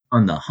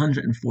On the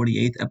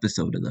 148th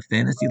episode of the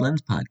Fantasy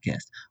Lens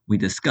podcast, we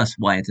discuss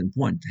why it's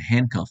important to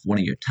handcuff one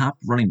of your top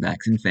running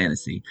backs in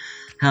fantasy,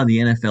 how the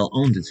NFL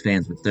owns its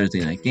fans with Thursday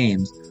night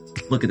games,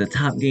 look at the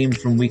top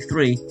games from week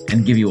 3,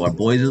 and give you our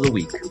boys of the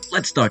week.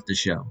 Let's start the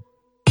show.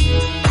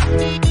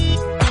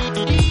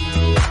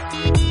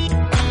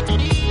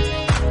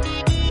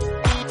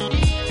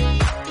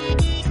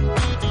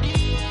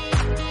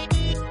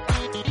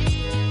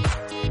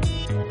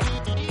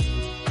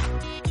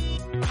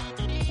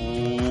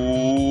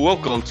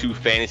 Welcome to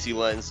Fantasy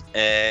Lens,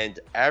 and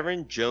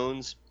Aaron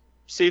Jones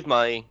saved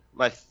my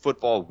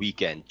football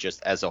weekend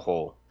just as a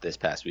whole this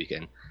past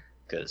weekend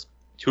because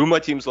two of my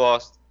teams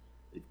lost.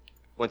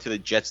 Went to the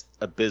Jets'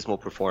 abysmal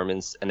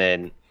performance, and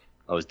then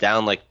I was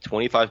down like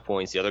 25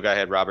 points. The other guy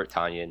had Robert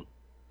Tonyan,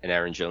 and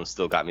Aaron Jones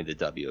still got me the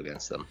W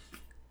against them.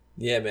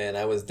 Yeah, man,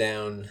 I was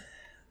down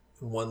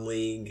in one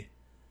league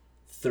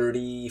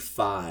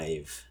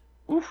 35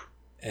 Oof.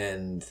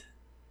 and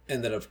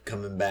ended up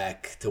coming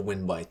back to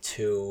win by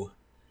 2.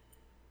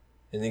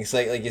 And it's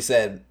like you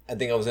said, I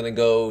think I was gonna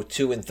go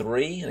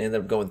 2-3, and I ended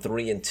up going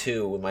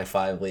 3-2 in my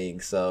 5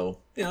 leagues. So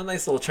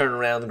nice little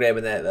turnaround,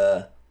 grabbing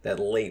that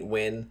late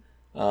win.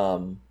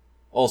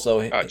 Also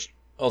hit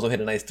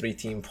a nice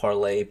 3-team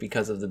parlay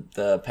because of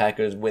the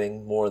Packers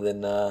winning more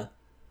than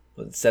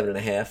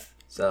 7.5.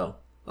 So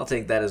I'll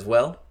take that as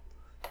well.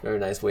 Very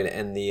nice way to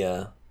end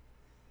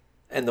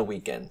the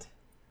weekend.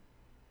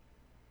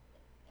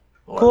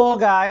 Cool,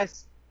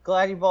 guys.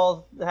 Glad you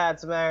both had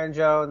some Aaron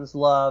Jones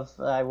love.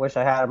 I wish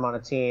I had him on a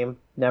team.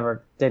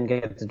 Didn't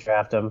get to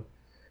draft him.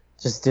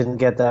 Just didn't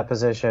get that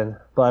position.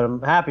 But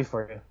I'm happy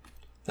for you.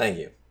 Thank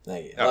you.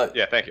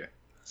 Yeah, thank you.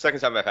 Second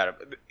time I've had him.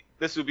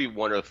 This would be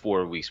 1 of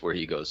 4 weeks where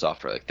he goes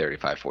off for like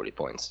 35, 40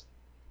 points.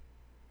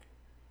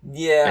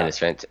 Yeah. And it's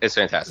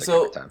fantastic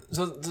every time.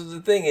 So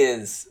the thing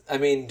is, I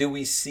mean, do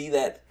we see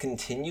that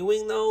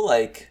continuing though?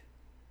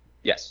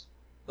 Yes.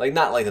 Like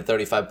not like the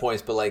 35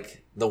 points, but like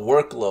the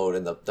workload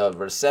and the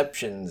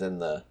receptions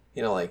and the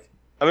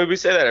I mean, we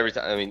say that every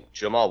time. I mean,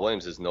 Jamal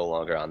Williams is no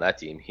longer on that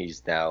team.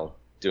 He's now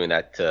doing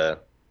that to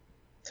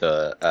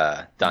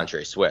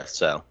D'Andre Swift.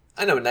 So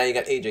I know, but now you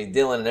got AJ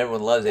Dillon, and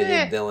everyone loves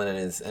AJ Dillon and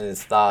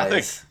his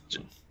thighs.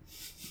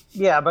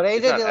 Yeah, but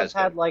AJ Dillon's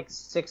had like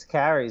 6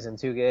 carries in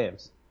 2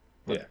 games.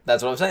 Yeah,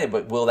 that's what I'm saying.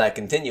 But will that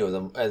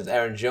continue? As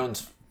Aaron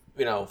Jones,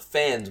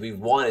 fans, we've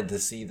wanted to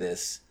see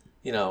this.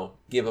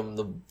 Give him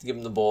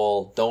the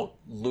ball. Don't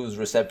lose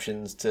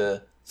receptions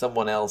to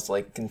someone else.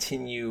 Like,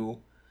 continue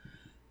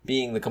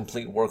being the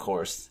complete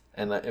workhorse.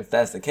 And if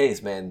that's the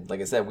case, man,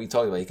 like I said, we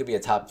talked about, he could be a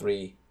top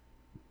 3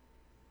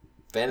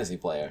 fantasy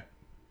player.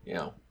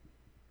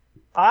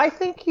 I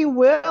think he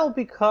will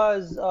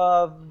because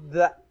of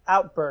the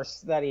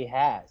outbursts that he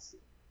has.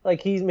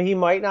 Like, he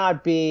might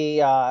not be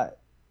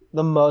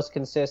the most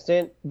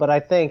consistent, but I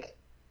think,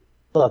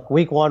 look,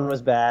 week 1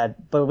 was bad,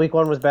 but week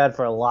 1 was bad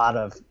for a lot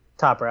of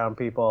top round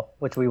people,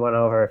 which we went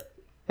over.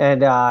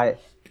 And I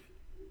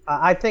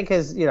think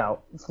his,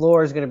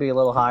 floor is going to be a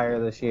little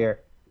higher this year.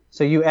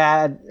 So you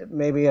add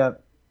maybe a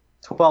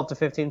 12 to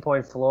 15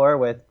 point floor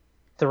with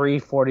 3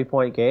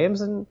 40-point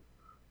games, and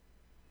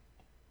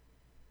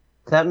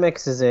that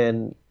mixes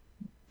in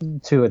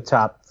to a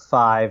top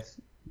 5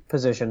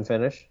 position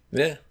finish.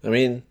 Yeah, I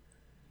mean,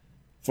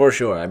 for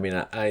sure. I mean,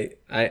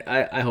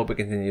 I hope it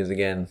continues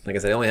again. Like I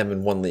said, I only have him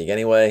in 1 league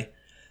anyway.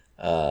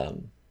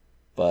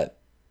 But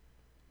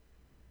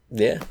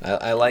yeah,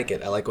 I like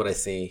it. I like what I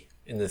see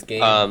in this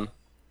game.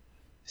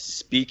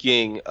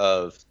 Speaking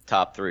of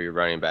top 3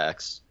 running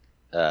backs,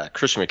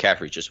 Christian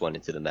McCaffrey just went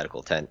into the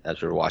medical tent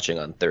as we were watching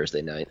on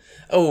Thursday night.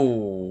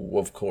 Oh,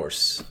 of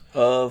course.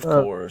 Of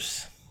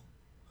course.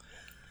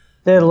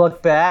 Did it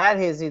look bad?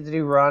 Did he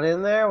run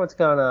in there? What's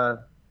going on?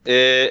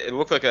 It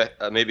looked like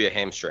maybe a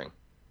hamstring.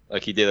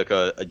 Like he did like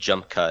a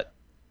jump cut,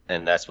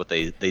 and that's what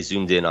they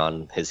zoomed in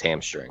on, his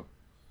hamstring.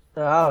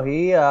 Oh,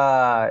 isn't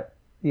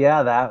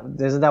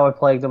that what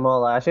plagued him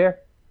all last year?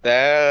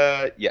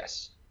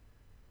 Yes.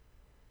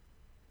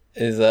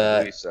 Is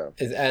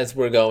as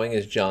we're going,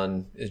 is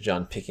John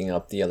picking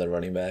up the other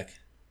running back?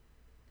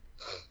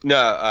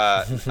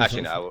 No,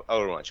 actually no. I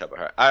wouldn't want to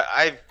Chuba.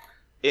 I've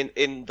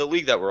in the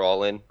league that we're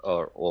all in,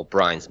 or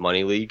Brian's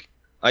money league.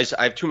 I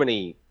have too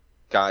many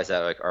guys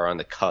that are on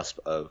the cusp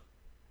of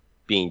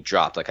being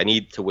dropped. Like I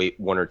need to wait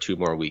 1 or 2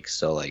 more weeks,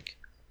 so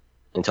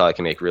until I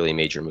can make really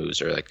major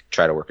moves or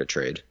try to work a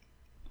trade.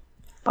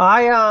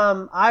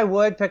 I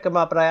would pick him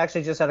up, but I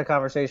actually just had a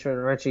conversation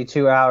with Richie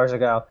 2 hours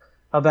ago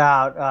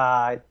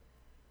about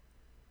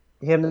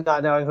him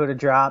not knowing who to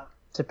drop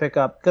to pick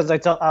up, because I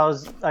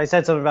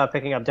said something about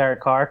picking up Derek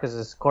Carr because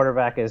his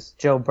quarterback is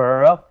Joe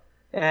Burrow,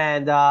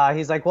 and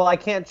he's like, well, I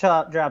can't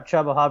drop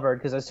Chuba Hubbard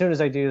because as soon as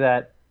I do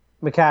that,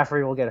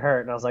 McCaffrey will get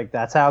hurt, and I was like,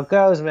 that's how it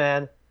goes,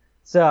 man.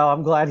 So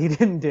I'm glad he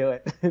didn't do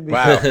it.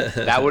 Wow,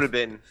 that would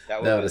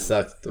have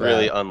sucked.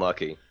 Really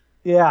unlucky.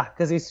 Yeah,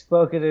 because he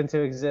spoke it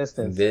into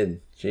existence. He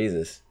did.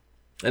 Jesus.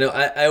 I know.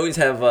 I always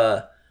have,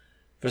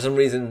 for some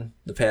reason,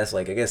 the past,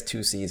 I guess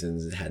 2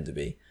 seasons, it had to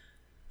be.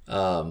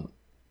 I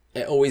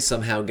always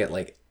somehow get,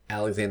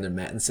 Alexander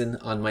Mattinson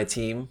on my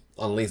team,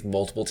 on at least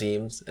multiple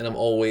teams, and I'm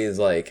always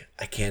like,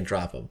 I can't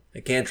drop him.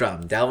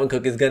 Dalvin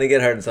Cook is going to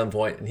get hurt at some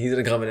point, and he's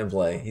going to come in and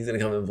play.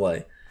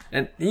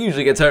 And he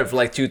usually gets hurt for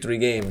like 2-3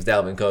 games,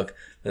 Dalvin Cook.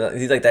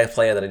 He's like that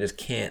player that I just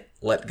can't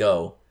let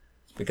go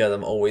because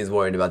I'm always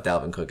worried about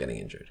Dalvin Cook getting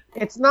injured.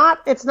 It's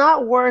not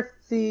worth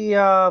the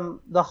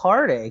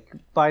heartache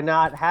by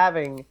not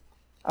having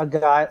a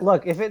guy.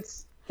 Look,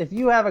 if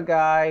you have a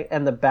guy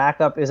and the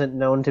backup isn't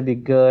known to be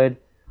good,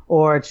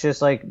 or it's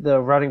just like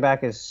the running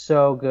back is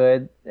so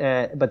good,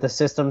 but the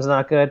system's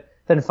not good,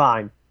 then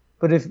fine.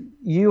 But if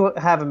you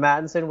have a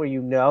Mattinson where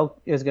you know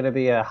is going to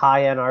be a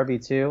high-end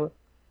RB2,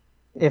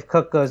 if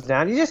Cook goes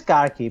down, you just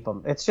got to keep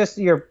him. It's just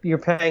you're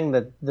paying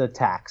the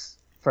tax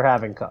for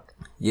having Cook.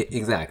 Yeah,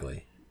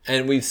 exactly.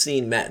 And we've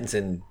seen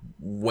Mattinson,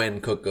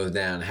 when Cook goes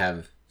down,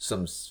 have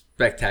some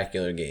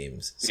spectacular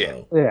games.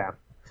 So. Yeah.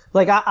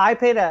 Like I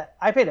paid a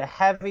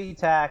heavy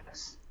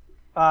tax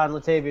on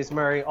Latavius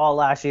Murray all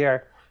last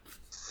year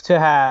to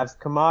have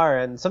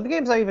Kamara, and some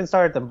games I even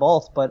started them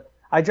both, but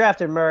I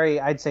drafted Murray,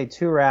 I'd say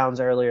 2 rounds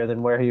earlier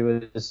than where he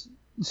was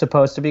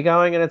supposed to be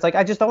going, and it's like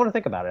I just don't want to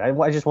think about it.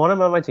 I just want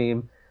him on my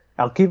team.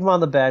 I'll keep him on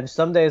the bench.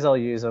 Some days I'll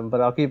use him,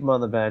 but I'll keep him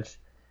on the bench.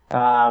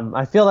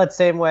 I feel that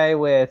same way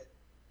with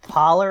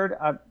Pollard.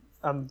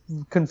 I'm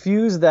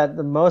confused that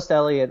the most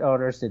Elliott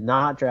owners did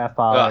not draft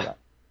Pollard.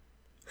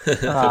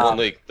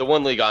 The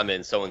one league I'm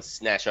in, someone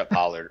snatched up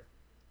Pollard,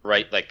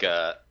 right? Like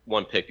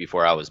one pick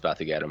before I was about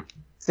to get him.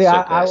 See, so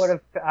I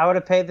would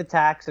have paid the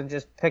tax and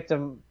just picked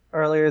him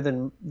earlier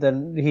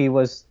than he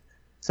was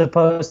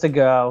supposed to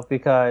go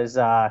because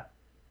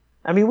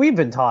we've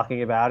been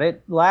talking about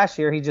it. Last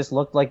year he just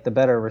looked like the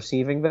better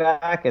receiving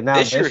back, and now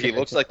this year he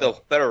looks like the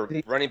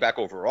better running back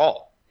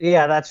overall.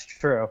 Yeah, that's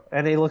true,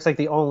 and he looks like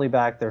the only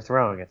back they're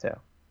throwing it to.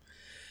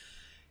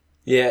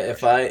 Yeah,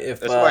 that's why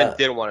I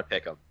didn't want to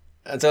pick him.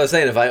 That's what I was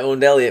saying. If I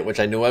owned Elliott,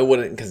 which I knew I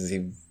wouldn't, because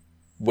there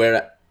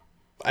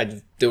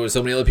were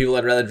so many other people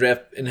I'd rather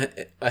draft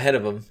ahead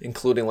of him,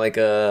 including like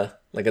a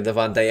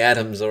Devontae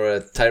Adams or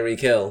a Tyreek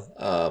Hill.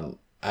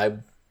 I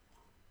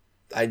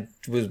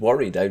was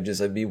worried.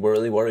 I'd be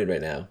really worried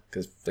right now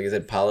because, like I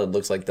said, Pollard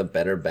looks like the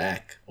better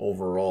back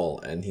overall,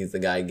 and he's the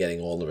guy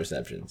getting all the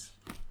receptions.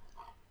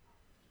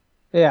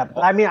 Yeah,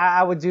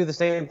 I would do the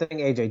same thing.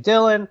 AJ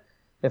Dillon,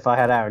 if I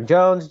had Aaron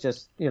Jones,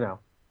 just There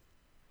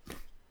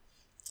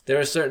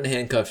are certain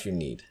handcuffs you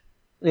need.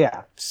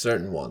 Yeah.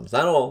 Certain ones.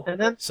 Not all.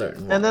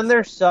 Certain ones. And then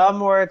there's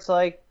some where it's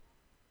like,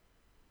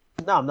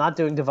 no, I'm not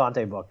doing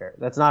Devontae Booker.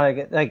 That's not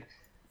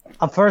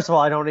first of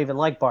all, I don't even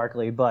like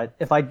Barkley, but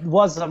if I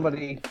was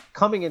somebody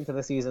coming into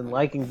the season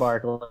liking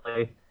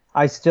Barkley,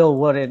 I still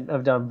wouldn't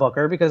have done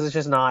Booker because it's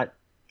just not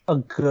a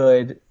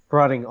good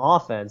running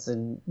offense.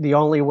 And the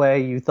only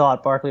way you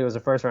thought Barkley was a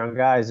first-round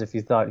guy is if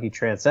you thought he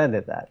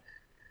transcended that.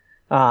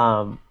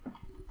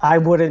 I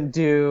wouldn't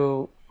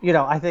do,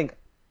 I think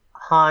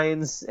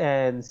Hines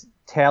and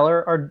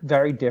Taylor are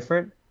very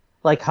different.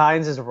 Like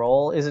Hines'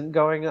 role isn't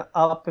going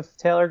up if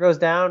Taylor goes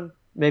down.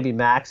 Maybe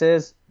Max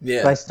is.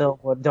 Yeah. But I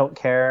still don't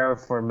care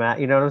for Matt.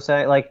 You know what I'm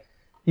saying? Like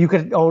you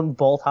could own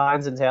both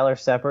Hines and Taylor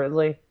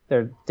separately.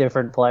 They're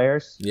different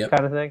players,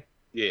 kind of thing.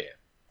 Yeah.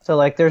 So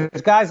like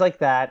there's guys like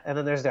that, and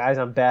then there's guys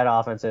on bad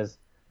offenses.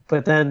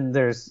 But then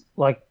there's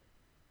like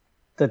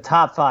the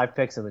top 5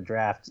 picks in the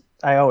draft.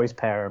 I always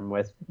pair them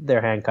with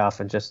their handcuff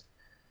and just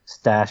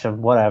stash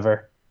them,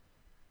 whatever.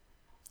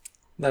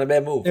 Not a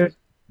bad move.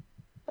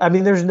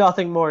 There's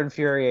nothing more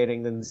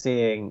infuriating than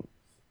seeing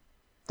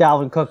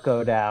Dalvin Cook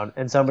go down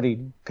and somebody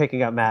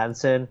picking up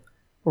Mattinson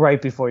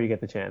right before you get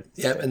the chance.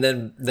 Yep,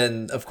 and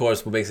then of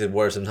course what makes it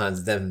worse sometimes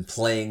is them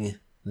playing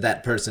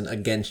that person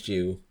against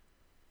you.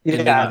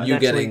 And then you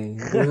getting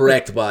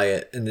wrecked by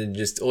it, and then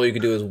just all you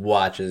can do is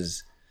watch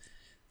as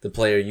the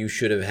player you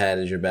should have had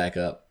as your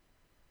backup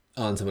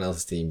on someone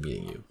else's team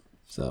beating you.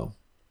 So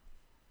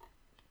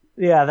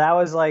yeah, that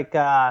was like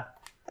I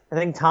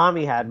think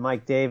Tommy had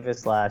Mike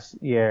Davis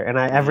last year, and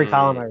every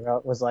column I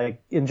wrote was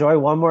like, enjoy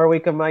one more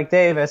week of Mike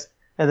Davis,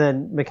 and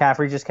then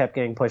McCaffrey just kept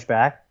getting pushed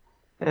back,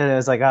 and it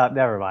was like, oh,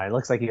 never mind. It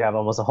looks like you have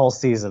almost a whole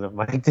season of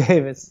Mike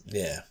Davis.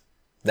 Yeah,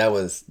 that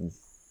was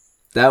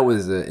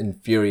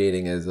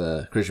infuriating as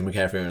Christian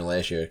McCaffrey owner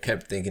last year.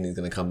 Kept thinking he's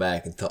going to come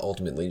back until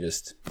ultimately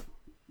just.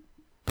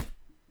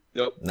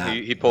 Nope.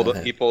 He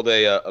pulled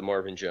a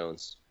Marvin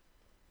Jones.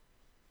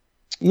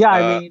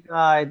 Yeah,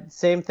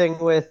 same thing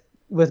with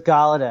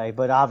Galladay,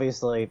 but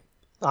obviously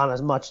on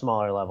a much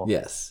smaller level.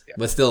 Yes,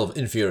 but still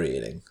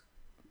infuriating.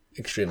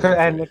 Extremely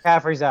infuriating. And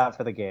McCaffrey's out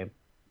for the game.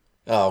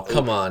 Oh,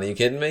 come on. Are you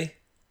kidding me?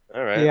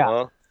 All right, yeah.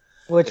 Well,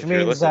 which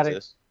means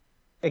that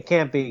it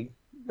can't be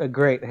a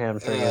great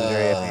hamstring injury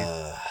if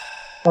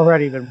he's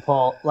already been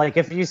pulled. Like,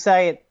 if you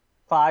say it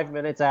 5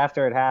 minutes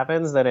after it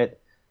happens, then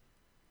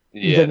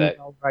you didn't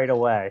know right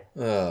away.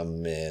 Oh,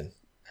 man.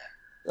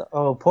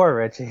 Oh, poor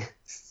Richie.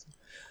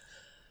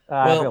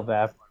 I feel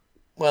bad for him.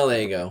 Well,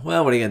 there you go.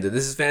 Well, what are you going to do?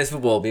 This is fantasy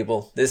football,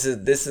 people. This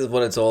is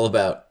what it's all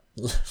about.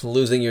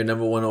 Losing your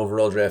number 1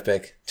 overall draft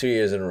pick 2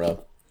 years in a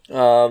row.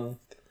 All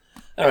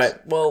right.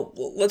 Well,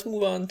 let's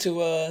move on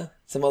to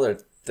some other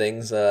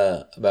things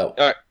about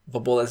All right.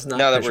 football that's not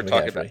Now that Christian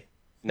we're talking McCaffrey.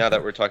 Now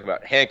that we're talking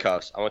about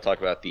handcuffs, I want to talk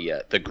about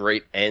the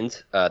great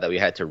end that we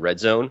had to red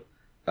zone.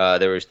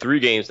 There was 3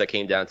 games that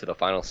came down to the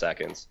final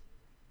seconds.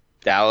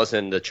 Dallas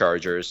and the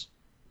Chargers.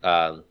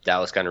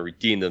 Dallas kind of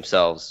redeemed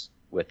themselves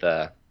with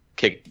them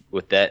kicking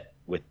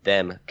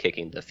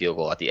the field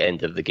goal at the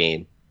end of the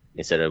game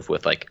instead of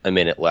with like a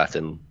minute left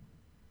and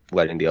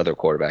letting the other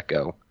quarterback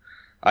go.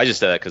 I just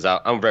said that because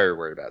I'm very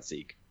worried about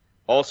Zeke.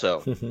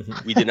 Also,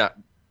 we did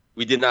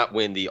not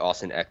win the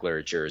Austin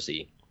Eckler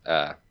jersey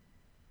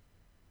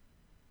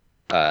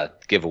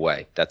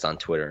giveaway. That's on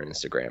Twitter and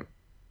Instagram.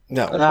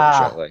 No.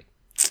 Unfortunately.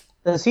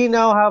 Does he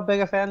know how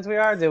big of fans we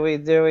are? Do we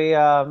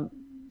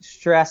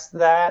stress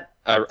that?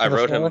 I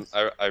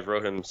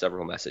wrote him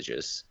several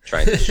messages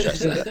trying to stress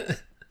that.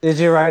 Did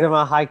you write him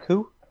a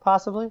haiku,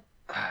 possibly?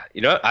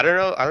 You know, I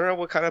don't know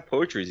what kind of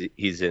poetry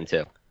he's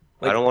into.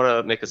 I don't want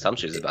to make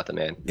assumptions about the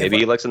man. Maybe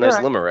he likes a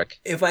nice limerick.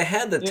 If I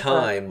had the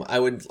time, I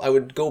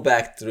would go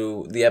back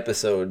through the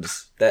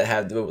episodes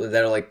that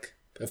are like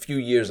a few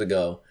years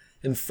ago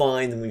and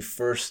find when we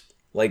first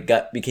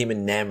became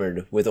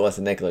enamored with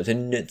Austin Eckler,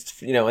 and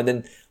and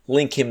then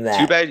link him that.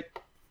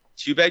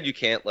 Too bad you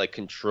can't like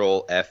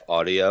Control F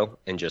audio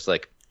and just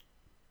like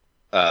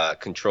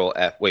Control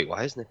F. Wait,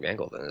 why is Nick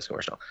Mangold in this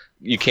commercial?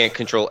 You can't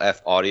Control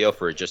F audio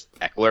for just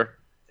Eckler.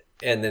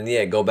 And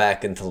then go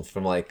back until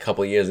from like a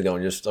couple of years ago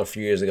and just a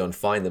few years ago and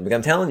find them. But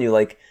I'm telling you,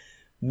 like,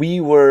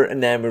 we were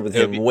enamored with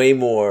him way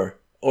more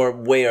or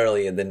way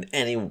earlier than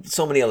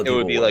so many other people.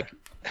 It would be were. like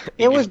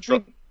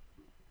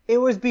it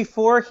was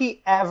before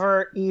he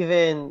ever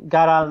even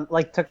got on,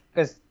 like, took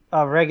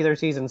a regular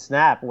season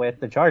snap with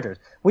the Chargers.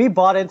 We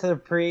bought into the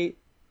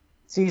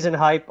pre-season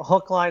hype,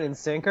 hook, line, and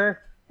sinker,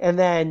 and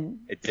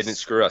then it didn't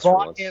screw us for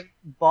once.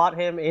 Bought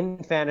him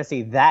in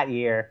fantasy that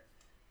year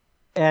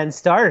and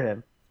started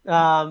him.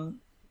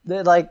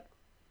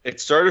 It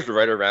started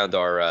right around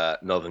our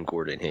Melvin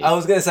Gordon hate. I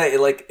was gonna say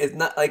it's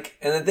not like,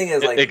 and the thing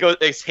is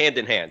it's hand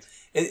in hand.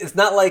 It's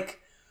not like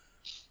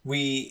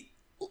we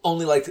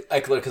only liked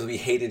Eckler because we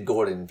hated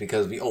Gordon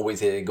because we always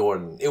hated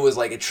Gordon. It was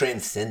like it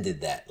transcended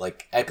that.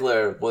 Like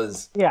Eckler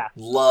was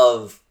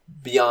love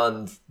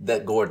beyond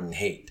that Gordon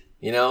hate.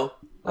 And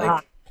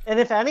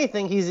if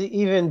anything, he's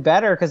even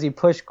better because he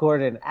pushed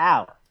Gordon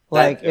out. We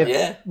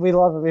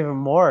love him even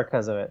more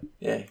because of it.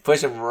 Yeah,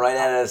 push him right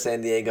out of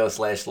San Diego /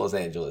 Los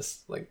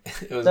Angeles. Like,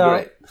 it was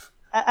great.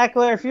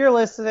 Eckler, if you're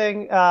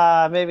listening,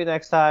 maybe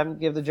next time,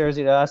 give the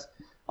jersey to us.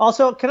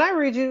 Also, can I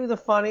read you the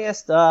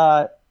funniest?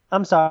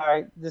 I'm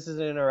sorry, this is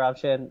an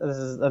interruption. This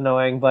is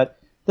annoying, but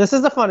this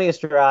is the funniest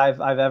drive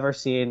I've ever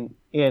seen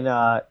in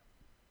a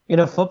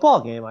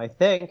football game, I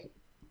think,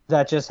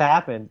 that just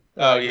happened.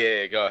 Oh,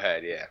 yeah, go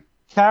ahead, yeah.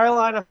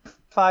 Carolina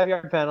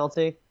 5-yard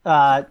penalty.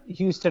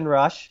 Houston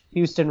rush.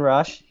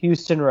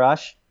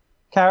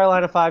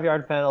 Carolina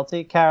 5-yard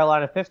penalty.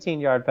 Carolina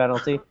 15-yard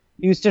penalty.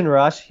 Houston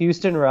rush.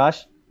 Houston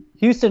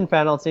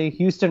penalty.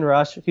 Houston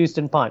rush.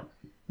 Houston punt.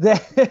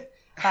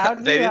 How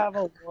do you have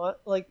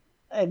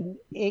an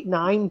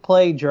 8-9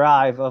 play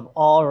drive of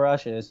all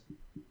rushes?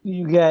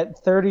 You get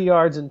 30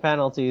 yards in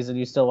penalties and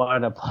you still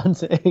wind up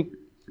punting.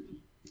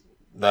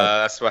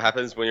 That's what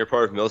happens when you're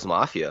part of Mills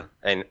Mafia,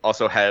 and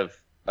also have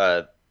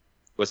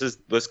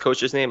what's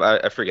coach's name?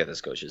 I forget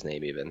this coach's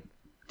name even.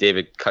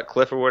 David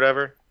Cutcliffe or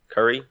whatever?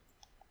 Curry?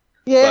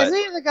 Yeah, isn't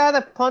he the guy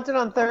that punted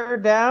on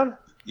third down?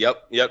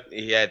 Yep. They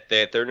had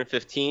 3rd and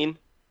 15,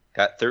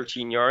 got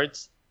 13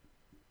 yards,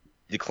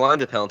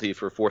 declined the penalty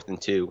for 4th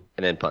and 2,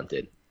 and then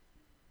punted.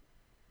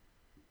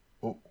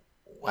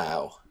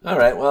 Wow. All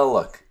right. Well,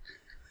 look.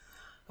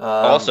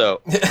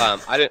 Also,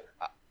 I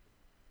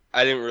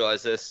didn't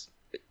realize this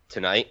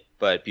tonight,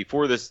 but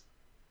before this.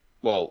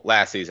 Well,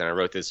 last season I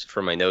wrote this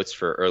for my notes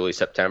for early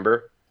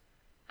September,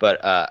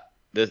 but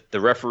the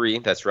referee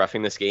that's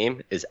reffing this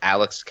game is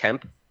Alex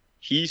Kemp.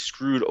 He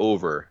screwed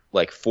over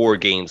like 4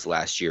 games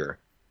last year,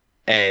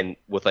 and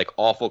with like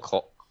awful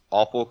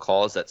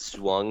calls that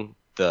swung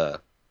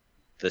the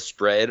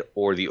spread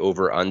or the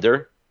over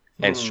under,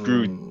 and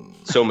screwed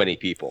so many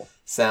people.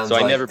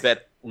 I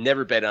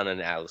never bet on an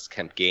Alex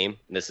Kemp game.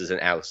 This is an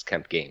Alex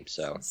Kemp game,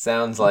 so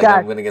sounds like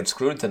I'm gonna get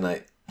screwed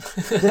tonight.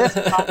 This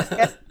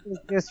podcast is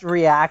just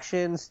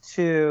reactions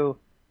to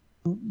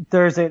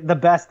the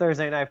best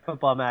Thursday night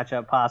football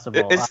matchup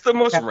possible. It's the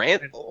most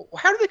random.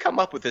 How did they come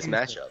up with this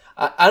matchup?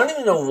 I don't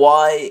even know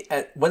why.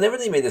 Whenever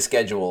they made the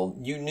schedule,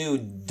 you knew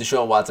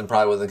Deshaun Watson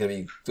probably wasn't going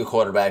to be the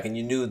quarterback, and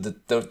you knew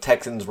that the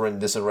Texans were in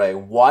disarray.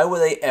 Why were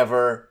they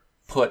ever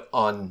put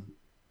on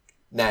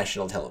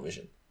national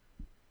television?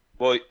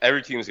 Well,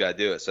 every team's got to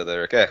do it, so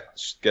they're okay.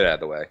 Just get out of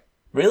the way.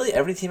 Really,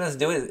 every team has to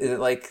do it. Is it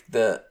like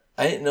the?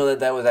 I didn't know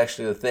that was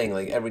actually the thing.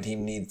 Like every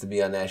team needs to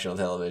be on national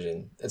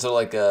television. It's sort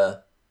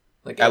of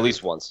like at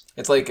least once.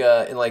 It's like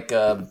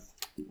in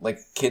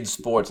kids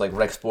sports, like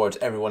rec sports,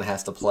 everyone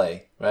has to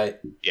play, right?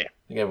 Yeah.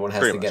 Like everyone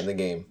has to get in the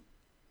game.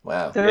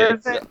 Wow.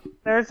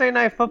 Thursday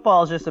night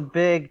football is just a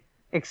big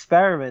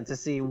experiment to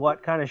see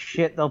what kind of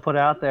shit they'll put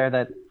out there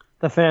that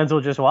the fans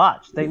will just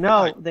watch. They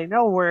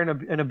know we're in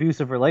an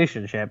abusive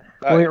relationship.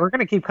 We're going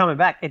to keep coming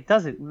back. It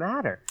doesn't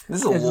matter.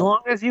 As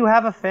long as you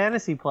have a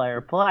fantasy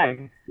player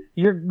playing,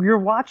 you're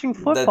watching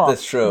football.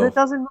 That's true. It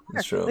doesn't matter.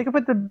 That's true. They can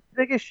put the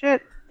biggest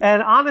shit.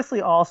 And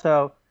honestly,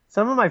 also,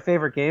 some of my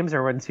favorite games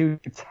are when two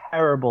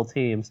terrible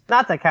teams,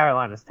 not that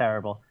Carolina's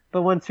terrible,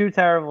 but when two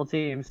terrible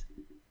teams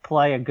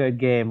play a good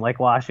game, like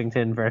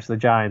Washington versus the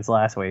Giants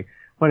last week,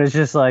 when it's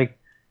just like,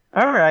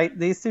 all right,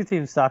 these two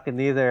teams suck and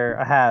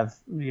neither have,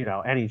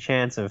 any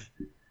chance of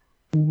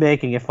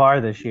making it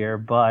far this year,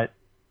 but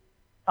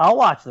I'll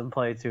watch them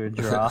play to a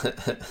draw.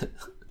 What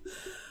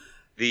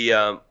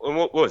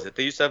was it?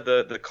 They used to have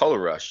the color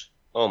rush.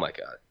 Oh my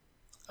god.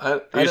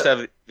 They used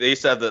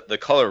to have the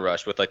color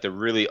rush with like the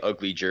really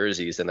ugly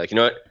jerseys and like, you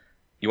know what?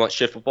 You want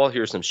shit football?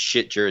 Here's some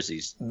shit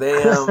jerseys.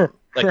 They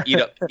like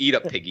eat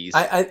up piggies.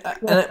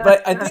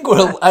 But I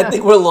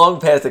think we're long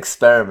past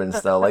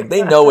experiments though. Like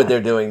they know what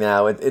they're doing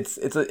now. It's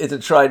a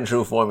tried and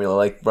true formula,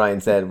 like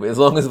Brian said. As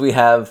long as we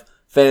have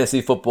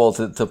fantasy football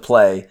to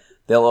play,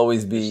 there'll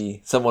always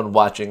be someone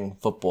watching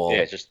football.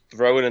 Yeah, just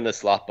throw it in the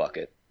slot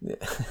bucket. Yeah,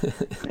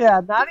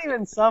 yeah, not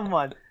even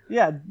someone.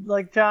 Yeah,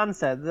 like John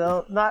said,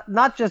 they'll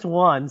not just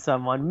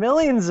someone,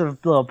 millions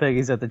of little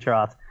piggies at the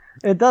trough.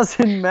 It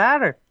doesn't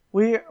matter.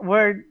 We're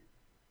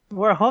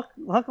hook,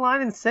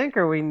 line, and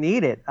sinker. We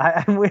need it.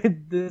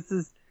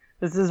 This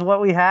is what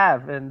we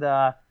have, and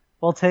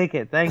we'll take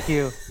it. Thank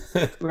you,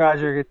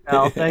 Roger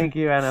Goodell. Thank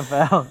you,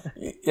 NFL.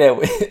 Yeah,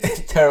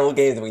 terrible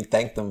games, and we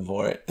thank them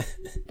for it.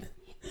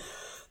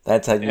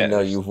 That's how you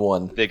know you've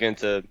won. Dig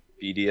into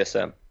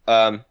BDSM.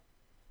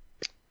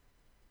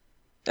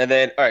 And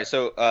then, all right,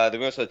 so the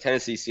Minnesota,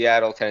 Tennessee,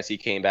 Seattle. Tennessee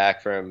came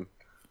back from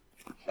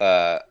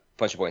a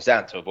bunch of points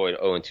down to avoid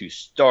 0-2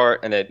 start.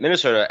 And then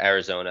Minnesota,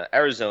 Arizona.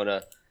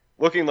 Arizona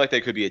looking like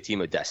they could be a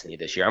team of destiny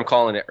this year. I'm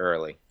calling it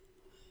early.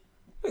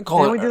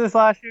 Didn't we do this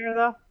last year,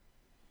 though?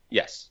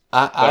 Yes.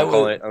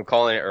 I'm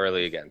calling it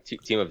early again.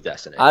 Team of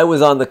destiny. I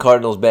was on the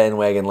Cardinals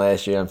bandwagon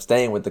last year. I'm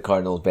staying with the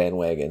Cardinals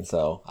bandwagon,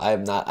 so I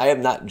have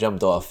not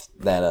jumped off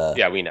that.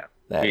 Yeah, we know.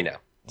 We know.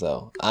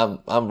 So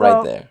I'm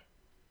right there.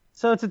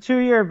 So it's a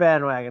 2-year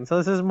bandwagon. So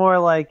this is more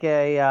like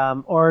a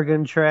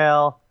Oregon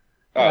Trail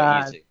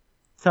easy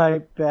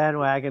type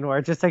bandwagon where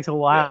it just takes a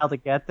while to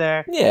get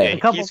there. Yeah,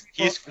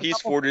 he's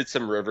forded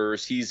some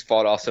rivers. He's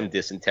fought off some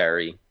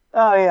dysentery.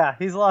 Oh yeah,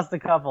 he's lost a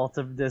couple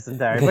to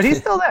dysentery, but he's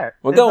still there.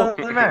 We're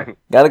going.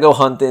 Gotta go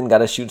hunting.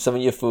 Gotta shoot some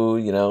of your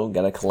food.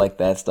 Gotta collect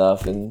that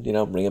stuff and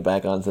bring it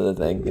back onto the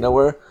thing.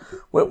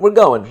 We're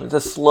going. It's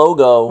a slow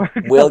go.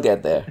 We'll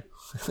get there.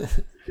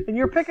 And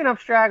you're picking up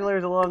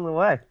stragglers along the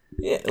way.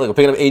 Yeah, look, we're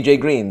picking up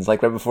AJ Green's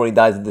like right before he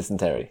dies of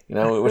dysentery.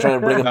 We're trying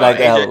to bring him back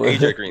out.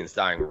 AJ Green's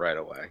dying right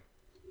away.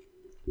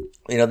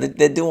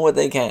 They're doing what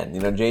they can.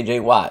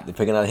 JJ Watt, they're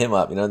picking on him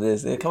up.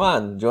 Come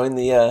on, join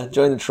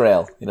the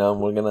trail.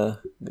 We're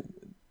gonna.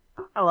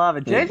 I love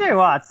it. JJ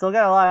Watt still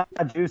got a lot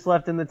of juice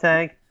left in the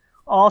tank.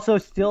 Also,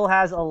 still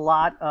has a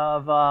lot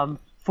of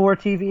for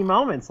TV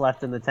moments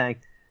left in the tank.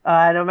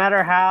 No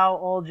matter how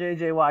old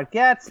JJ Watt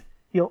gets,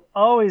 he'll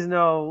always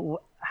know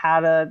how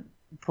to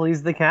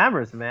please the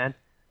cameras, man.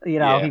 He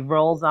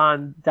rolls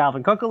on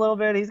Dalvin Cook a little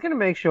bit. He's going to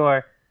make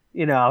sure,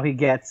 he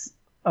gets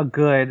a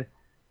good,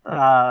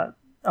 a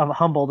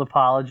humbled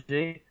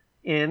apology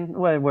in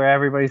where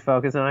everybody's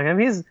focusing on him.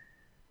 He's a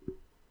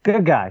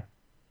good guy.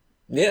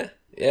 Yeah.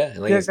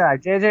 Good guy.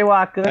 JJ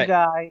Watt, good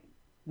guy.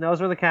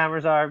 Knows where the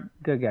cameras are.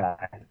 Good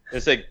guy.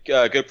 It's a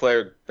good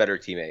player, better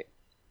teammate.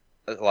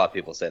 A lot of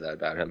people say that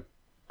about him.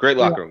 Great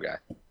locker room guy.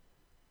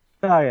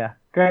 Oh, yeah.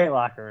 Great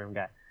locker room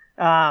guy.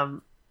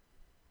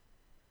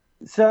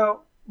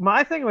 So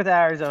my thing with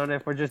Arizona,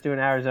 if we're just doing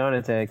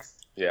Arizona takes,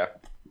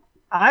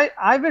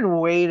 I've been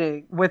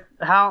waiting with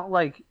how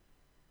much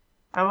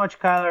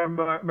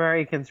Kyler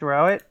Murray can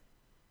throw it.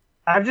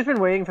 I've just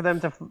been waiting for them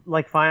to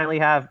finally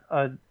have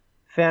a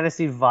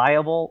fantasy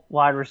viable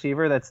wide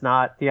receiver that's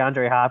not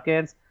DeAndre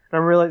Hopkins. And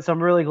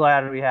I'm really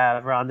glad we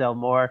have Rondale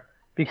Moore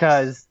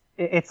because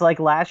it's like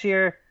last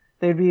year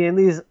they'd be in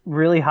these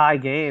really high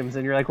games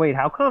and you're like, wait,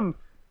 how come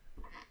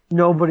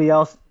nobody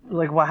else?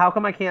 How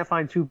come I can't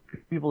find two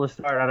people to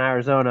start on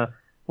Arizona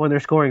when they're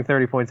scoring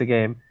 30 points a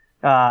game?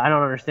 I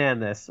don't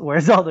understand this.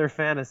 Where's all their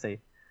fantasy?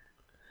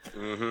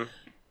 Mm-hmm.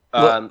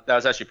 That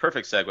was actually a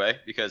perfect segue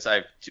because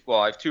I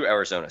have two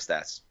Arizona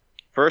stats.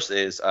 First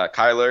is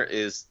Kyler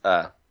is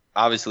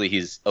obviously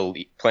he's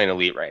playing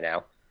elite right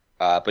now,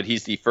 but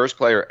he's the first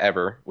player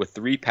ever with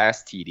 3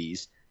 pass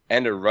TDs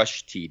and a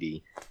rush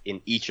TD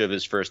in each of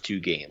his first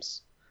 2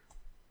 games.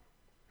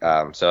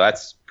 So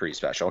that's pretty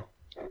special.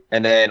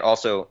 And then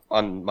also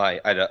on my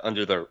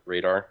under the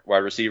radar wide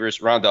receivers,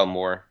 Rondale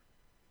Moore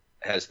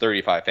has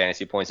 35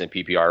 fantasy points in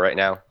PPR right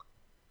now.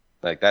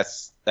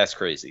 That's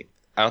crazy.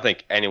 I don't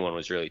think anyone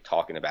was really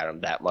talking about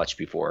him that much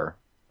before,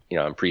 in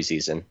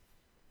preseason.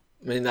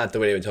 I mean, not the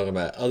way they were talking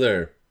about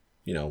other,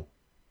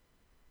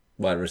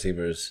 wide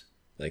receivers,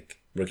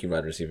 like rookie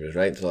wide receivers,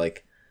 right? So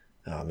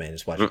oh man,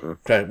 just watching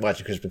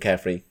Chris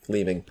McCaffrey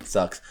leaving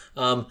sucks.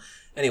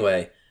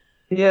 Anyway.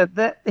 Yeah,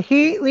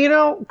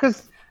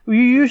 because you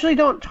usually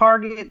don't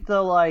target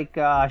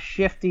the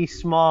shifty,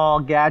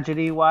 small,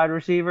 gadgety wide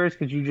receivers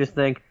because you just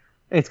think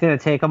it's going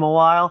to take them a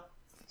while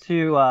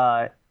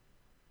to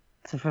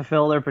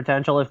fulfill their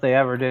potential if they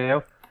ever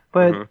do.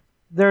 But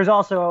there's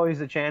also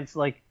always a chance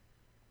like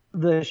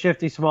the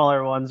shifty,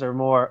 smaller ones are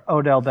more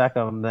Odell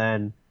Beckham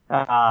than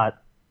than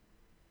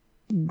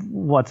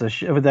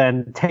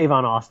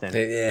Tavon Austin.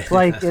 Yeah.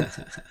 Like it's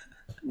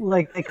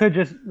like they could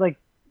just like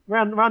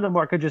Rondale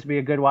Moore could just be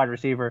a good wide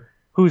receiver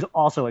who's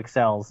also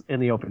excels in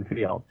the open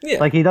field. Yeah.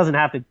 Like he doesn't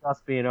have to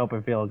just be an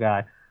open field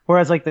guy.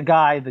 Whereas like the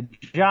guy the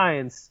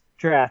Giants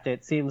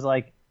drafted seems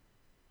like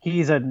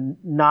he's a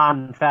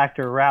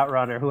non-factor route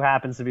runner who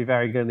happens to be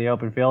very good in the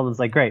open field. And it's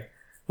like, great,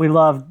 we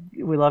love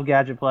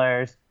gadget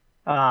players.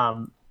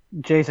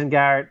 Jason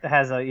Garrett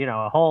has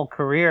a whole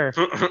career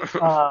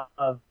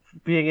of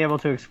being able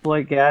to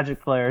exploit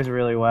gadget players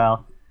really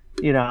well.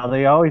 You know,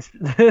 they always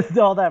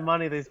all that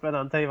money they spent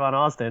on Tavon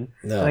Austin,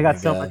 they got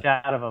so much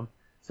out of him.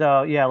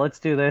 So yeah, let's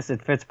do this.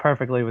 It fits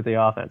perfectly with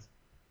the offense.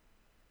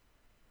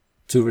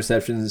 2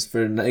 receptions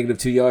for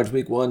 -2 yards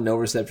week 1, no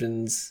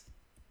receptions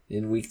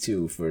in week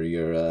 2 for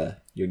your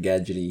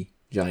gadgety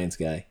Giants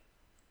guy.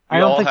 We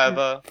all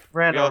have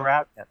ran a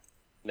route yet.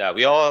 No,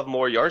 we all have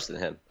more yards than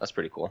him. That's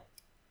pretty cool.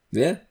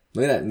 Yeah,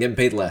 look at that. I'm getting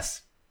paid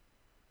less.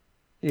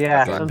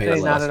 Yeah, some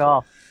say not at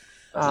all.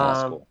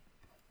 That's cool.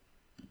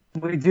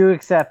 We do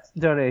accept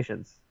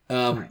donations.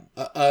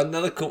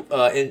 Another cool,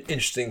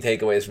 interesting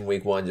takeaways from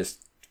week 1.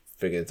 Just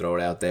figured to throw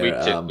it out there.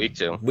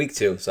 Week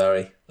two.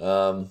 Sorry.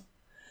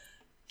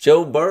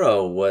 Joe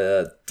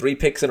Burrow, 3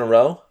 picks in a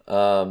row.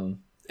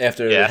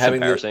 After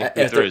having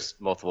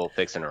multiple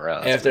picks in a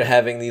row. After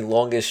having the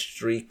longest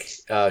streak,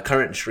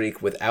 current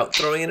streak without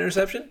throwing an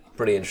interception.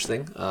 Pretty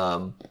interesting.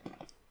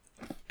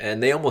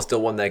 And they almost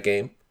still won that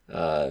game.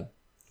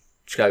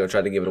 Chicago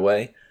tried to give it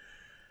away.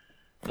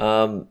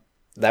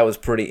 That was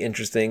pretty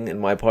interesting in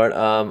my part.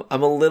 I'm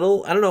a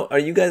little, I don't know, are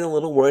you guys a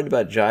little worried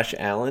about Josh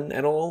Allen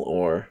at all,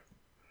 or?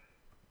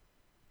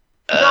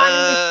 No, I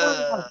mean, he scored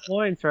a lot of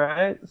points,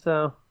 right?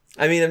 So.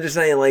 I mean, I'm just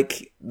saying,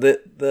 like,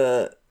 maybe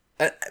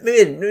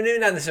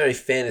not necessarily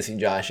fantasy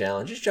Josh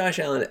Allen, just Josh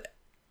Allen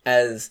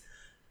as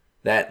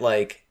that,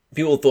 like,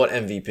 people thought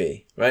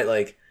MVP, right?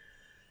 Like,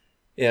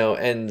 you know,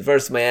 and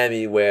versus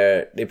Miami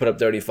where they put up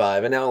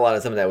 35, and now a lot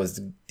of some of that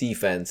was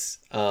defense.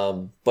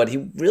 But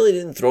he really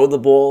didn't throw the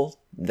ball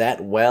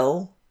that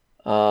well,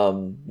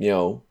 you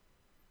know,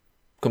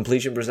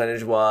 completion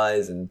percentage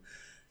wise and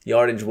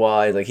yardage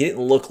wise. Like, he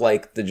didn't look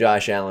like the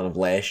Josh Allen of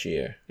last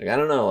year. Like, I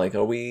don't know, like,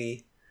 were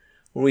we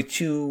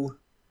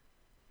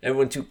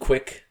everyone too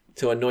quick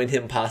to anoint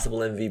him possible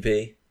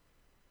MVP?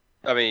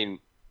 I mean,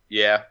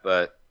 yeah,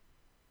 but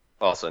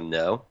also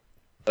no.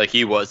 Like,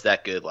 he was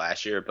that good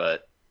last year,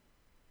 but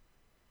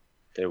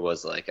there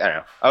was, like, I don't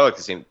know. I would like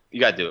to see him. You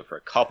got to do it for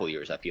a couple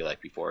years, I feel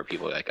like, before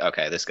people are like,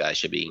 okay, this guy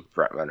should be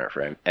front runner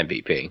for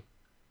MVP.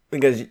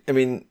 Because, I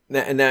mean,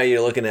 now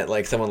you're looking at,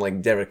 like, someone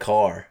like Derek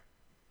Carr.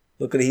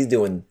 Look what he's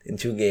doing in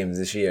 2 games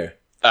this year.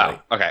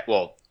 Oh, okay.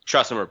 Well,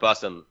 trust him or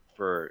bust him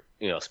for,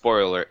 you know,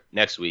 spoiler alert,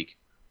 next week,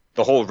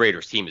 the whole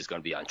Raiders team is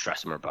going to be on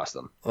trust him or bust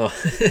him. Oh.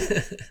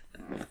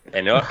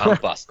 And you know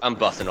what? I'm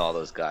busting all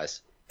those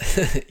guys.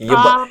 You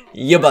busted.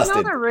 You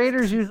know the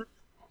Raiders usually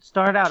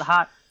start out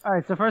hot. All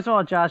right, so first of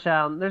all, Josh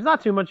Allen, there's not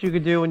too much you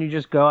could do when you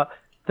just go up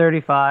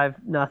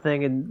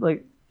 35-0, and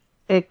like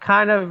it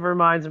kind of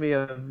reminds me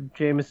of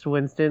Jameis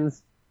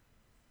Winston's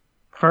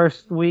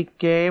first week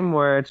game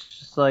where it's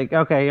just like,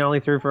 okay, he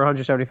only threw for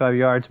 175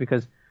 yards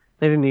because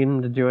they didn't need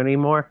him to do any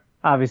more.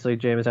 Obviously,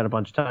 Jameis had a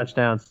bunch of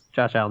touchdowns.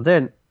 Josh Allen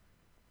didn't.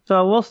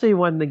 So we'll see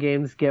when the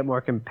games get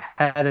more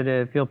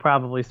competitive. He'll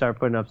probably start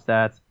putting up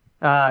stats.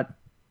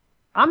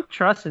 I'm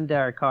trusting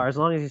Derek Carr as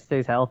long as he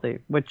stays healthy,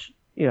 which,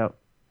 you know,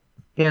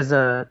 he has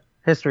a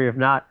history of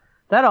not.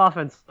 That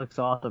offense looks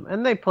awesome,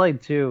 and they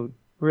played 2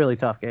 really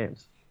tough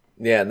games.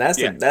 Yeah, and that's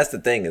the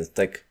thing is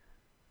like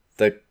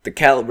the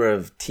caliber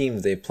of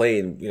teams they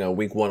played, you know,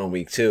 week 1 and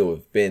week 2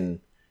 have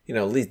been, you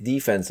know, at least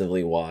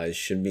defensively wise,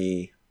 should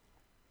be,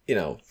 you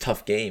know,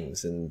 tough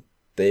games, and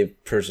they've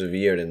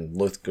persevered and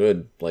looked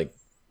good, like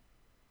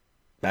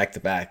back to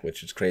back,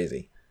 which is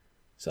crazy.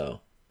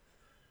 So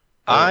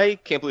I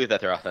can't believe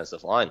that their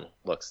offensive line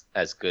looks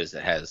as good as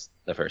it has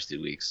the first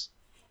 2 weeks.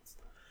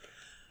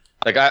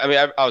 Like, I mean,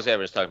 obviously, I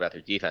was talking about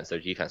their defense. Their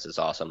defense is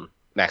awesome.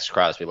 Max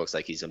Crosby looks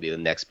like he's going to be the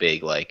next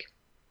big, like,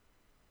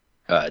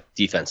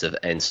 defensive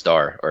end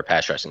star or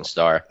pass rushing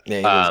star. Yeah,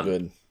 he looks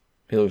good.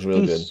 He looks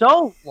really good. He's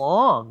so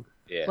long.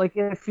 Yeah. Like,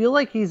 I feel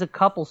like he's a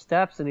couple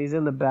steps and he's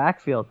in the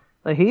backfield.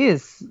 Like,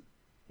 he's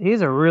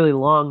a really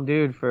long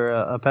dude for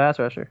a pass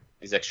rusher.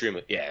 He's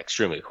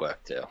extremely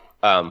quick, too.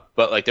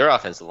 But, like, their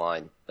offensive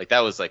line, like, that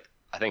was, like,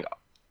 I think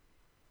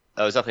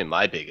that was definitely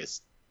my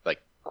biggest,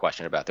 like,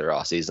 question about their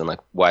offseason, like,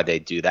 why they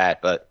do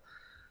that. But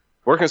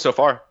working so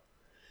far.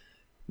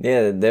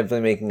 Yeah, they're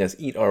definitely making us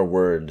eat our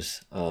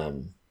words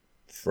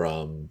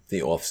from the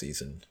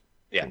offseason.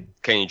 Yeah,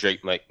 Kenny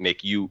Drake might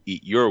make you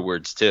eat your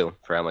words, too,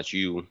 for how much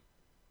you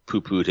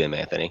poo-pooed him,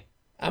 Anthony.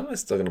 I'm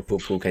still going to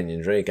poo-poo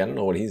Kenyon Drake. I don't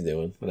know what he's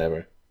doing.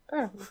 Whatever.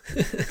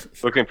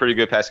 Looking pretty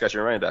good pass catcher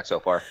and running back so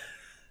far.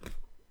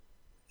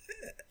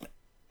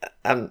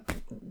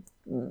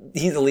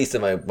 He's the least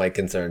of my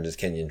concerns is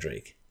Kenyon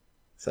Drake.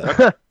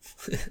 So,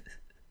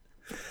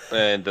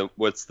 And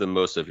what's the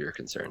most of your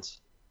concerns?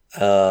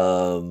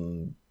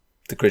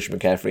 the Christian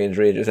McCaffrey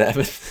injury just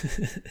happened.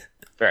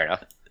 Fair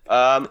enough.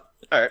 All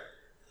right.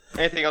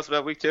 Anything else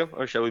about week 2,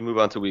 or shall we move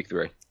on to week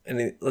 3?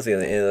 And let's see.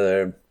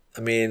 I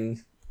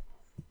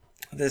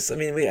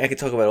could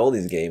talk about all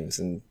these games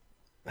and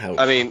how.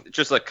 I mean,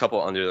 just like a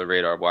couple under the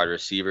radar wide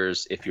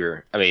receivers.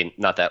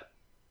 Not that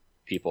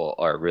people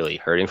are really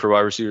hurting for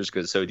wide receivers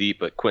because it's so deep,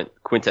 but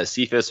Quintez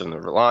Cephas from the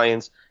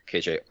Lions,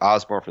 KJ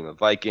Osborne from the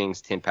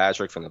Vikings, Tim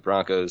Patrick from the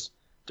Broncos,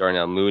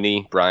 Darnell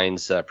Mooney,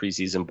 Brian's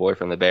preseason boy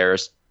from the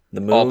Bears,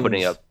 all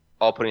putting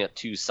up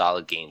 2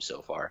 solid games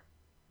so far.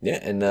 Yeah,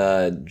 and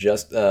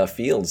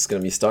Fields is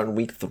going to be starting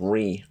week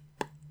 3,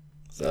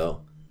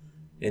 so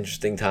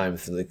interesting time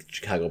for the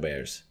Chicago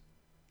Bears.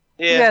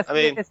 Yeah,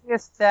 is he a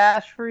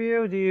stash for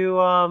you? Do you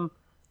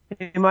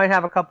you might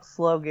have a couple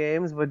slow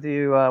games, but do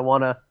you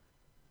want to?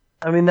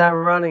 I mean, that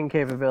running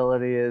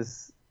capability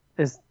is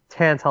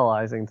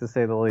tantalizing to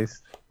say the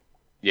least.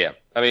 Yeah,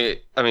 I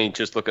mean,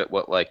 just look at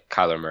what like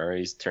Kyler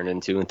Murray's turned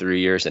into in 3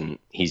 years, and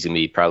he's gonna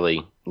be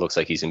looks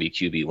like he's gonna be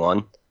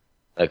QB1.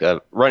 Like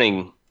a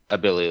running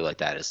ability like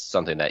that is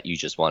something that you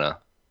just want to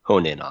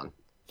hone in on.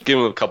 Give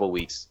him a couple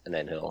weeks, and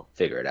then he'll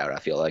figure it out. I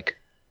feel like.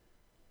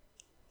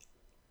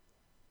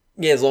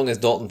 Yeah, as long as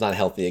Dalton's not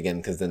healthy again,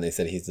 because then they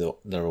said he's the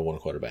number 1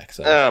 quarterback.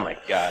 So. Oh my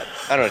God,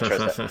 I don't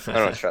trust that. I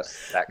don't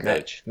trust that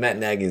coach. Matt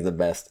Nagy's the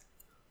best.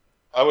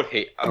 I would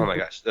hate. Oh my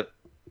gosh,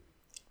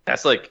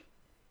 that's like.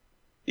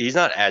 He's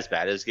not as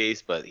bad as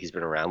Gase, but he's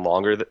been around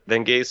longer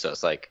than Gase, so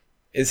it's like.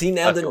 Is he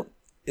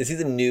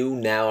the new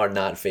now or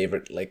not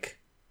favorite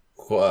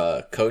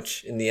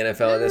coach in the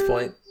NFL at this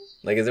point?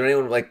 Like, is there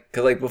anyone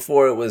because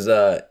before it was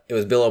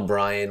Bill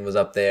O'Brien was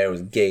up there, it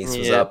was Gase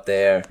was up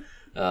there.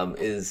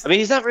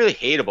 He's not really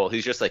hateable.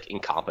 He's just like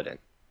incompetent.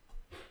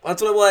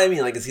 That's what I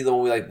mean. Like, is he the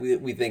one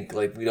we think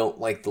we don't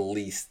like the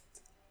least?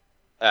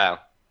 Oh,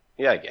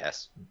 yeah, I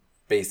guess.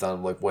 Based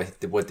on like what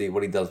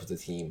he does with the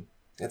team.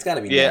 It's got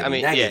to be. Yeah,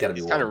 Nagy's gotta be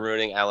he's kind of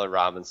ruining Allen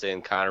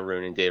Robinson, kind of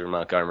ruining David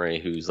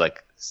Montgomery, who's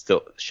like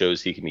still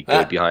shows he can be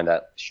good behind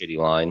that shitty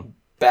line.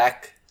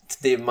 Back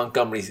to David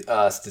Montgomery's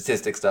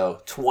statistics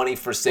though: 20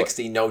 for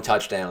 60, no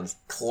touchdowns.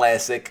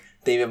 Classic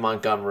David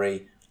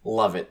Montgomery.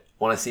 Love it.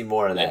 Want to see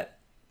more of that.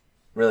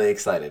 Really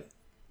excited.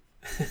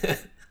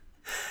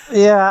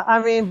 Yeah,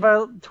 I mean,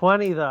 but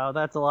 20 though,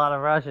 that's a lot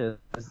of rushes.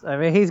 I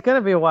mean, he's going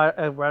to be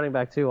a running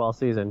back too all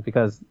season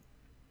because.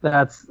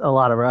 That's a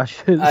lot of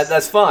rushes.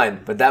 That's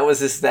fine, but that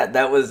was the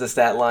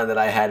stat line that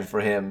I had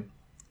for him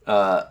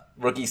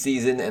rookie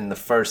season and the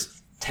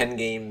first 10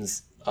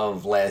 games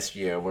of last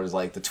year was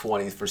like the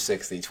 20 for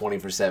 60, 20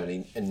 for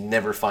 70, and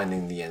never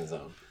finding the end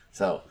zone.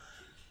 So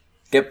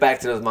get back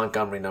to those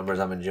Montgomery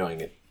numbers. I'm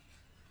enjoying it.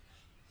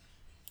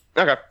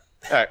 Okay.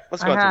 All right.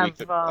 Let's go on to week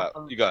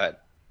 2. You go ahead.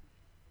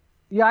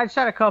 Yeah, I just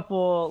had a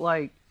couple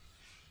like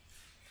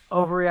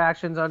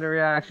overreactions,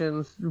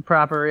 underreactions,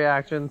 proper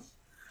reactions.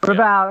 What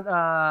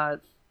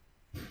about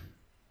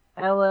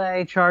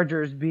LA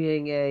Chargers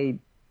being a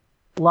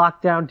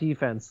lockdown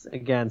defense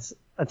against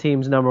a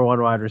team's number 1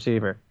 wide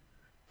receiver?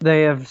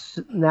 They have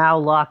now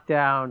locked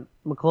down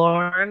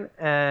McLaurin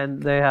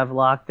and they have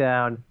locked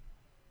down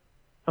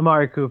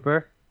Amari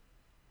Cooper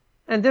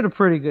and did a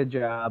pretty good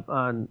job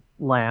on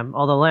Lamb,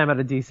 although Lamb had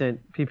a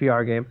decent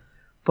PPR game.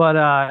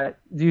 But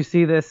do you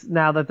see this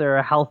now that they're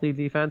a healthy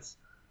defense?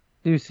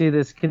 Do you see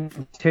this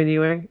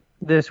continuing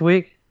this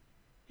week?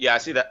 Yeah, I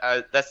see that.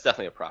 That's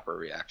definitely a proper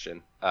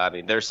reaction. I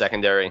mean, their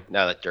secondary,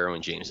 now that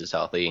Derwin James is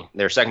healthy,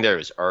 their secondary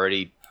was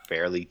already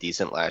fairly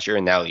decent last year,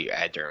 and now you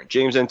add Derwin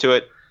James into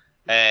it,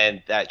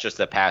 and that just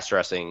the pass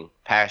rushing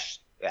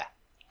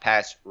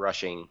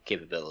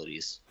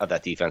capabilities of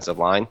that defensive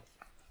line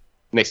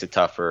makes it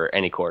tough for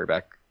any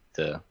quarterback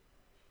to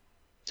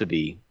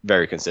be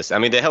very consistent. I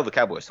mean, they held the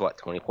Cowboys to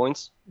 20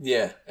 points?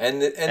 Yeah,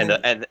 and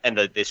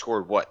they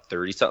scored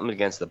 30 something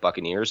against the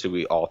Buccaneers, who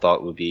we all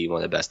thought would be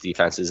one of the best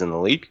defenses in the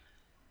league.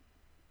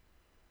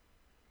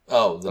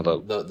 Oh,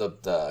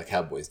 the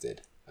Cowboys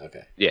did.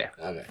 Okay. Yeah.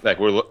 Okay. Like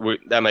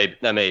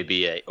that may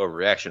be a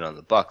overreaction on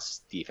the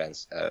Bucs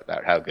defense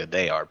about how good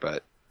they are,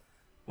 but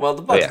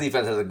the Bucs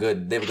defense has a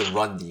good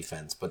run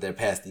defense, but their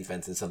pass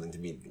defense is something to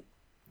be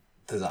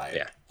desired.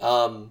 Yeah.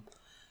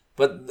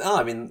 But no,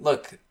 I mean,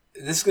 look,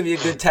 this is gonna be a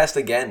good test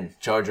again.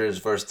 Chargers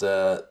versus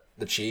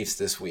the Chiefs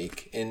this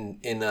week in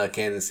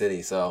Kansas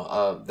City,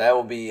 so that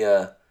will be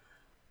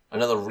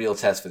another real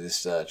test for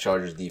this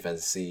Chargers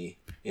defense to see.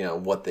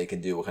 What they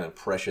can do, what kind of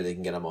pressure they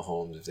can get on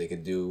Mahomes, if they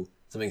could do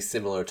something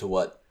similar to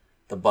what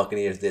the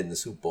Buccaneers did in the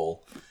Super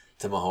Bowl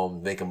to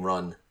Mahomes, make him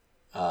run,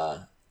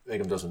 make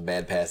him throw some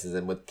bad passes,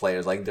 and with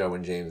players like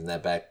Derwin James in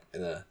that back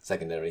in the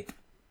secondary,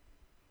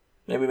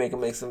 maybe make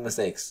him make some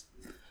mistakes.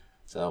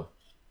 So,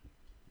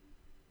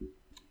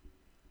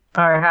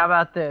 all right, how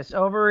about this?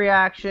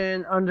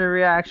 Overreaction,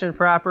 underreaction,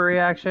 proper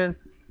reaction.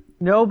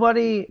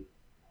 Nobody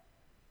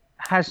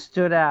has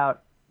stood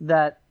out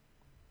that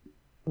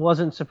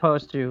wasn't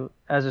supposed to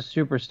as a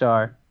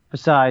superstar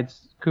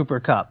besides Cooper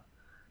Kupp.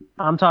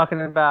 I'm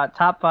talking about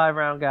top 5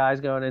 round guys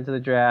going into the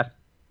draft.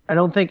 I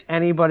don't think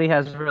anybody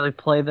has really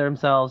played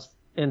themselves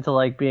into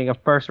like being a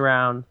first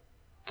round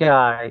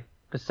guy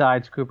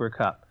besides Cooper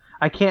Kupp.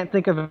 I can't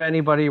think of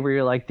anybody where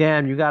you're like,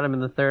 damn, you got him in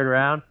the 3rd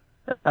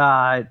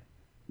round.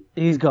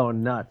 He's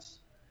going nuts.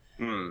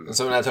 So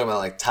we're not talking about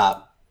like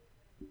top,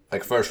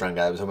 like first round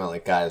guys. We're talking about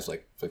like guys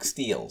like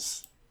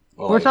steals.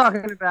 We're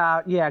talking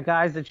about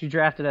guys that you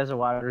drafted as a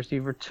wide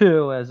receiver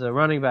 2, as a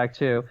running back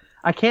 2.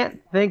 I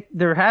can't think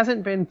there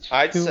hasn't been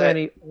too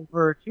many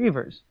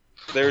overachievers.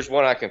 There's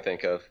one I can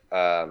think of.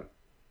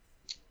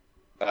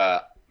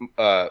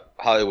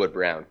 Hollywood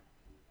Brown.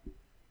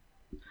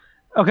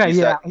 Okay,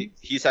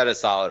 He's had a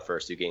solid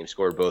first 2 games,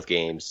 scored both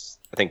games.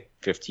 I think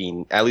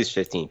at least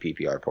 15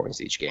 PPR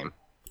points each game.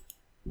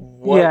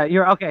 What? Yeah,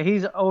 you're okay.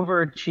 He's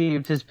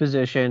overachieved his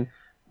position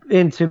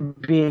into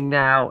being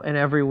now an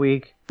every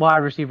week wide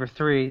receiver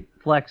 3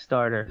 flex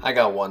starter. I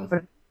got one.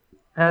 But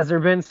has there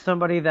been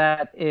somebody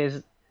that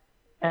is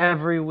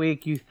every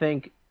week you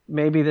think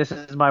maybe this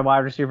is my wide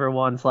receiver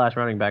 1 /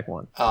 running back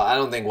 1? I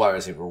don't think wide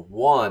receiver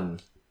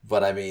 1,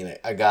 but I mean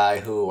a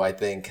guy who I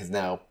think has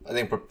now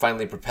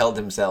finally propelled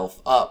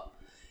himself up,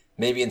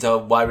 maybe into a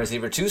wide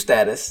receiver 2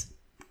 status.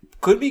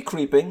 Could be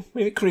creeping.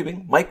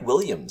 Mike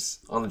Williams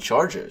on the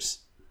Chargers.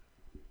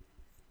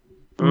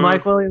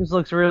 Mike Williams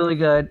looks really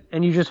good,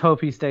 and you just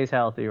hope he stays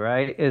healthy,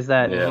 right? Is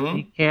that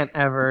he can't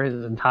ever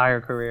his entire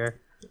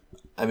career.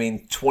 I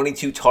mean,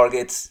 22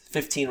 targets,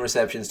 15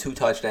 receptions, 2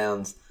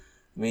 touchdowns.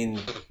 I mean,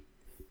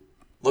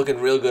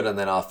 looking real good on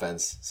that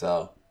offense.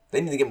 So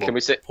they need to get more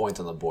points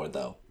on the board,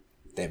 though.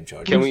 Damn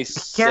Chargers. Can we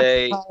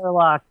say Tyler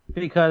Lockett,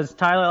 because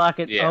Tyler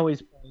Lockett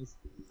always plays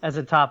as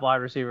a top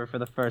wide receiver for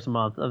the first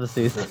month of the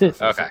season.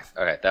 Okay,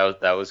 all right,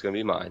 that was going to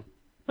be mine.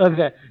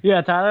 Okay,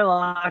 yeah, Tyler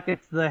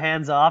Lockett's the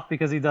hands off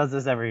because he does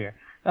this every year.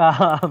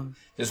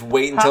 Just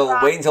wait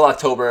until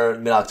October,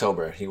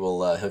 mid-October.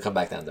 He'll come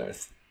back down to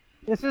earth.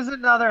 This is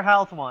another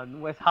health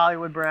one with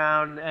Hollywood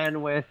Brown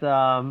and with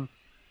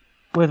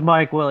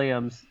Mike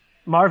Williams.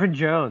 Marvin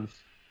Jones.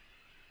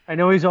 I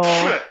know he's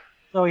old,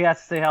 so he has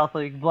to stay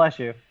healthy. Bless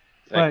you.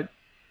 But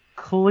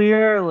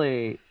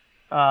clearly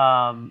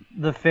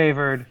the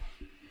favored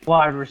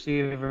wide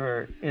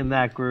receiver in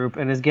that group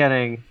and is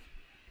getting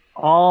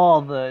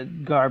all the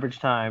garbage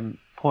time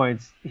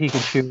points he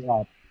could shoot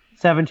up.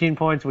 17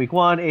 points week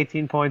 1,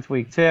 18 points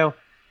week 2.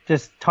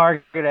 Just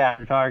target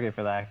after target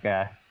for that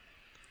guy.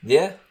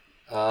 Yeah.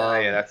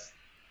 That's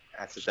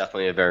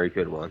definitely a very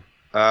good one.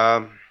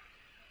 I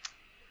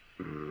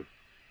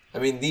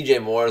mean,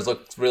 DJ Moore has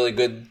looked really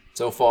good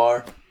so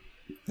far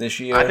this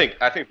year. I think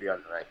we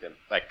underranked him.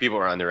 Like, people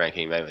are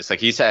underranking him. It's like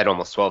he's had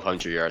almost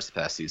 1,200 yards the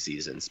past 2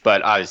 seasons.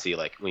 But obviously,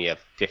 like, when you have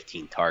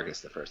 15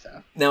 targets the first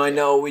half. Now, I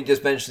know we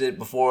just mentioned it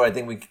before. I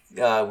think we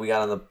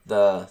got on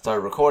the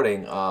started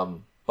recording.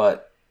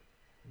 But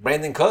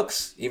Brandon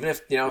Cooks, even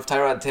if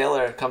Tyrod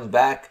Taylor comes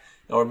back,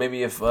 or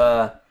maybe if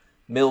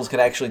Mills could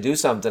actually do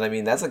something. I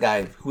mean, that's a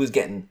guy who is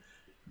getting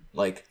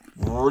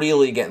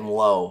really getting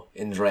low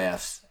in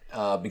drafts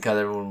because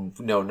everyone,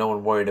 no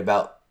one worried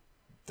about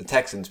the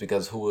Texans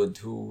because who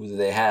do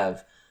they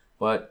have?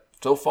 But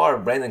so far,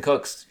 Brandon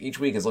Cooks each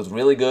week has looked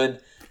really good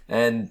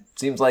and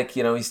seems like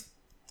he's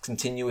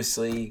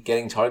continuously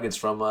getting targets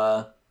from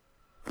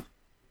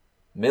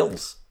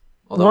Mills.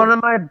 One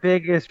of my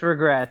biggest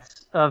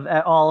regrets of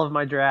all of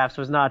my drafts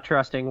was not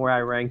trusting where I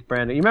ranked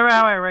Brandon. You remember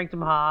how I ranked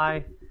him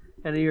high?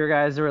 And you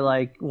guys were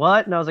like,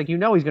 what? And I was like, he's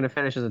going to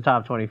finish as a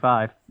top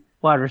 25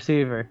 wide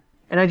receiver.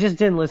 And I just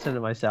didn't listen to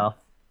myself.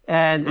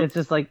 And it's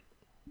just like,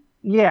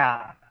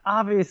 yeah,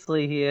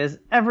 obviously he is.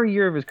 Every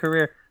year of his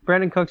career,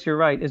 Brandon Cooks, you're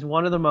right, is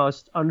one of the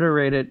most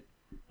underrated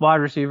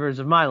wide receivers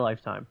of my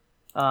lifetime.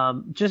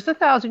 Just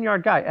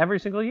 1,000-yard guy every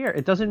single year.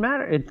 It doesn't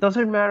matter. It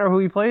doesn't matter who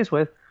he plays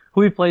with,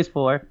 who he plays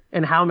for,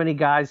 and how many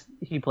guys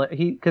he plays.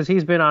 Because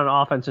he's been on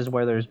offenses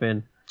where there's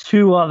been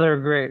 2 other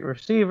great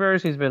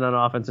receivers. He's been on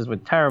offenses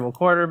with terrible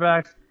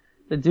quarterbacks.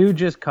 The dude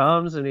just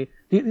comes and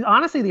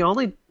honestly, the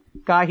only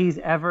guy he's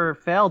ever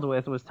failed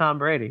with was Tom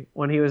Brady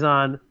when he was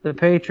on the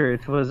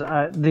Patriots. Was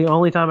the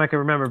only time I can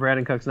remember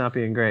Brandon Cooks not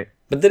being great.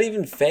 But did he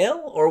even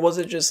fail, or was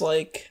it just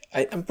like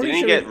I'm pretty sure? Didn't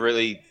he get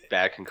really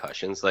bad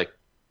concussions, like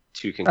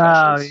 2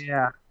 concussions?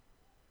 Oh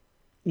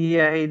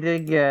yeah, he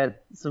did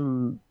get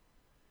some.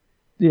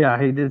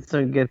 Yeah, he did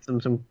get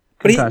some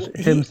concussion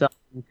himself.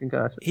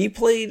 Concussion. He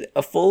played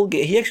a full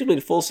game. He actually played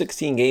a full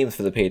 16 games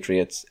for the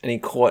Patriots, and he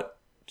caught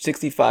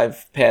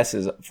 65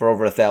 passes for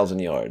over 1,000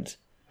 yards.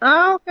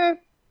 Oh, okay.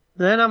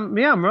 Then I'm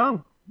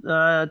wrong.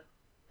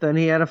 Then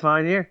he had a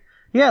fine year.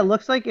 Yeah, it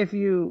looks like his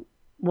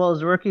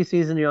rookie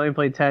season he only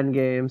played 10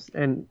 games,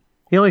 and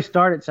he only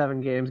started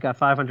 7 games, got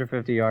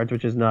 550 yards,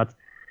 which is nuts.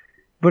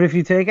 But if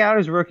you take out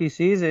his rookie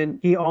season,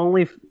 he's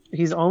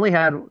only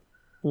had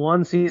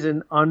 1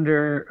 season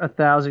under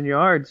 1,000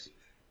 yards,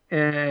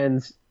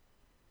 and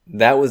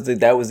that was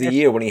the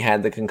year when he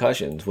had the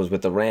concussions. Was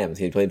with the Rams.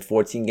 He had played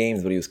 14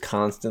 games, but he was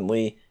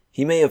constantly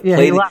He may have Yeah,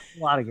 played. he lost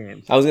a lot of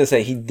games. I was gonna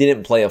say he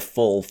didn't play a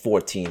full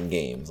 14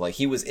 games. Like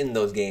he was in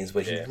those games,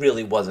 but he Yeah.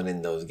 really wasn't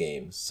in those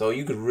games. So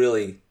you could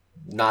really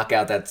knock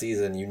out that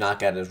season. You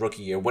knock out his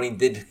rookie year. When he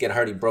did get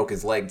hurt, he broke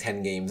his leg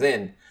 10 games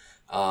in.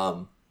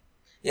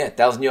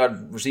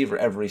 1,000-yard receiver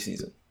every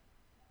season.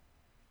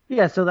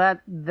 Yeah, so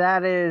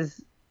that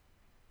is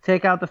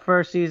take out the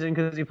first season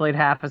because he played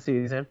half a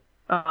season.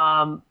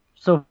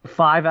 So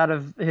 5 out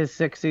of his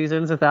 6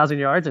 seasons, 1,000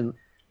 yards, and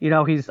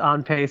he's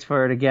on pace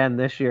for it again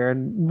this year,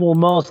 and will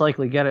most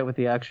likely get it with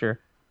the extra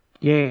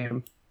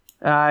game.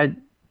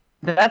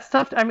 That's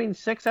tough. I mean,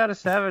 6 out of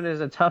 7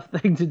 is a tough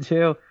thing to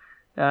do.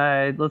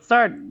 Let's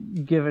start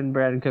giving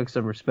Brandon Cooks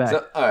some respect.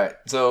 All right.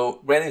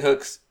 So Brandon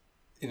Cooks,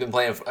 he's been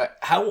playing.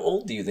 How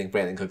old do you think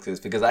Brandon Cooks is?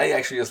 Because I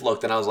actually just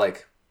looked and I was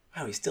like,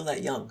 wow, he's still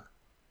that young.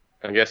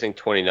 I'm guessing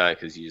 29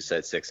 because you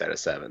said 6 out of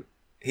 7.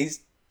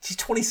 He's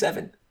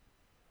 27.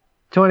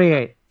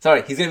 28.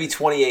 Sorry, he's gonna be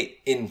 28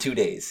 in 2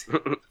 days.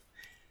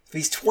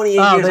 He's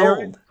 28 years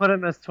old. Put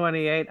him as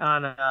 28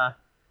 on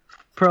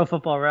Pro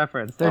Football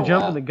Reference. They're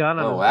jumping the gun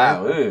on him. Oh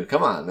wow! Ooh,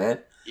 come on, man.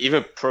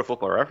 Even Pro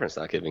Football Reference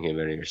not giving him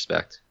any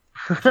respect.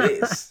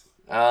 Jeez.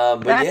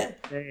 But yeah,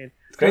 insane.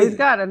 it's crazy. So he's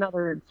got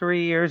another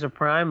 3 years of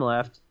prime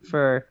left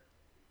for.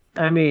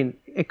 I mean,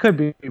 it could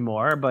be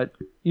more, but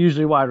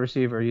usually wide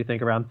receiver, you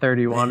think around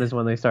 31 is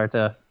when they start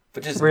to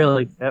But just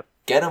really.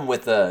 get him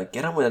with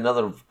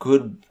another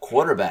good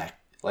quarterback,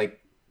 like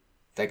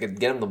that could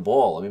get him the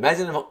ball. I mean,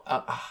 imagine him.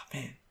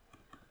 Man.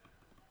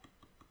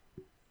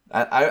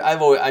 I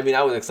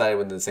was excited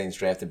when the Saints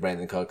drafted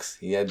Brandon Cooks.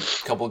 He had a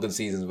couple of good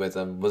seasons with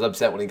them. Was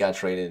upset when he got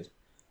traded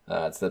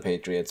to the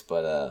Patriots,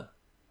 but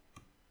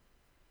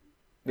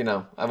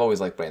I've always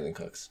liked Brandon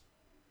Cooks.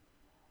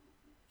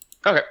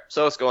 Okay,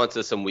 so let's go on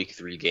to some Week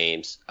 3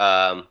 games.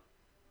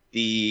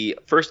 The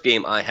first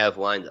game I have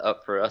lined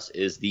up for us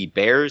is the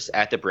Bears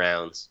at the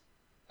Browns.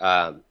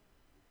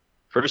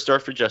 First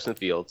start for Justin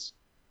Fields.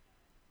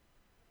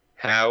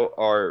 How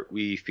are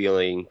we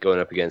feeling going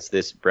up against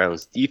this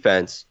Browns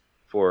defense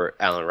for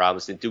Allen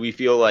Robinson? Do we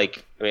feel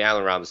like,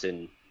 Allen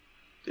Robinson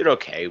did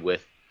okay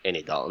with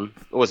Andy Dalton.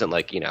 It wasn't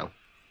like,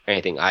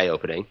 anything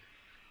eye-opening.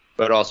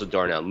 But also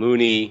Darnell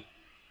Mooney.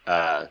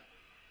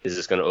 Is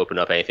this going to open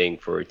up anything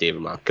for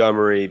David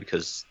Montgomery?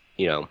 Because,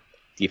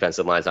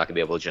 defensive line's not going to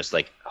be able to just,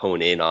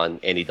 hone in on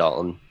Andy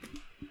Dalton.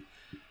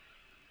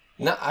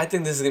 No, I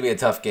think this is going to be a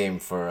tough game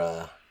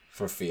for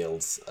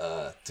Fields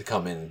to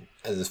come in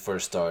as his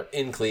first start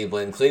in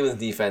Cleveland. Cleveland's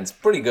defense,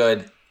 pretty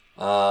good.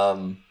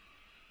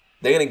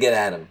 They're gonna get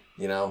at him,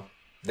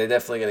 They're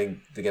definitely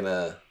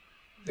gonna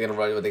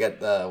run. They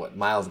got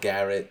Myles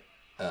Garrett,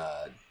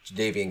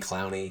 Jadeveon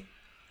Clowney,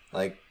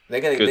 Good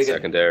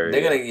secondary.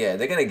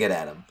 They're gonna get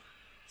at him.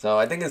 So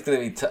I think it's gonna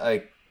be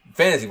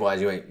fantasy wise,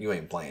 you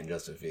ain't playing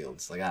Justin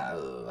Fields.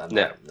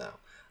 No.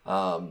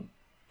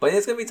 But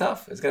it's gonna be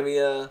tough. It's gonna be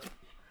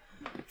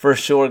for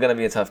sure gonna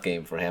be a tough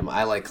game for him.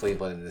 I like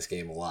Cleveland in this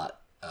game a lot.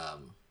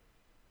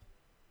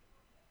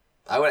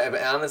 I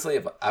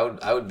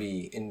would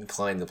be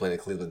inclined to play the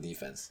Cleveland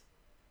defense.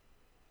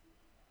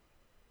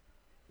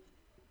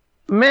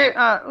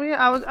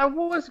 I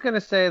was gonna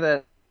say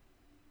that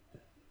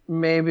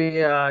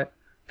maybe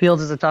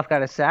Fields is a tough guy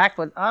to sack,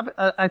 but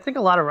I think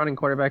a lot of running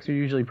quarterbacks are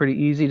usually pretty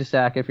easy to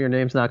sack if your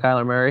name's not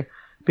Kyler Murray,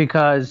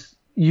 because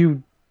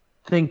you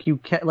think you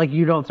can,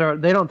 they don't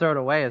throw it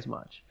away as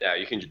much. Yeah,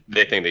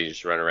 they think they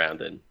just run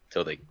around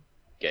until they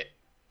get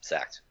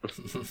sacked.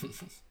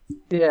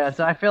 Yeah,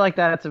 so I feel like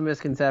that's a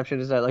misconception,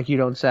 is that you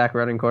don't sack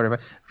running quarterback.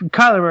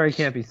 Kyler Murray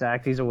can't be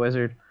sacked. He's a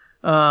wizard.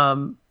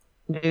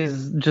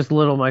 He's just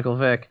little Michael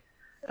Vick.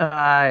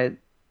 How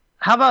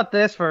about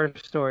this for a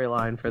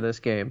storyline for this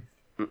game?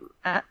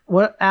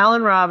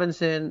 Allen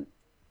Robinson,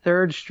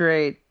 third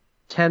straight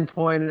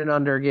 10-point and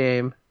under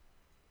game,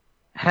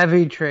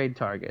 heavy trade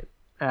target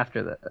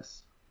after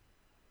this.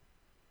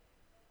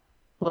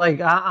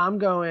 I'm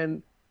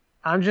gonna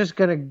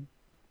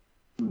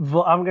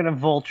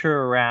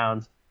vulture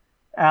around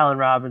Allen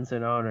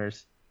Robinson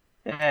owners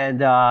and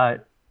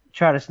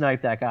try to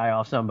snipe that guy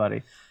off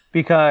somebody,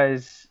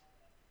 because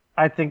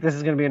I think this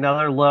is going to be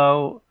another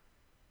low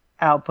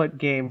output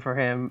game for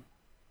him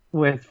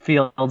with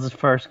Fields'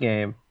 first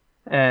game,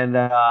 and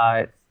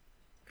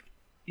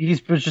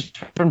he's just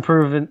been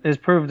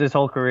proved his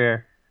whole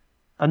career,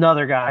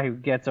 another guy who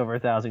gets over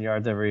 1,000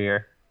 yards every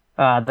year,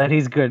 that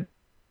he's good.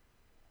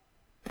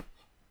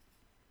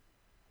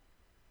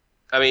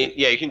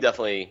 You can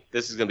definitely.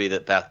 This is going to be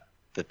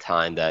the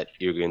time that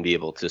you're going to be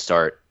able to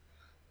start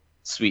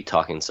sweet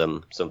talking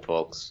some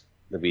folks.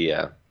 We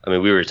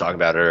were talking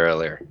about it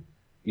earlier.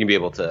 You can be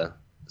able to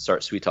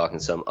start sweet talking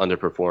some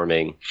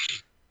underperforming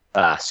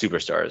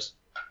superstars.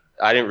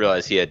 I didn't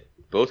realize he had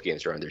both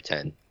games were under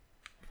 10.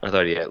 I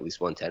thought he had at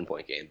least one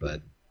 10-point game,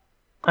 but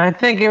I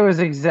think it was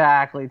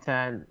exactly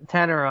 10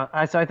 or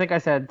so. I think I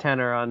said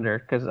 10 or under,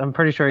 because I'm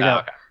pretty sure he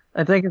got. Okay.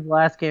 I think his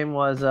last game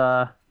was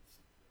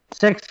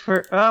 6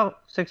 for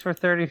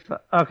 35.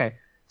 Okay,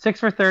 6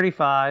 for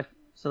 35.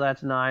 So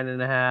that's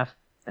 9.5.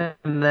 and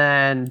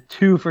then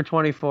 2 for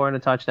 24 and a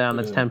touchdown.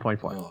 That's 10.4.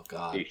 Oh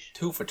god, Yeesh.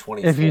 2 for If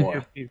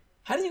 24. you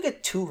How do you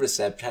get 2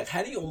 receptions?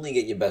 How do you only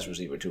get your best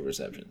receiver 2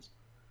 receptions?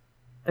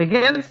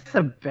 against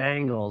the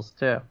Bengals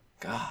too.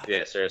 God.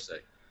 Yeah, seriously.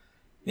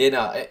 Yeah,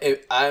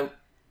 no.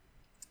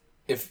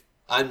 If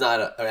I'm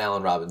not an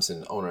Allen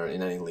Robinson owner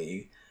in any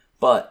league,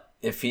 but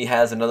if he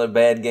has another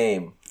bad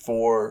game,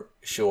 for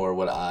sure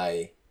would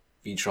I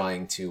be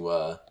trying to,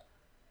 I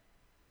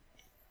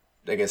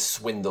guess,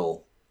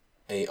 swindle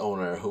a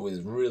owner who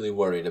is really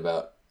worried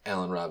about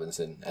Allen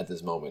Robinson at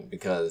this moment,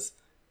 because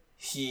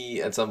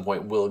he at some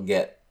point will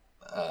get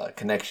a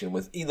connection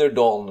with either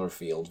Dalton or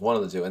Fields, one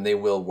of the two, and they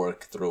will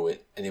work through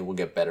it, and it will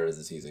get better as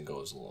the season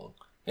goes along.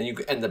 And you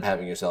could end up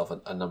having yourself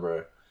a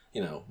number,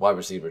 wide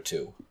receiver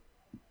 2.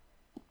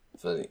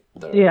 For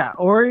the Yeah,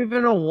 or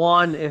even a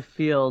 1 if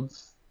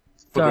Fields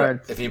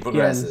starts. if he getting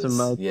progresses, some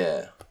motion.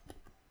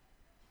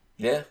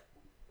 yeah.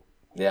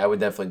 I would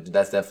definitely.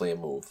 That's definitely a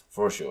move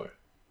for sure.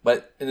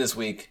 But in this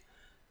week,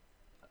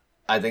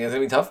 I think it's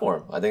gonna be tough for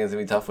him. I think it's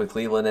gonna be tough with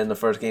Cleveland in the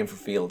first game for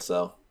Fields.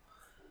 So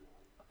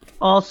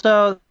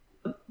Also,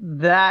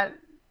 that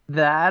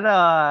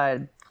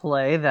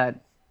play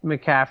that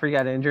McCaffrey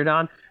got injured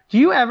on. Do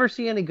you ever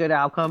see any good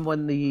outcome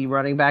when the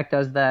running back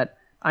does that?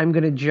 I'm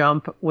gonna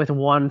jump with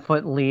 1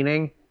 foot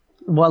leaning,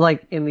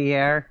 like in the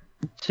air,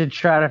 to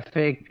try to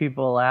fake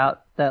people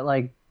out.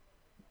 That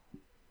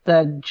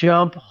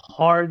jump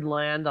hard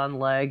land on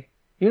leg.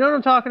 You know what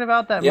I'm talking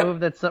about? That Yep. move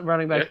that's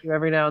running back do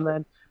every now and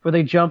then, where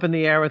they jump in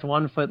the air with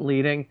 1 foot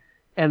leading,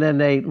 and then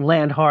they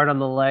land hard on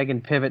the leg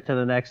and pivot to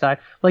the next side.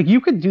 Like, you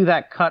could do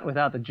that cut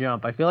without the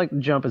jump. I feel like the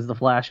jump is the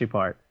flashy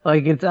part.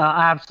 Like, it's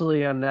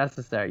absolutely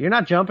unnecessary. You're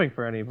not jumping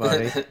for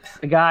anybody.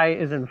 The guy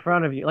is in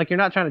front of you. Like, you're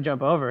not trying to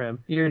jump over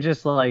him. You're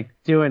just, like,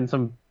 doing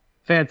some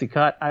fancy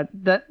cut.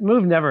 That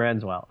move never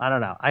ends well. I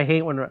don't know. I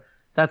hate when...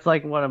 That's,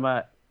 like, one of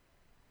my...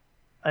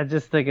 I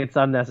just think it's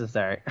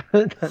unnecessary.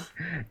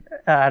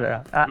 I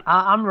don't know.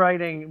 I'm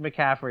writing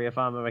McCaffrey if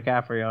I'm a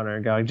McCaffrey owner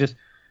and going, just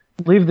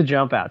leave the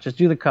jump out. Just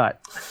do the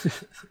cut.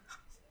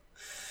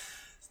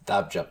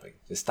 stop jumping.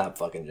 Just stop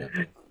fucking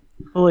jumping.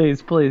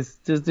 Please.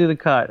 Just do the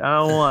cut. I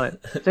don't want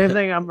it. Same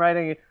thing, I'm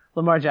writing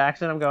Lamar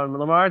Jackson. I'm going,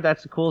 Lamar,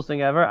 that's the coolest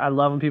thing ever. I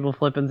love when people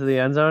flip into the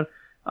end zone.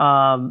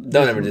 Don't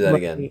ever do that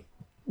again.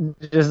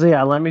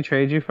 Let me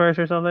trade you first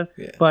or something.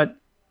 Yeah. But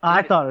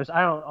I don't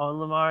own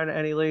Lamar in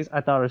any leagues.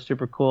 I thought it was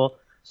super cool.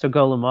 So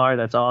go Lamar.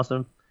 That's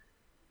awesome.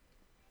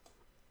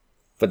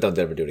 But don't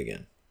ever do it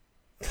again.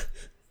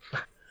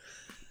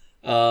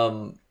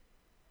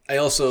 I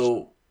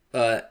also,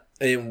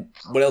 and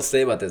what else to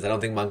say about this? I don't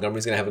think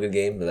Montgomery's going to have a good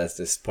game, but that's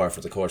just par for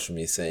the course for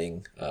me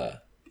saying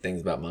things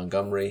about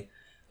Montgomery.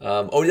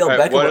 Odell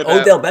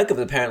Beckham is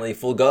apparently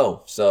full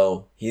go,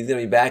 so he's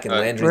going to be back, and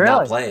Landry's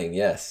not playing.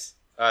 Yes.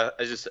 I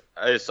just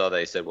saw that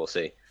he said we'll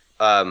see.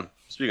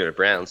 Speaking of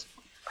Browns,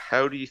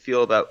 how do you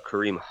feel about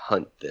Kareem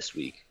Hunt this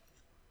week?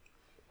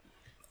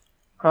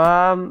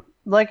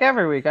 Like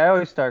every week, I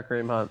always start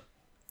Kareem Hunt.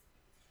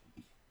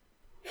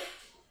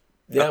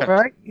 Yeah,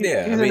 right?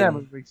 Yeah, He's an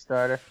every week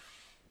starter.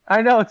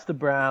 I know it's the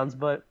Browns,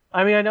 but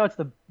I know it's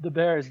the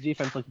Bears'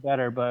 defense looks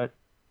better, but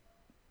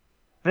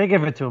they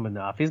give it to him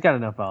enough. He's got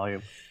enough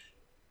volume.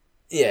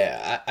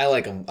 Yeah, I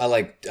like him. I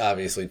like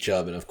obviously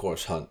Chubb and of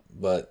course Hunt,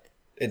 but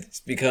it's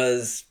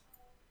because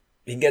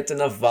he gets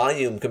enough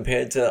volume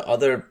compared to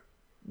other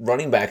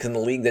running backs in the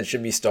league that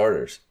should be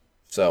starters.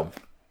 So,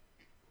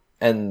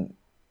 and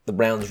the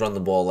Browns run the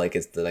ball like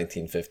it's the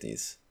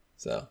 1950s.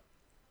 So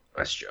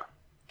That's true.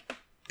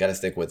 Got to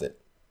stick with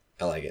it.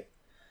 I like it.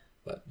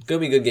 But it's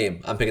going to be a good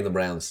game. I'm picking the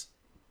Browns.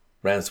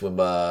 Browns win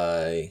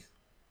by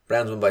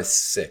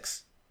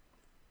 6.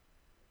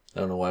 I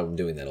don't know why I'm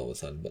doing that all of a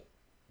sudden, but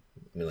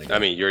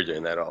you're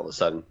doing that all of a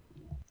sudden.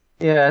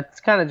 Yeah, it's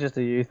kind of just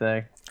a you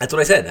thing. That's what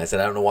I said. I said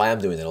I don't know why I'm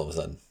doing that all of a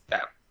sudden. Yeah,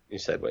 you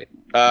said wait.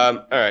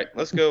 All right,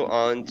 let's go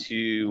on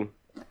to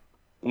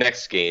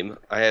next game.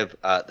 I have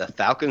the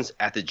Falcons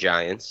at the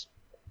Giants.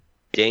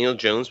 Daniel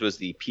Jones was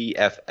the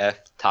PFF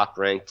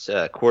top-ranked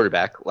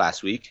quarterback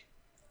last week.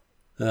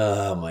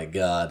 Oh my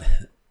god!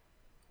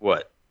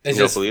 What? You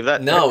don't believe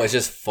that? No, it's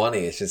just funny.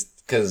 It's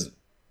just because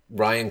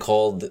Ryan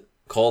called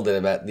it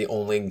about the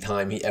only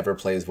time he ever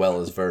plays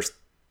well is versus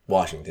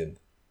Washington.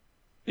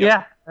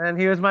 Yeah, and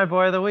he was my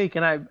boy of the week,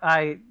 and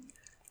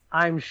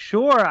I'm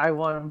sure I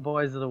won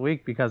boys of the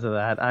week because of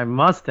that. I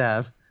must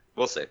have.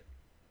 We'll see.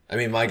 I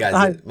mean, my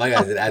guys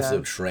did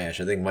absolute trash.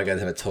 I think my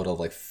guys have a total of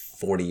like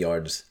 40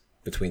 yards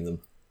between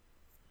them.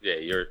 Yeah,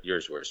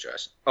 yours were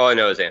trash. All I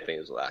know is Anthony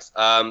was last.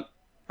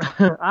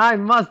 I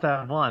must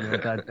have won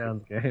with that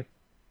Jones game.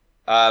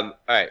 All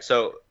right,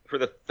 so for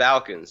the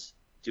Falcons,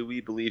 do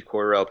we believe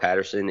Cordarrelle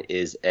Patterson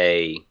is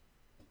a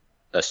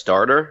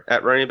starter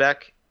at running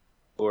back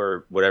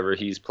or whatever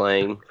he's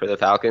playing for the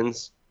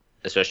Falcons,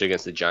 especially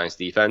against the Giants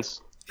defense?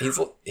 He's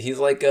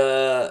like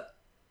a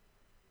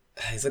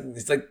hybrid.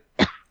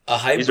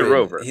 He's a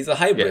rover. He's a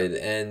hybrid,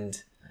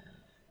 and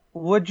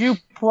would you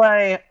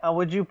play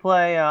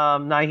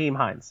Nyheim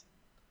Hines?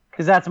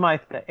 Because that's my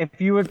thing.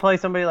 If you would play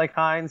somebody like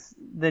Hines,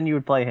 then you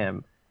would play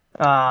him.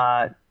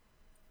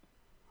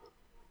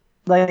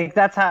 Like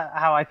that's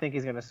how I think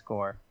he's going to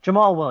score.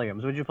 Jamal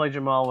Williams. Would you play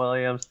Jamal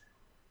Williams?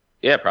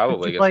 Yeah, Would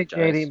probably you play against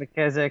the Giants. J.D.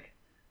 McKissick?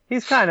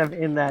 He's kind of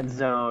in that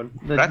zone.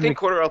 But I think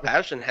Cordarrelle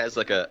Patterson has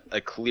like a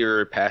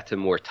clearer path to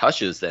more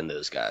touches than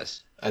those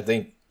guys. I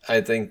think.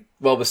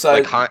 Well,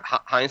 besides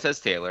Hines has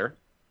Taylor,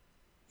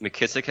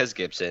 McKissick has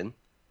Gibson,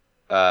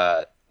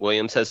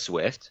 Williams has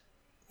Swift.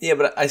 Yeah,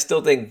 but I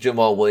still think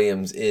Jamal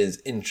Williams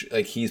is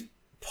he's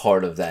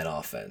part of that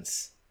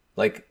offense.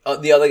 Like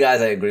the other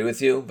guys, I agree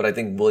with you, but I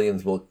think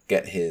Williams will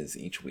get his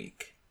each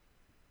week.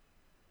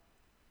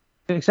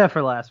 Except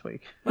for last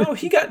week. Oh,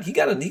 he got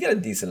a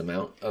decent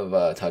amount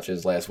of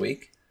touches last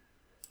week.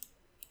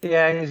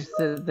 Yeah,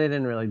 they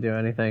didn't really do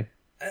anything.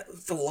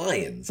 It's the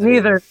Lions.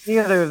 Neither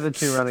of the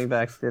two running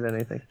backs did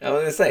anything. I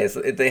was gonna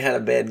say they had a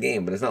bad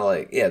game, but it's not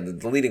like the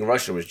leading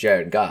rusher was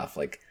Jared Goff,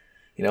 but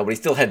he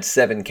still had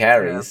 7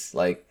 carries.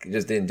 Yeah. He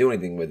just didn't do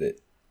anything with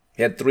it.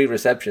 He had 3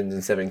 receptions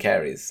and 7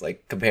 carries,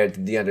 compared to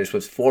DeAndre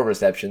Swift's 4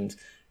 receptions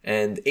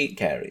and 8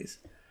 carries.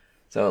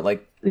 So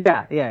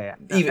yeah,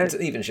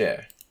 even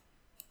share.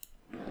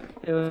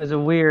 It was a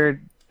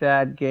weird,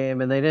 bad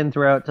game, and they didn't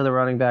throw it to the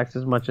running backs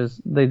as much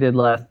as they did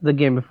the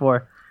game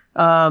before.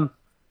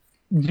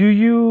 Do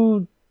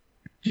you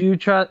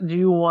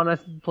want to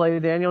play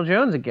Daniel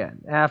Jones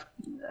again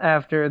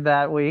after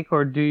that week,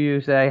 or do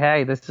you say,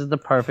 hey, this is the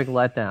perfect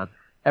letdown?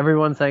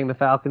 Everyone's saying the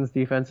Falcons'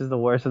 defense is the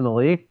worst in the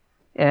league,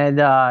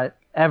 and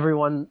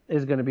everyone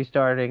is going to be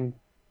starting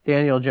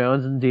Daniel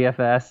Jones in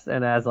DFS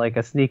and as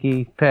a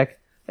sneaky pick,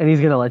 and he's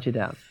going to let you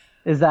down.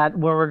 Is that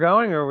where we're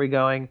going, or are we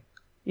going,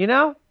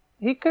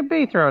 he could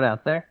be thrown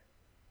out there?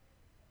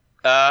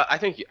 I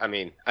think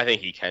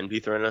he can be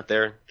thrown out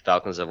there. The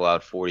Falcons have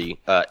allowed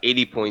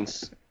 80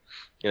 points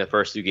in the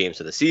first 2 games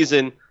of the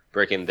season,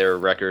 breaking their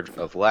record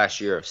of last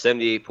year of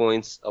 78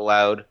 points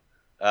allowed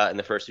in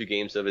the first 2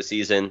 games of the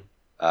season.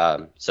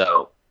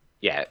 So,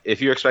 yeah,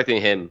 if you're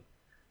expecting him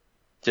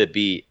to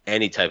be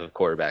any type of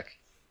quarterback,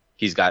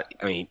 he's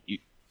on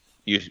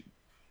your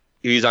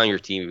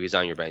team, if he's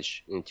on your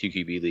bench in 2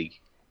 QB league,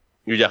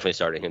 you're definitely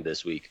starting him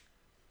this week.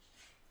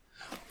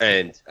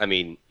 And,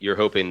 you're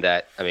hoping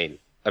that,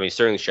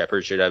 Sterling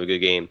Shepard should have a good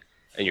game,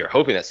 and you're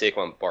hoping that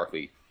Saquon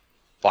Barkley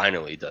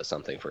finally does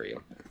something for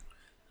you.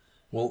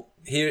 Well,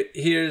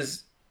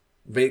 here's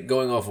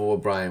going off of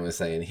what Brian was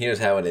saying. Here's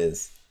how it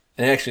is,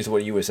 and actually, it's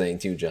what you were saying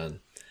too, John.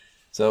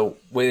 So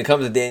when it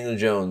comes to Daniel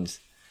Jones,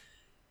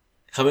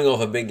 coming off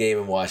a big game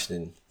in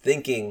Washington,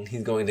 thinking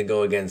he's going to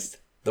go against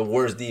the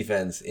worst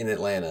defense in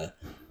Atlanta,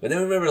 but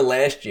then remember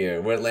last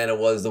year where Atlanta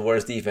was the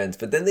worst defense,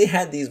 but then they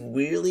had these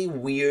really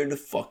weird,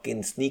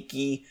 fucking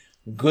sneaky,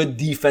 good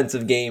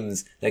defensive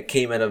games that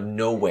came out of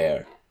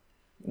nowhere,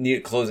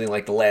 near closing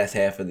the last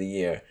half of the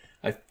year.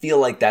 I feel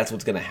like that's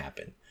what's going to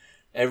happen.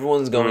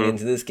 Everyone's going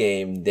into this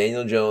game,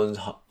 Daniel Jones,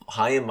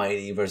 high and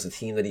mighty, versus a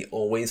team that he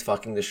always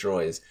fucking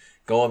destroys,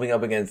 going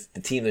up against the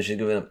team that should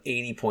give him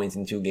 80 points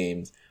in 2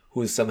 games,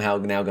 who's somehow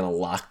now going to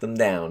lock them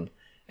down.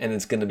 And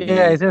it's going to be...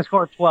 Yeah, he's going to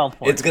score 12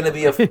 points. It's going to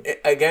be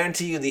I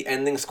guarantee you the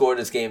ending score of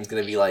this game is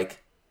going to be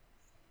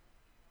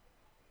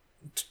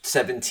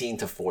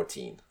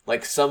 17-14,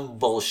 some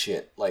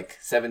bullshit,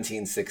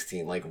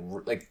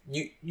 17-16,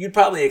 you'd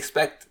probably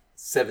expect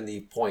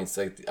 70 points.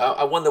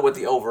 I wonder what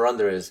the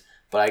over/under is,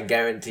 but I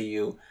guarantee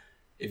you,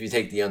 if you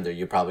take the under,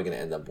 you're probably going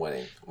to end up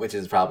winning, which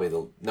is probably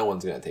no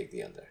one's going to take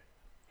the under.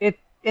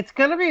 It's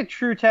going to be a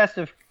true test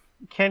of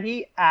can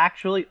he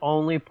actually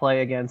only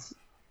play against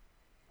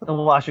the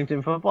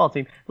Washington football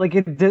team?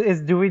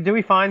 Do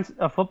we find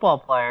a football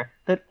player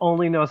that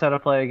only knows how to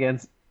play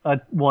against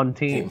one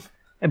team?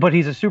 But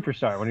he's a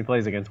superstar when he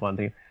plays against one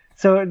team.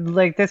 So,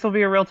 this will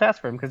be a real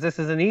test for him because this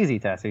is an easy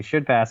test. He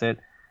should pass it.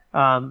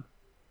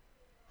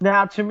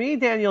 Now, to me,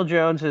 Daniel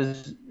Jones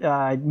has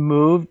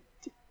moved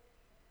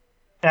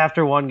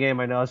after one game.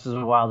 I know this is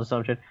a wild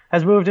assumption.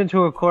 Has moved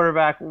into a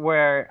quarterback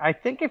where I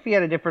think if he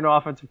had a different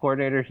offensive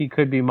coordinator, he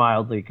could be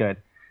mildly good.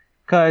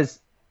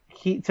 Because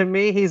to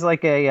me, he's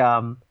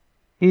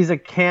he's a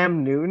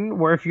Cam Newton,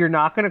 where if you're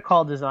not going to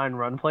call design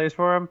run plays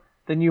for him,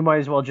 then you might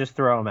as well just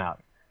throw him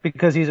out.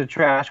 Because he's a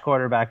trash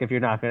quarterback if you're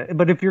not going to...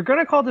 But if you're going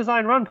to call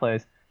design run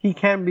plays, he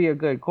can be a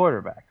good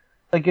quarterback.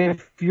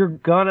 If you're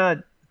going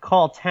to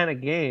call 10 a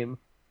game,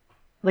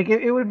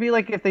 it would be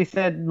if they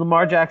said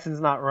Lamar Jackson's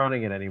not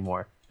running it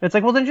anymore. It's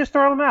well, then just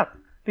throw him out.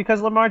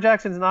 Because Lamar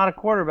Jackson's not a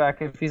quarterback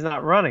if he's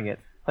not running it.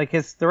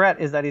 His threat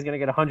is that he's going to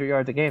get 100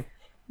 yards a game.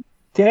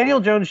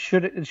 Daniel Jones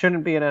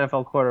shouldn't be an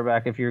NFL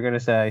quarterback if you're going to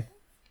say,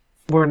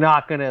 we're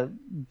not going to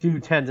do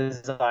 10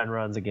 design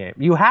runs a game.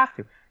 You have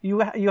to.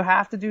 You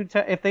have to do.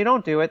 If they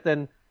don't do it,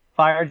 then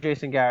fire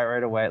Jason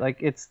Garrett right away.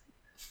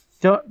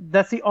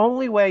 That's the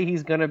only way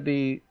he's going to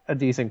be a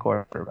decent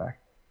quarterback.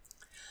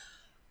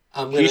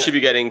 He should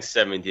be getting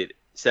 70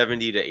 to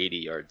 80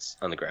 yards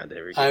on the ground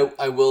every game.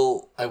 I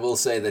will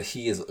say that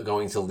he is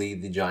going to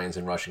lead the Giants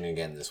in rushing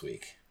again this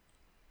week.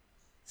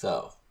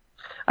 So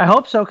I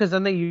hope so, because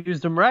then they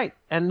used him right,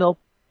 and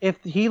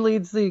if he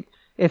leads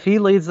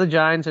the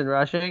Giants in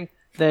rushing,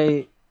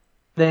 they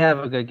have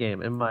a good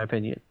game, in my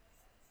opinion.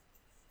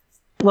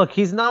 Look,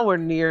 he's nowhere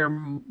near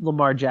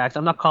Lamar Jackson.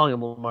 I'm not calling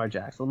him Lamar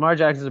Jackson. Lamar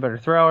Jackson's a better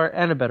thrower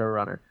and a better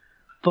runner.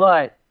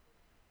 But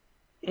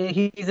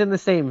he's in the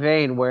same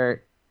vein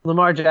where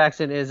Lamar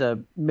Jackson is a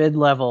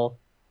mid-level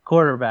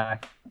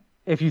quarterback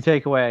if you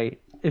said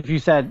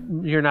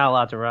you're not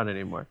allowed to run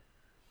anymore.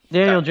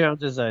 Daniel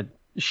Jones is a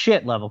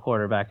shit-level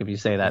quarterback if you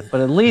say that.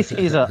 But at least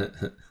he's a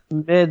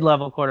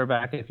mid-level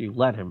quarterback if you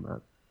let him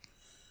run.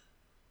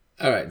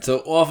 All right, so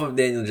off of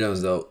Daniel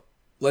Jones, though,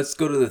 let's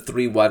go to the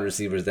 3 wide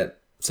receivers that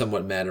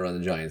somewhat matter on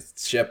the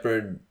Giants.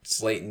 Shepard,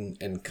 Slayton,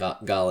 and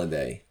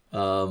Galladay.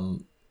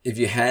 If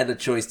you had a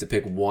choice to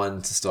pick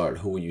one to start,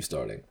 who are you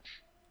starting?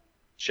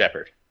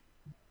 Shepard.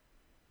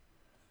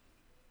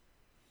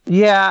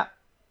 Yeah.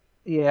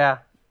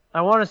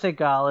 I want to say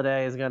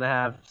Galladay is going to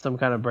have some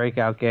kind of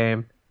breakout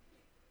game.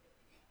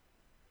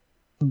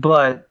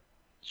 But,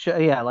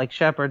 like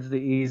Shepard's the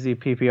easy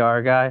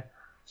PPR guy.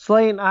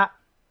 Slayton, I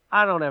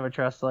don't ever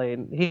trust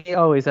Slayton. He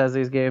always has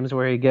these games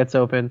where he gets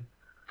open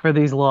for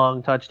these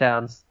long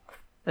touchdowns,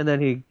 and then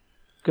he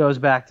goes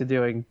back to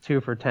doing 2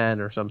 for 10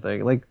 or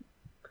something. Like,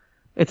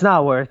 it's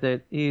not worth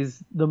it.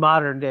 He's the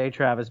modern day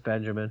Travis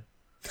Benjamin.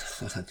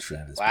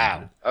 Travis. Wow.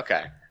 Benjamin.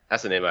 Okay,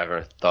 that's a name I've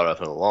never thought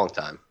of in a long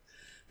time.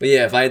 But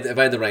yeah, if I had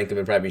to rank him,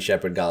 it'd probably be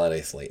Shepard,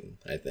 Galladay, Slayton,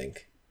 I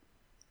think,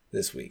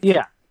 this week.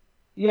 Yeah.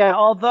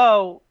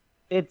 Although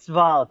it's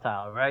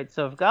volatile, right?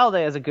 So if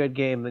Galladay has a good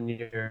game, then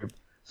you're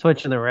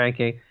switching the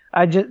ranking.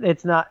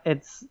 It's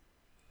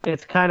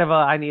kind of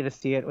I need to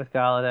see it with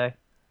Galladay,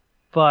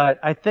 but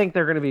I think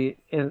they're going to be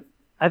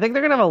I think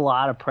they're going to have a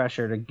lot of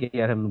pressure to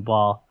get him the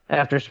ball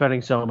after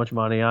spending so much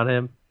money on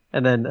him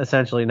and then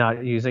essentially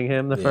not using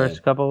him the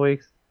first couple of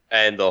weeks.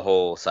 And the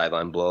whole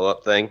sideline blow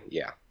up thing.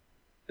 Yeah,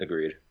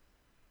 agreed.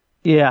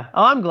 Yeah,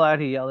 I'm glad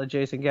he yelled at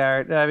Jason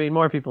Garrett. I mean,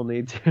 more people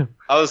need to.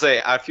 I would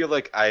say I feel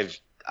like I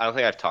don't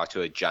think I've talked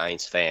to a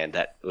Giants fan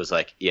that was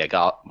like,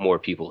 yeah, more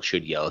people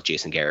should yell at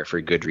Jason Garrett for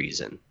a good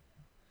reason.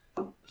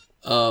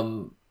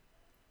 On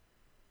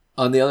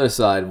the other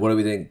side, what do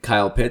we think?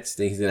 Kyle Pitts,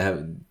 think he's going to have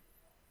a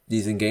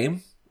decent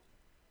game?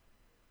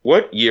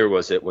 What year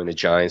was it when the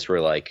Giants were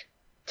like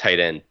tight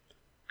end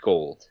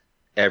gold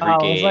every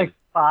game? It was like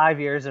 5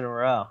 years in a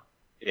row.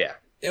 Yeah.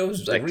 It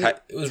was like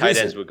it was tight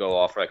recent. ends would go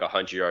off for like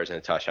 100 yards and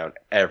a touchdown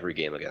every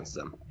game against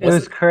them. It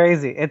was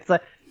crazy. It's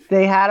like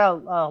they had a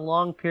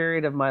long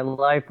period of my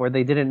life where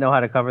they didn't know how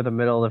to cover the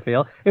middle of the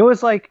field. It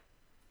was like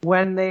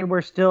when they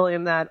were still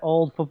in that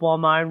old football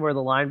mind where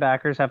the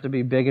linebackers have to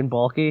be big and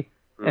bulky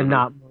and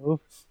not move.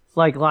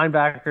 Like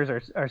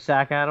linebackers are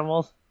sack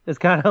animals. It's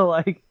kind of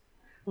like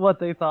what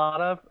they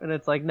thought of, and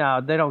it's like, no,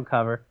 they don't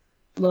cover.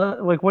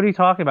 Like, what are you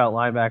talking about?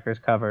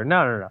 Linebackers cover?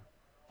 No.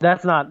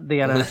 That's not the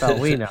NFL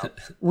we know.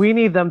 We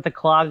need them to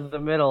clog the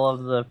middle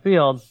of the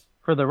field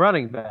for the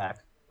running back.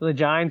 The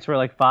Giants were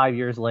like 5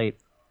 years late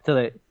to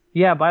the.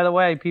 Yeah, by the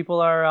way, people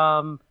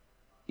are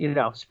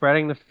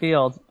spreading the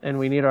field, and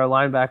we need our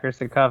linebackers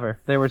to cover.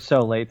 They were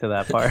so late to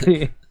that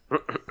party.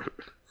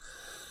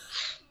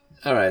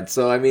 All right,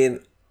 so I mean,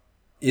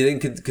 you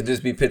think could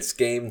this be Pitt's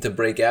game to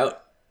break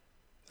out?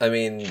 I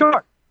mean,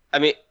 Sure. I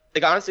mean,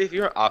 like honestly, if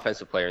you're an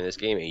offensive player in this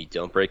game and you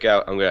don't break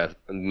out, I'm gonna have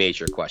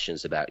major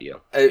questions about you.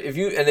 if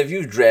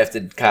you've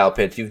drafted Kyle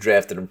Pitts, you've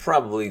drafted him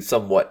probably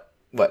somewhat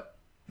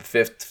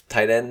fifth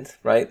tight end,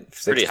 right?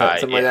 Sixth, Pretty high,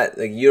 something like that.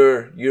 Like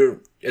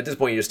you're at this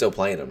point, you're still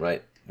playing him,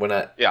 right? We're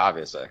not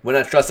obviously. We're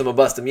not trust him or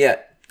bust him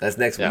yet. That's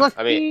next week. Look,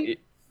 I mean,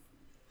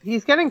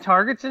 he's getting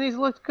targets and he's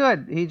looked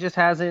good. He just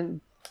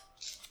hasn't.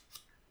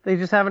 They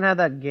just haven't had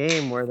that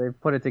game where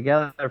they've put it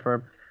together for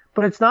him.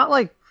 But it's not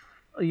like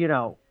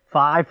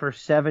 5 for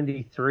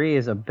 73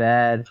 is a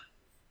bad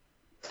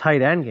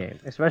tight end game,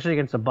 especially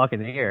against the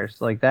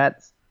Buccaneers. Like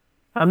that's,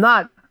 I'm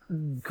not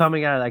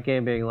coming out of that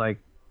game being like,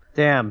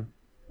 damn,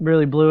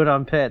 really blew it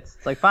on Pitts.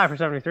 It's like 5 for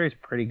 73 is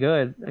pretty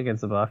good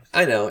against the Bucs.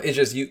 I know. It's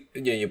just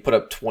you put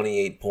up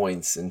 28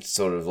 points and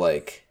sort of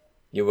like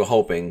you were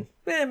hoping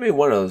maybe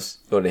one of those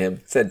go to him.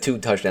 Instead, 2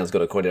 touchdowns go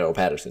to Cordero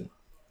Patterson.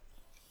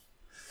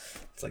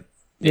 It's like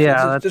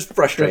it's just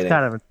frustrating.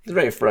 It's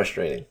very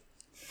frustrating.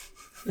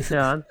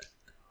 John.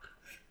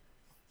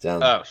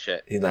 Oh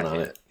shit! He's not on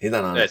it. He's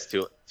not on That's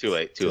it. too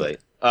late.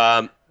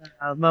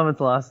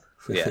 Moment's lost.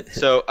 Yeah.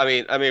 So I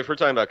mean, if we're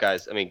talking about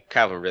guys, I mean,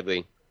 Calvin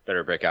Ridley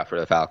better break out for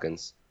the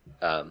Falcons.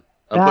 I'm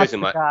That's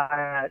placing the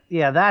guy,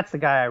 that's the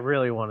guy I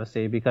really want to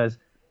see because,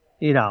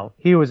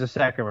 he was a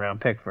second-round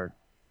pick for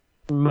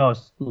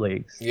most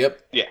leagues.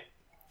 Yep. Yeah.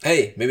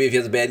 Hey, maybe if he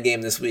has a bad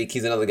game this week,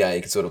 he's another guy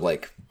you can sort of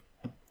like,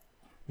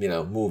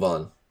 move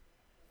on.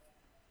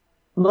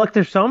 Look,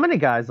 there's so many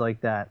guys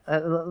like that.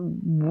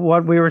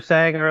 What we were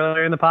saying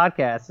earlier in the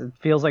podcast, it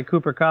feels like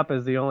Cooper Kupp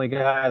is the only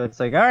guy that's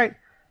like, all right,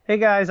 hey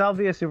guys, I'll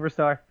be a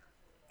superstar.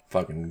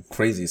 Fucking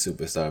crazy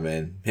superstar,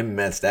 man. Him and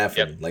Matt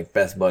Stafford, like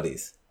best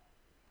buddies.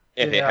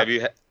 Anthony, Yeah. have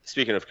you?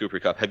 Speaking of Cooper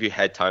Kupp, have you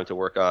had time to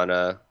work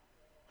on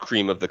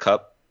Cream of the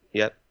Cup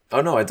yet?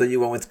 Oh no, I thought you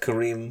went with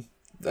Kareem.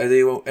 I thought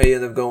you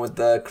ended up going with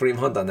Kareem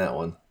Hunt on that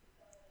one.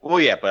 Well,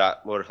 yeah,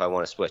 but what if I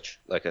want to switch?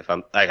 Like if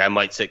I'm I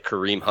might sit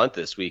Kareem Hunt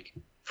this week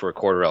for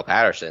Cordero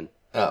Patterson.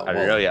 Oh, I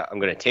don't know. Yeah, I'm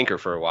gonna tinker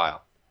for a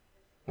while.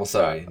 Well,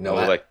 sorry. No,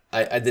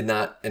 I did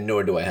not, and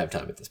nor do I have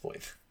time at this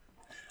point.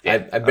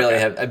 Yeah, I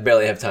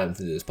barely have time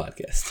to do this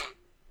podcast.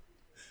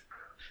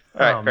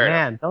 All right, oh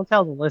man, enough. don't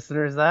tell the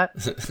listeners that.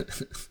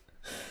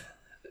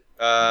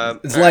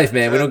 It's life,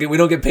 man. We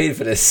don't get paid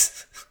for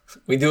this.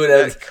 We do it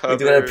out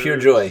of pure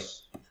joy.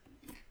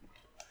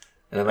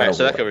 And all right,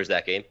 so that covers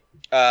that game.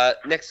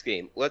 Next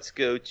game, let's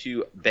go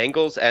to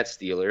Bengals at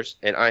Steelers,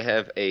 and I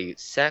have a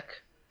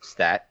sack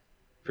stat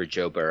for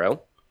Joe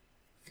Burrow.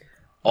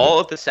 All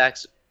of the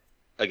sacks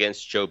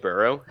against Joe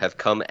Burrow have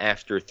come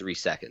after 3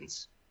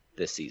 seconds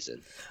this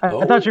season. I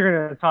thought you were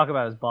going to talk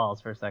about his balls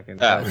for a second.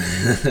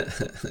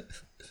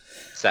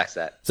 Sack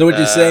stat. So what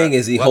you're saying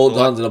is he holds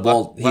on to the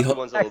ball.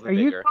 Are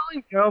you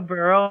calling Joe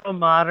Burrow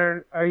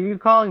modern? Are you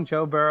calling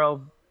Joe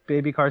Burrow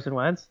baby Carson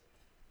Wentz?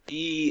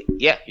 He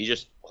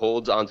just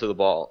holds onto the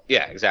ball.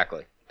 Yeah,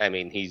 exactly. I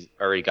mean, he's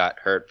already got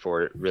hurt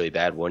for really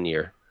bad 1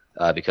 year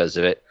because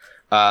of it.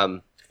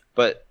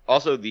 But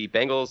also the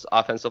Bengals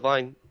offensive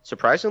line,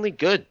 surprisingly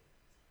good.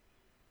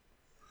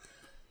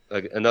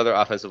 Like another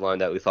offensive line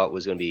that we thought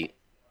was going to be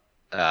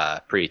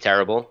pretty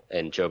terrible,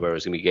 and Joe Burrow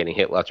is going to be getting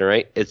hit left and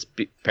right. It's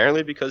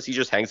apparently because he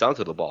just hangs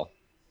onto the ball.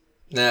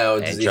 No,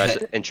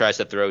 and tries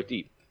to throw it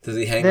deep. Does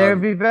he hang They'd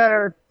on? be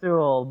better with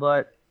Sewell,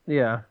 but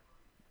yeah.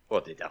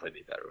 Well, they'd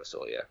definitely be better with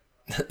Sewell, yeah.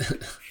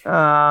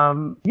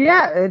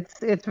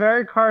 It's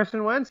very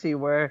Carson Wentzy,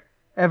 where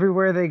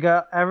everywhere they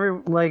go,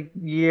 every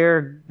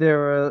year there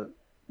were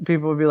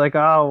people would be like,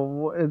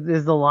 "Oh,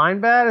 is the line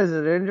bad? Is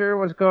it injured?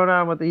 What's going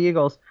on with the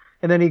Eagles?"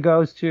 And then he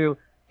goes to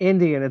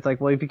Indy, and it's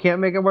like, "Well, if you can't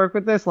make it work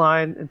with this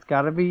line, it's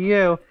got to be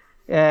you."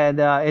 And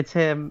it's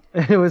him.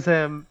 It was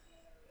him.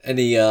 And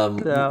he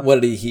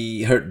what did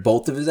he hurt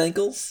both of his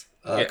ankles?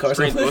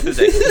 Sprained both his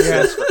ankles.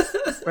 Yeah,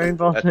 sprained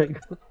both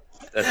ankles.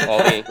 That's all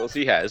the ankles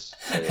he has.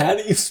 How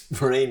do you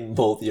sprain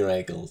both your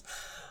ankles?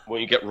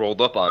 When you get rolled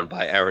up on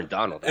by Aaron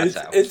Donald, that's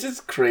how. It's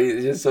just crazy.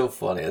 It's just so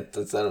funny. I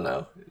don't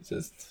know. It's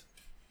just.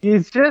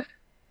 He's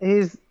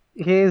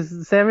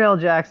Samuel L.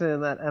 Jackson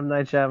in that M.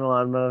 Night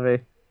Shyamalan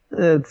movie.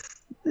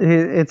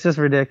 It's just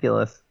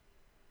ridiculous.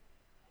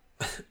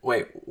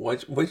 Wait,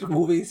 which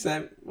movie?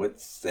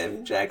 What's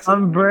Sam Jackson?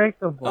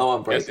 Unbreakable. Oh,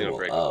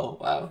 Unbreakable. Oh,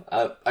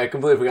 wow. I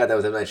completely forgot that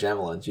was M. Night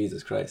Shyamalan.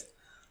 Jesus Christ.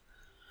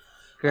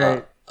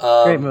 Great.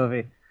 Great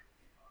movie.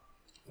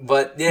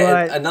 But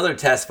another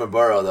test for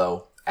Burrow,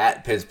 though,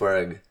 at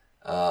Pittsburgh.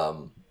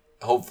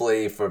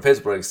 Hopefully, for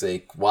Pittsburgh's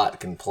sake, Watt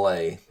can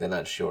play. They're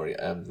not sure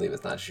yet. I believe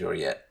it's not sure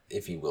yet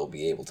if he will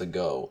be able to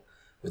go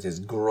with his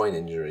groin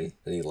injury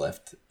that he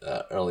left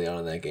early on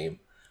in that game.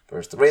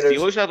 Versus the Raiders.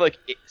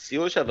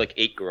 Steelers have like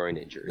 8 groin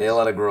injuries. They have a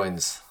lot of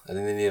groins. I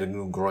think they need a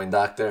new groin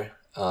doctor.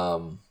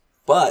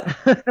 But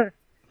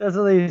that's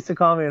what they used to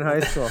call me in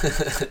high school.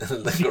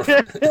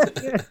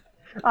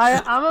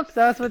 I'm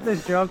obsessed with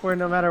this joke where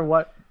no matter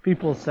what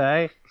people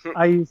say,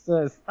 I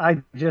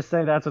just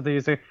say that's what they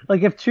used to.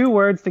 Like if 2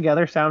 words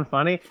together sound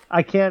funny,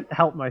 I can't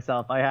help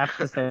myself. I have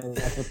to say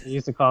that's what they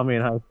used to call me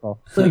in high school.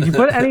 So if you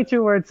put any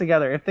 2 words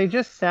together, if they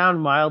just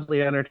sound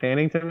mildly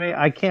entertaining to me,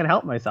 I can't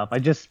help myself.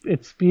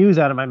 It spews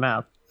out of my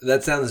mouth.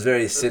 That sounds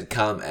very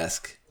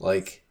sitcom-esque.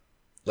 Like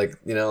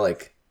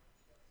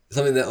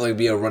something that would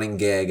be a running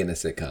gag in a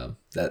sitcom.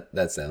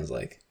 That sounds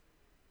like.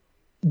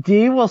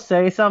 Dee will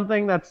say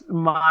something that's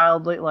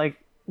mildly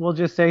we'll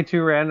just say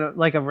a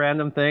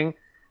random thing,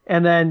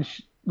 and then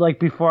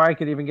before I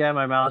could even get it in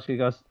my mouth, she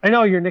goes, "I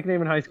know your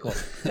nickname in high school."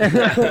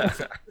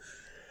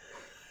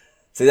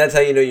 See, that's how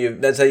you know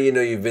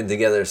you've been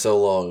together so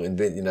long and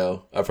been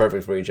are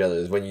perfect for each other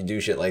is when you do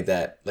shit like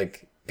that.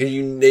 Like, cause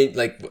you name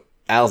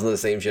Al's doing the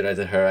same shit I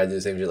did her, I do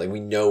the same shit. Like we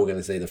know we're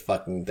gonna say the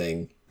fucking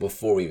thing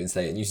before we even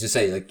say it. You just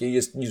say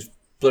you just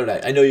blurt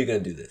out, "I know you're gonna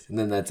do this," and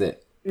then that's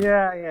it.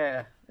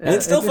 Yeah. And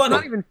it's still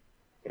funny.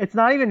 It's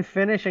not even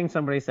finishing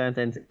somebody's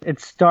sentence.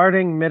 It's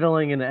starting,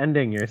 middling, and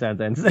ending your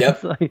sentence.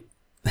 Yep.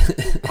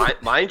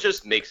 Mine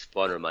just makes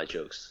fun of my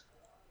jokes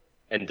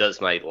and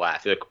does my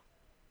laugh.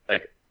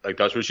 Like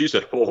that's what she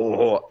said.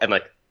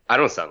 And I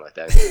don't sound like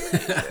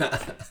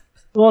that.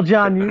 Well,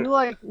 John, you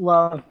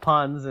love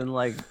puns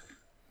and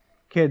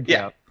kid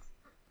jokes.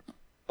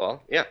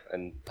 Well, yeah,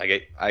 and I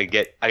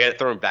get it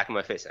thrown back in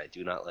my face, and I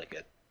do not like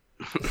it.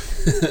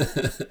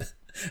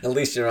 At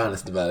least you're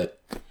honest about it.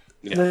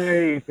 Yeah.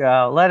 There you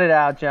go. Let it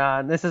out,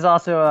 John. This is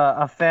also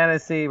a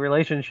fantasy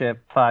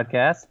relationship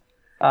podcast.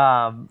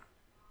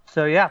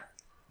 So yeah.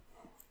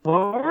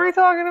 What were we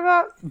talking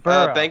about?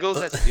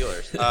 Bengals at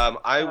Steelers.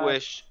 I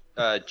wish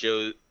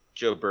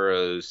Joe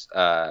Burrow's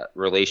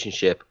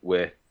relationship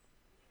with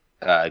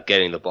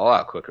getting the ball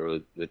out quicker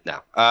with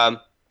now. I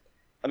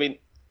mean,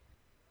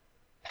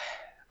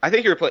 I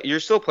think you're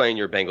still playing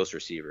your Bengals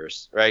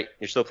receivers, right?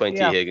 You're still playing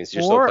T. Higgins.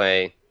 You're still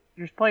playing.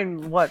 You're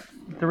playing what?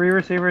 3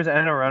 receivers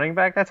and a running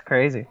back? That's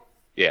crazy.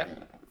 Yeah.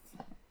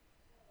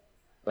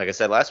 Like I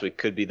said last week,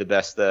 could be the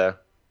best.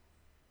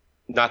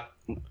 Not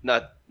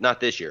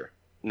this year.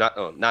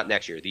 Not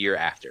next year. The year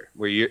after.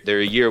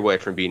 They're a year away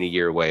from being a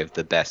year away of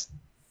the best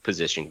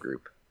position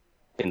group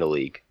in the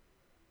league.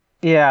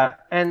 Yeah,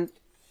 and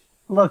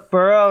look,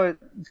 Burrow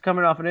is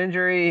coming off an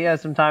injury. He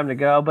has some time to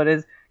go, but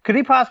Could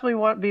he possibly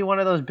be one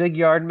of those big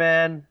yard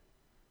men,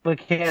 but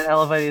can't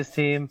elevate his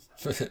team?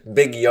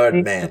 Big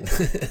yard man.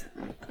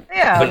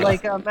 Yeah,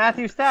 like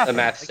Matthew Stafford. A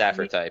Matt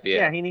Stafford type, yeah.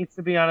 Yeah, he needs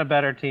to be on a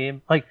better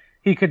team. Like,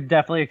 he could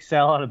definitely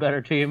excel on a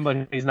better team,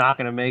 but he's not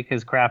going to make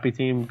his crappy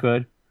team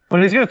good.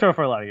 But he's going to throw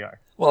for a lot of yards.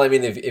 Well, I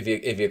mean,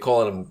 if you're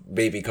calling him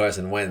baby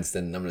Carson Wentz,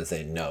 then I'm going to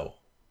say no.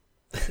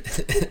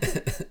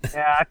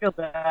 Yeah, I feel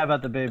bad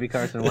about the baby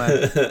Carson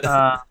Wentz.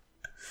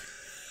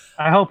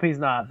 I hope he's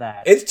not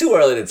that. It's too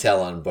early to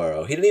tell on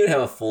Burrow. He didn't even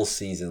have a full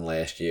season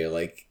last year.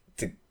 Like,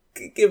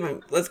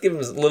 let's give him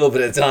a little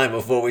bit of time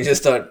before we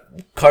just start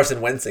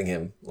Carson Wentzing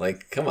him.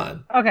 Like, come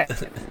on. Okay,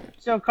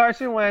 so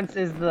Carson Wentz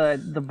is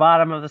the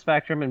bottom of the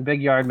spectrum, and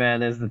Big Yard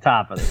Man is the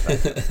top of the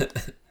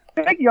spectrum.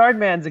 Big Yard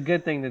Man's a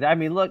good thing. I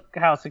mean, look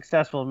how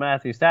successful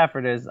Matthew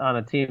Stafford is on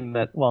a team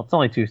that, well, it's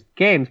only 2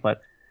 games,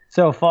 but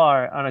so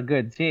far on a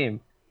good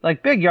team.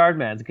 Like, Big Yard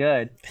Man's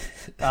good.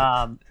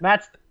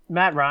 Matt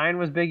Ryan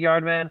was Big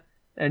Yard Man,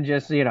 and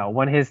just,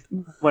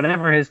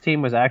 whenever his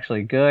team was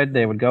actually good,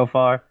 they would go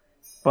far.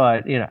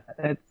 But,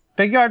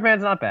 Big Yard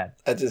Man's not bad.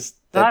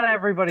 Not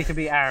everybody could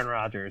be Aaron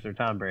Rodgers or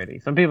Tom Brady.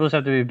 Some people just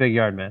have to be Big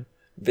Yard Man.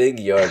 Big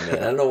Yard Man.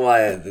 I don't know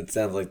why it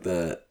sounds like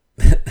the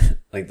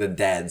like the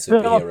dad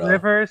superhero. Philip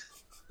Rivers.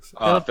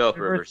 Philip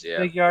Rivers, yeah.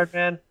 Big Yard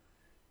Man.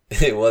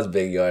 It was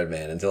Big Yard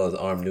Man until his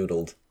arm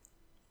noodled.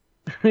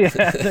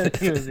 Then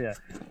he was a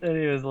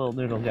little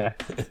noodle guy.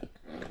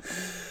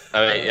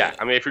 I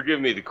mean, if you're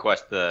giving me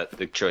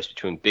the choice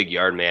between Big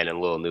Yard Man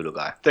and Little Noodle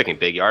Guy, I'm thinking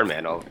Big Yard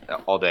Man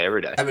all day,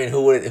 every day. I mean,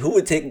 who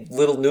would take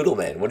Little Noodle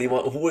Man? What do you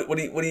want? What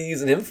are you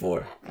using him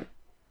for?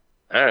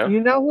 I don't know.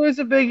 You know who's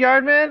a Big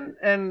Yard Man?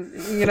 And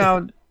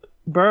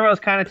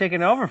Burrow's kind of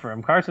taken over for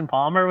him. Carson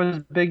Palmer was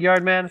Big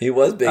Yard Man. He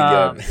was Big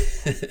Yard Man.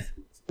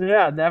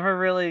 Yeah,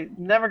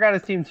 never got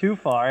his team too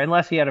far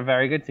unless he had a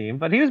very good team.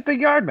 But he was Big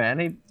Yard Man.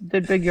 He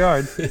did big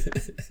yards.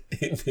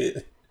 He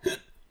did.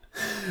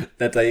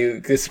 That's how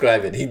you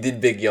describe it. He did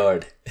big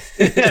yard.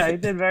 Yeah, he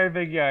did very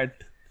big yards.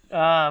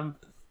 Who's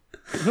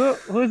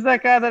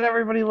that guy that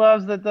everybody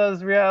loves that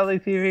does reality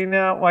TV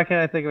now? Why can't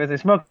I think of his name?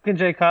 Smoking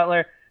Jay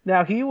Cutler.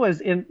 Now he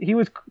was more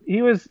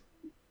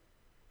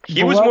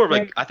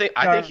like I think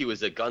he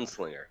was a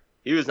gunslinger.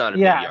 He was not a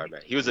big yard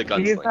man. He was a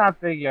gunslinger. He's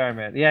not Big Yard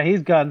Man. Yeah,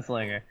 he's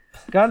gunslinger.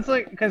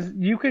 Gunslinger, because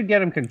you could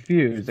get him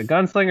confused. A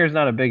gunslinger is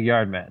not a big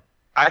yard man.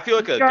 I feel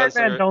like a yard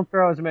gunslinger man don't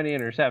throw as many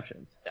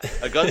interceptions.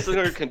 A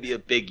gunslinger can be a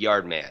big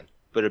yard man,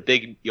 but a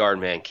big yard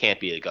man can't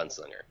be a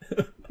gunslinger.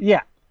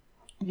 Yeah.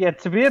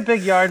 To be a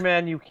big yard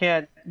man, you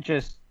can't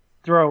just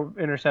throw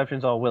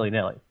interceptions all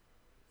willy-nilly.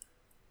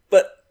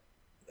 But,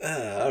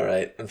 all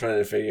right, I'm trying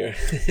to figure.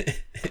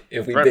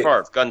 Brett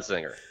Favre,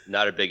 gunslinger,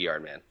 not a big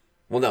yard man.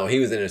 Well, no, he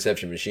was an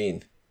interception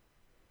machine.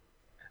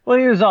 Well,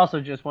 he was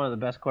also just one of the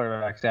best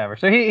quarterbacks ever,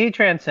 so he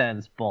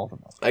transcends both of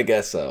them. I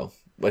guess so,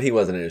 but he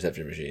was an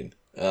interception machine.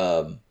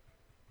 Smoking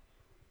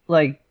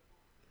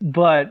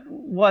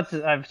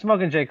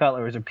Jay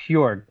Cutler was a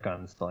pure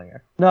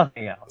gunslinger,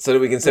 nothing else. So do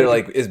we consider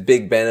is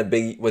Big Ben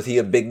was he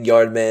a big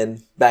yard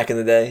man back in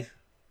the day?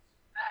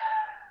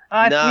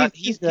 Nah,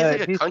 he's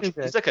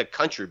like a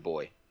country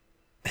boy.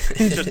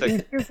 He's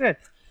too good.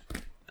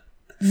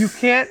 You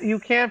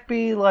can't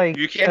be like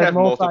you can't have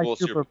multiple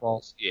Super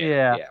Bowls.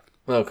 Yeah.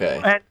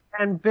 Okay.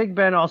 And Big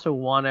Ben also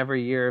won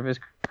every year of his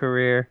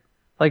career.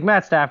 Like,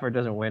 Matt Stafford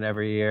doesn't win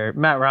every year.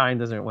 Matt Ryan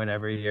doesn't win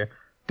every year.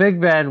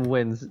 Big Ben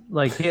wins.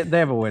 Like, they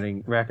have a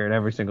winning record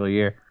every single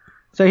year.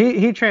 So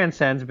he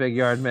transcends Big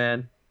Yard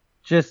Man,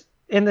 just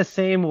in the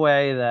same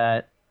way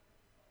that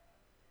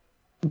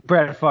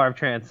Brett Favre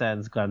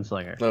transcends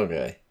Gunslinger.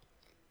 Okay.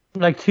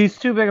 Like, he's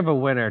too big of a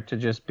winner to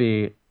just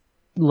be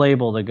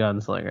labeled a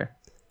gunslinger.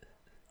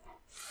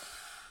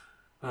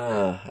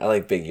 I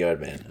like Big Yard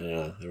Man. I don't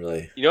know.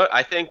 You know what?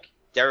 I think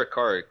Derek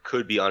Carr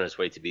could be on his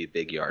way to be a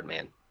Big Yard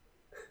Man.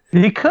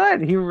 He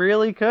could. He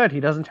really could.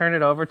 He doesn't turn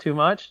it over too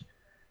much.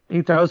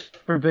 He throws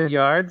for big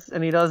yards,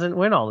 and he doesn't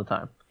win all the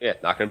time. Yeah,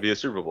 not going to be a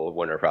Super Bowl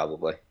winner,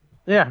 probably.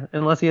 Yeah,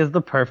 unless he has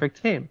the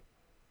perfect team.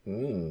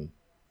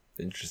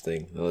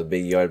 Interesting. Another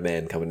Big Yard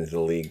Man coming into the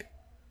league.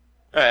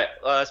 All right.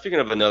 Speaking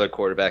of another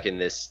quarterback in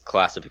this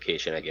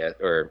classification, I guess,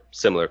 or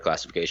similar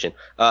classification,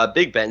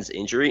 Big Ben's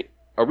injury.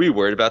 Are we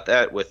worried about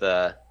that with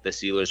the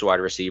Steelers wide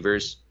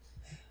receivers?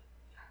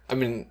 I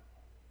mean,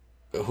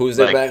 who's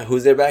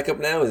their backup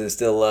now? Is it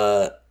still?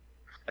 I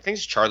think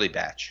it's Charlie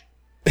Batch.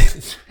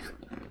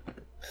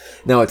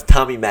 No, it's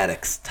Tommy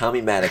Maddox.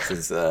 Tommy Maddox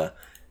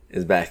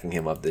is backing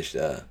him up this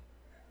year.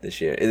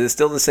 Is it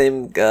still the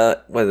same?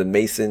 What is it,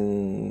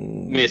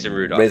 Mason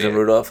Rudolph?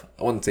 Rudolph.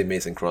 I wouldn't say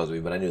Mason Crosby,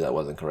 but I knew that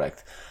wasn't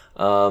correct.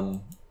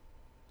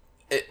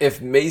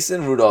 If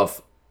Mason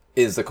Rudolph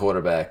is the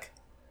quarterback,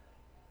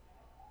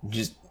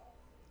 just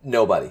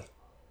nobody.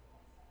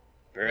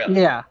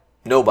 Really? Yeah.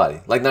 Nobody.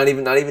 Like not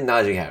even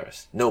Najee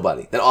Harris.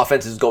 Nobody. That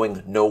offense is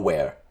going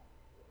nowhere.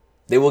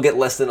 They will get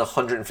less than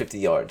 150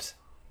 yards.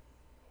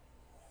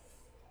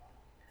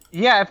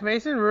 Yeah, if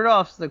Mason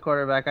Rudolph's the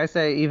quarterback, I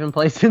say even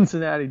play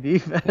Cincinnati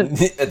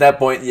defense. At that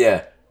point,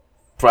 yeah.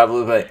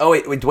 Probably play. Oh,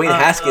 wait, Dwayne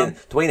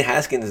Haskins. Dwayne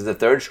Haskins is the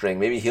third string.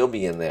 Maybe he'll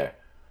be in there.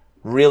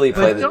 really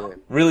play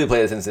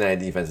the Cincinnati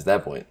defense at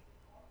that point.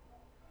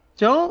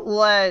 Don't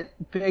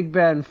let Big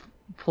Ben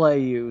play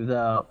you,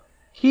 though.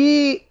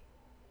 He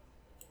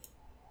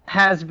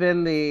has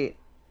been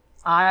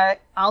I'm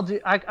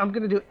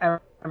going to do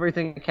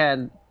everything I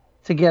can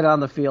to get on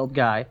the field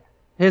guy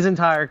his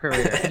entire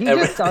career. He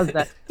just does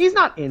that. He's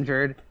not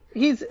injured.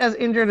 He's as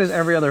injured as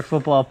every other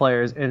football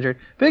player is injured.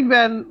 Big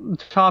Ben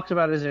talks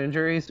about his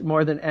injuries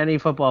more than any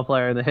football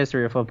player in the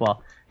history of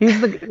football.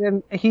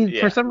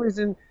 For some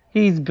reason,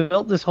 he's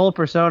built this whole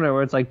persona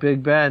where it's like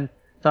Big Ben,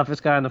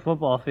 toughest guy on the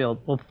football field,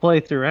 will play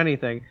through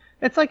anything.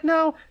 It's like,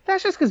 no,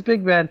 that's just because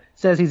Big Ben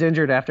says he's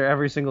injured after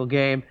every single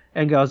game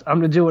and goes, I'm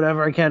going to do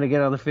whatever I can to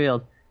get on the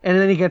field. And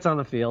then he gets on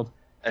the field.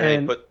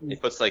 And he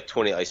puts like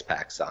 20 ice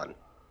packs on.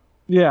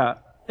 Yeah.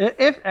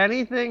 If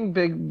anything,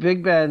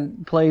 Big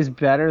Ben plays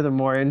better the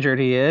more injured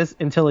he is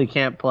until he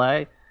can't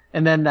play.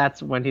 And then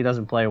that's when he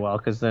doesn't play well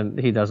because then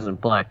he doesn't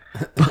play.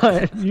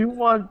 But you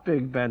want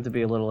Big Ben to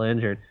be a little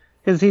injured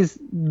because he's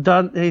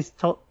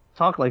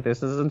talked like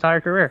this his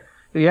entire career.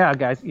 Yeah,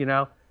 guys,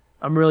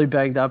 I'm really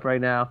banged up right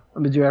now.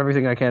 I'm going to do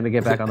everything I can to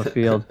get back on the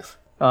field.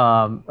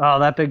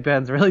 That Big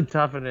Ben's really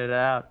toughing it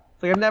out.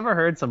 It's like I've never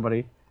heard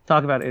somebody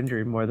talk about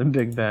injury more than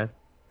Big Ben.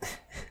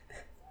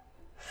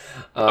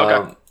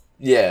 Okay.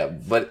 Yeah,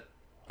 but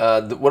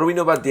what do we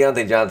know about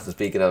Deontay Johnson?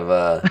 Speaking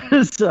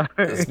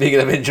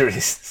of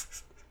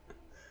injuries,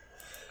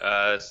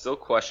 still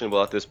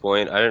questionable at this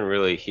point. I didn't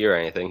really hear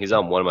anything. He's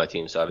on one of my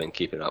teams, so I've been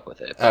keeping up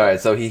with it. All right,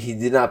 so he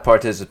did not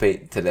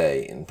participate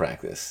today in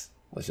practice.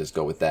 Let's just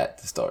go with that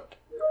to start.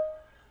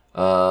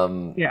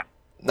 Yeah.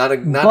 Not a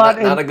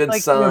good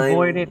sign. He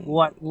avoided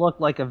what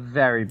looked like a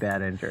very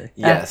bad injury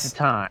at the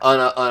time. On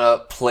a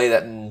play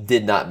that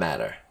did not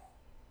matter.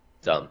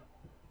 Dumb.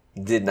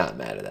 Did not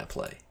matter, that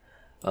play.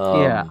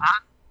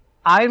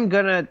 I'm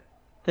gonna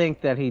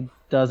think that he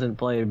doesn't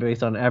play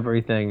based on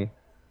everything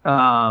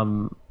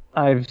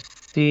I've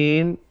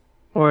seen,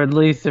 or at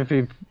least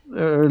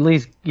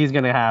he's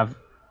gonna have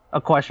a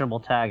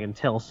questionable tag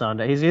until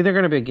Sunday. He's either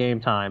gonna be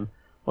game time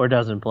or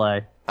doesn't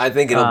play. I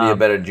think it'll be a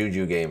better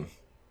Juju game.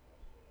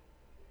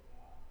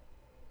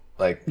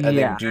 I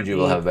think Juju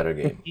will have a better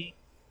game.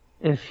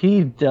 If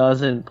he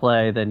doesn't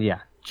play, then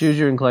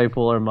Juju and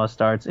Claypool are must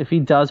starts. If he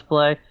does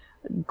play,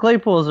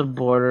 Claypool is a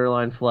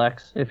borderline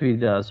flex if he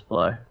does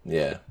play.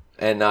 Yeah.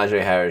 And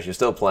Najee Harris, you're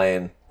still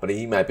playing, but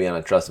he might be on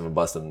a trust him and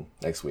bust him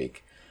next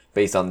week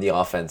based on the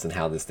offense and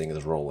how this thing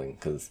is rolling.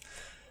 Because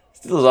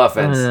Steelers'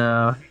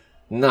 offense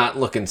not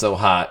looking so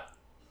hot.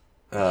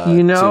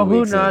 You know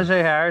who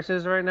Najee Harris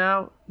is right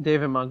now?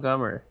 David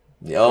Montgomery.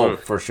 Oh,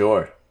 for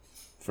sure.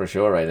 For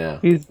sure right now.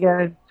 He's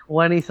getting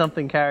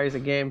 20-something carries a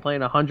game,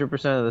 playing 100%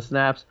 of the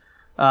snaps.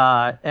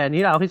 And,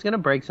 he's going to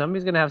break some.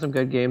 He's going to have some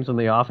good games when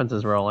the offense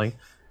is rolling.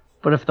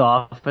 But if the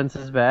offense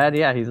is bad,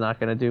 he's not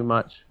going to do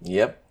much.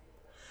 Yep.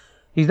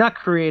 He's not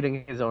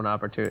creating his own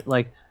opportunity.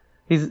 Like,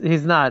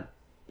 he's not,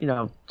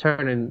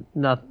 turning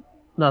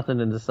nothing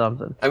into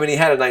something. I mean, he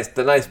had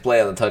the nice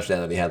play on the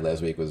touchdown that he had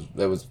last week was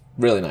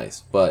really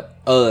nice. But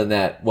other than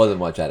that, wasn't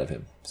much out of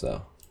him.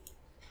 So,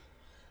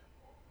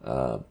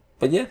 but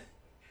yeah,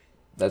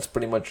 that's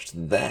pretty much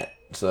that.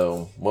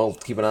 So we'll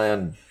keep an eye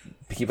on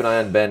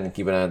Ben and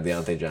keep an eye on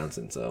Deontay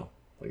Johnson. So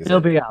like he'll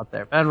be out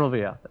there. Ben will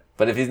be out there.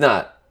 But if he's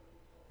not,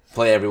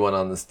 play everyone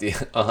on the the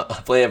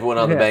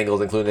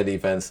Bengals, including the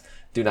defense.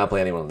 Do not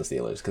play anyone on the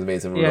Steelers because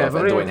Mason Rudolph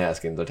and Dwayne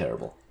Haskins are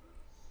terrible.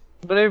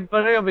 But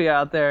he'll be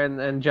out there,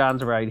 and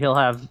John's right. He'll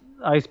have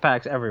ice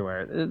packs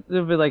everywhere.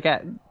 It'll be like,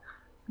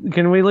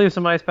 can we leave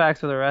some ice packs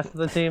for the rest of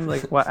the team?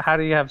 Like, how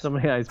do you have so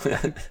many ice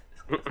packs?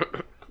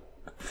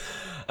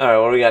 All right,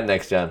 what do we got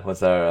next, John?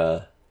 What's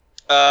our?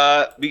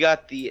 We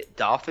got the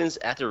Dolphins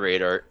at the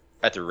Raiders.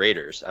 I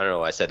don't know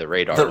why I said the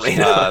Raiders. The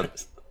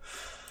Raiders.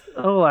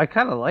 I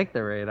kind of like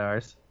the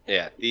Raiders.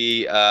 Yeah.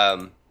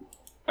 All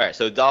right.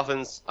 So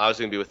Dolphins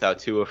obviously gonna be without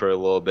Tua for a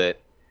little bit.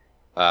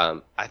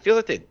 I feel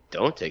like they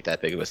don't take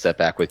that big of a step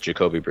back with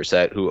Jacoby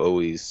Brissett,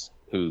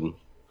 who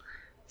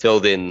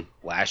filled in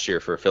last year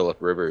for Phillip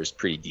Rivers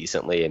pretty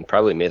decently and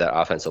probably made that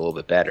offense a little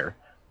bit better.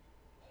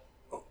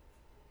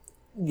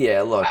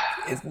 Yeah. Look,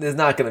 there's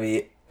not going to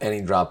be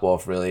any drop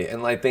off really,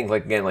 and I think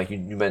like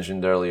you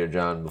mentioned earlier,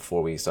 John,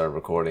 before we started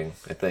recording,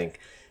 I think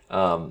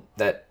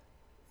that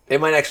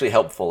it might actually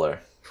help Fuller,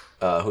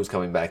 who's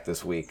coming back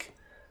this week,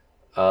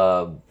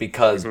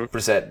 because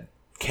Brissett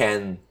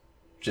can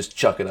just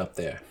chuck it up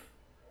there.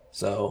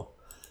 So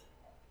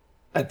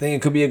I think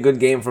it could be a good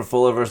game for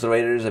Fuller versus the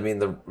Raiders. I mean,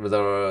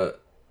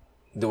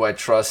 do I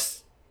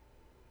trust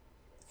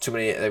too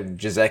many?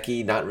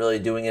 Jaceki not really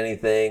doing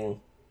anything.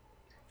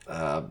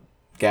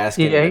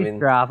 Gaskin,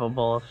 he's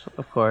droppable,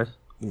 of course.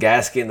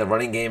 Gaskin, the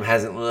running game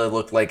hasn't really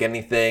looked like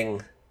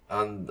anything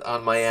on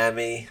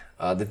Miami.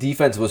 The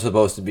defense was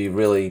supposed to be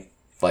really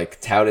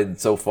touted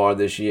so far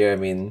this year. I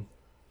mean,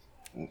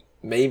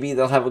 maybe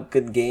they'll have a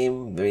good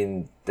game. I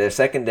mean, their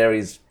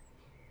secondary's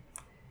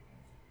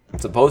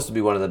supposed to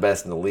be one of the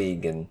best in the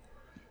league, and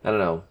I don't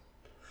know.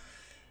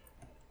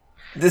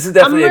 This is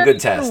definitely a good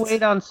test. I'm ready to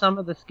wait on some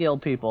of the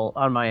skilled people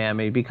on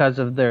Miami because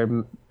of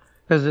their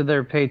because of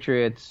their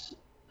Patriots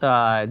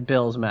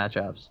Bills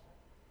matchups.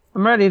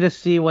 I'm ready to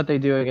see what they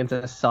do against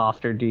a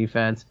softer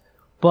defense,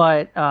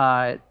 but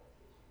I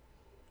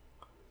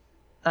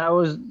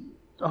was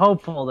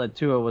hopeful that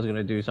Tua was going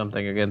to do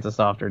something against a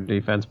softer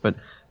defense, but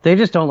they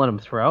just don't let him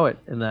throw it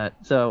in that.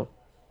 So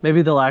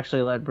maybe they'll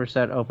actually let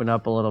Brissett open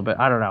up a little bit.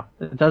 I don't know.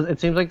 It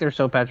seems like they're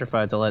so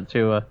petrified to let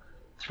Tua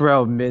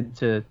throw mid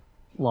to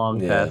long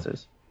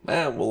passes.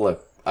 Well,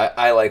 look,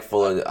 I like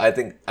Fuller. I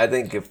think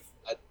if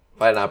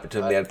I had an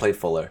opportunity, I'd play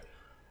Fuller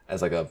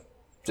as like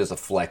just a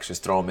flex,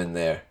 just throw him in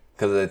there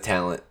because of the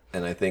talent,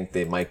 and I think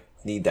they might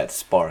need that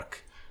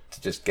spark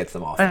to just get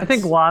some offense. I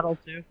think Waddle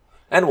too.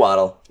 And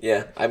Waddle,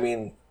 yeah. I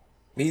mean,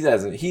 he's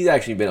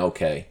actually been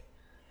okay.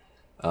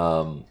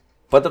 But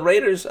the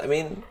Raiders, I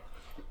mean,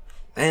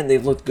 man,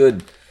 they've looked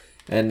good,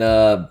 and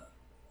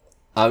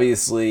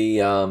obviously,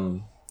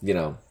 it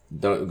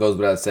goes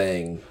without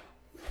saying,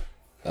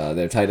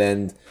 their tight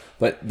end,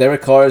 but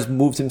Derek Carr's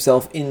moved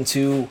himself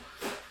into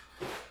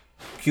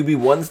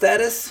QB1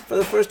 status for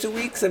the first 2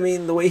 weeks. I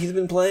mean, the way he's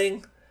been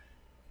playing.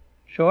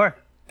 Sure.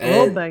 A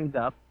little banged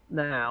up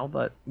now,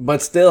 but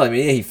still, I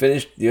mean, he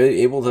finished. You're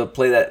able to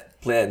play that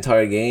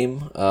entire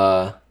game.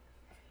 I'm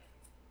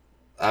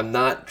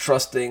not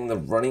trusting the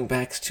running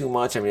backs too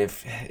much. I mean,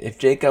 if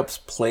Jacobs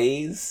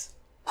plays,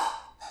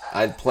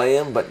 I'd play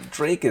him, but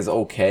Drake is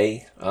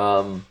okay.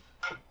 In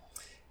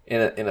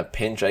a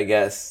pinch, I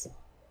guess.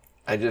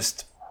 I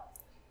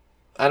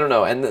don't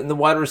know. And the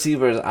wide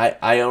receivers,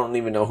 I don't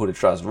even know who to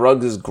trust.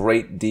 Ruggs is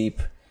great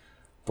deep,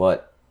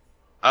 but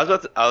I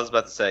was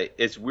about to say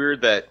it's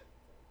weird that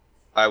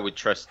I would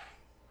trust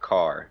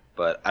Carr,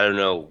 but I don't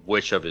know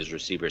which of his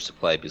receivers to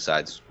play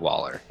besides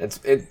Waller.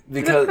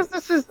 Because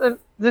this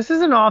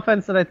is an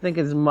offense that I think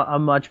is a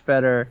much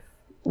better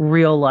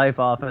real life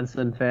offense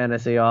than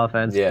fantasy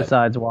offense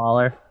besides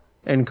Waller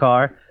and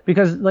Carr,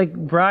 because like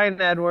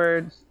Bryan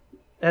Edwards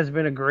has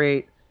been a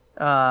great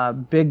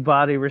big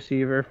body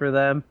receiver for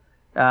them.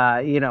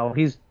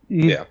 He's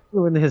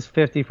doing his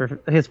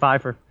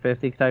 5 for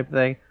 50 type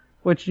thing,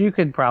 which you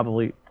could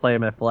probably play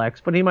him at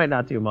flex, but he might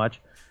not do much.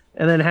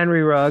 And then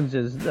Henry Ruggs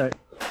is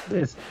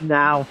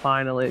now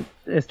finally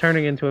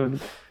turning into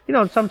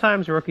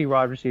sometimes rookie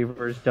wide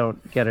receivers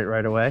don't get it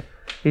right away.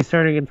 He's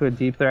turning into a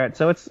deep threat.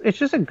 So it's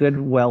just a good,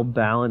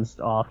 well-balanced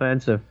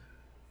offense of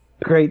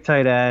great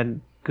tight end,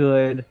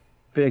 good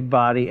big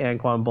body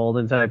Anquan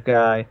Bolden type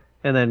guy,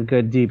 and then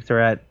good deep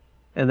threat,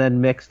 and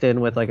then mixed in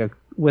with a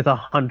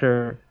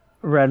Hunter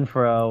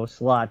Renfrow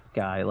slot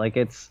guy. I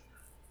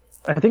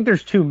think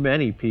there's too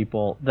many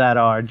people that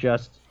are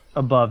just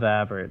above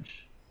average.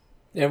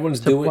 Everyone's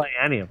to doing play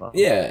any of them.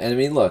 Yeah, and I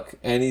mean, look,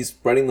 and he's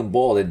spreading the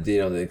ball. They're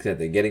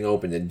getting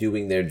open. They're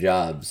doing their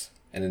jobs,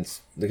 and it's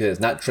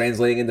not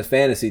translating into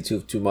fantasy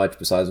too much.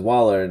 Besides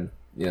Waller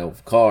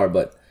and Carr,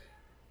 but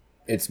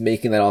it's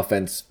making that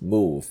offense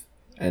move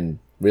and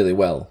really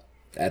well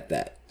at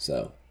that.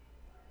 So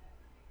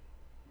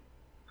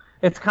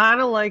it's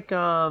kind of like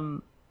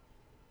the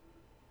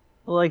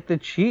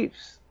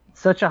Chiefs.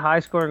 Such a high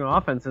scoring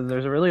offense, and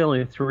there's really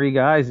only 3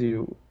 guys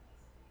you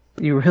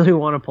really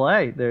want to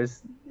play.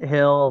 There's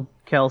Hill,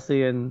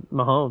 Kelsey, and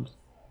Mahomes.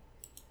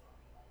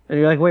 And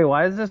you're like, wait,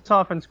 why does this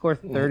offense score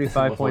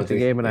 35 points a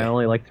game and I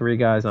only like 3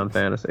 guys on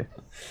fantasy?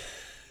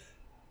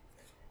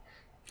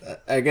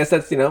 I guess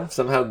that's,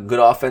 somehow good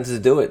offenses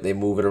do it. They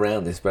move it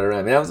around. They spread it around.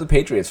 I mean, that was the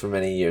Patriots for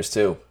many years,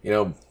 too.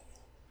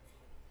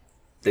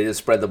 They just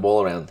spread the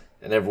ball around,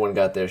 and everyone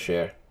got their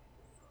share.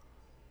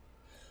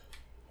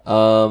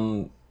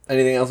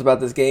 Anything else about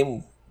this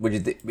game? Would you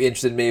be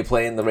interested in maybe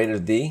playing the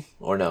Raiders D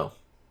or no?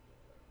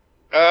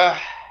 I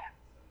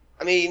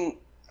mean,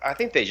 I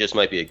think they just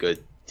might be a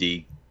good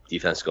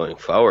defense going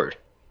forward.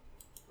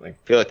 I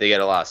feel like they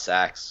get a lot of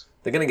sacks.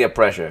 They're gonna get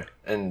pressure,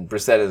 and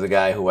Brissett is a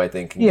guy who I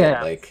think can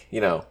get he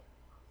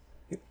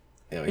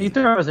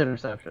throws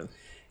interceptions.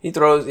 He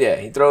throws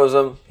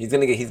them. He's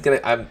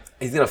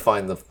gonna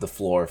find the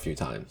floor a few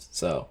times.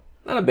 So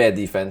not a bad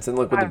defense. And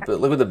look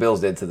what the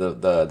Bills did to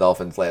the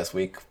Dolphins last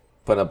week,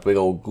 putting up a big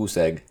old goose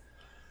egg.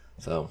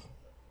 So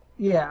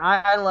yeah,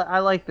 I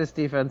like this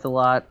defense a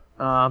lot.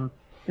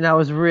 I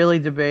was really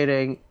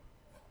debating.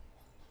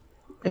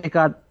 It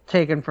got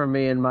taken from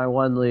me in my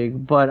one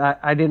league, but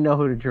I didn't know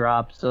who to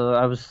drop, so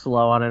I was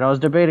slow on it. I was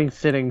debating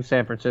sitting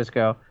San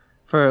Francisco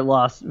for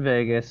Las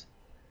Vegas.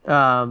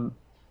 That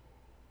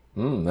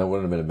wouldn't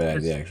have been a bad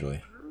idea,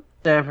 actually.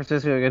 San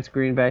Francisco against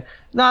Green Bay.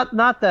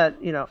 Not that,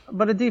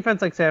 but a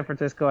defense like San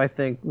Francisco, I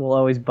think, will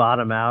always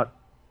bottom out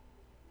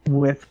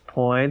with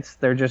points.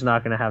 They're just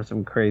not going to have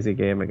some crazy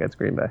game against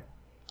Green Bay.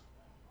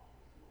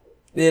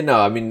 Yeah, no,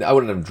 I mean, I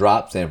wouldn't have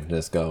dropped San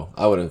Francisco.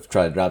 I would have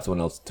tried to drop someone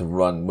else to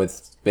run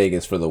with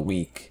Vegas for the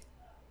week.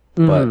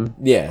 Mm-hmm.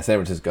 But, yeah, San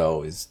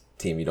Francisco is a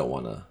team you don't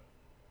want to...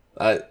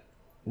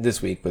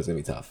 this week, but it's going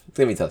to be tough. It's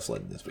going to be tough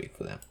sledding this week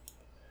for them.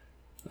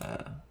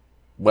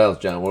 What else,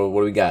 John? What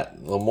do we got? A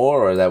little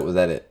more, or was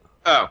that it?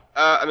 Oh,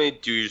 I mean,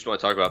 do you just want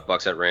to talk about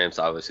Bucks at Rams?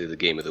 Obviously, the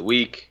game of the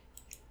week.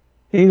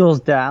 Eagles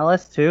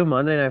Dallas too,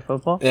 Monday Night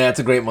Football. Yeah, it's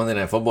a great Monday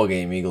Night Football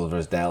game, Eagles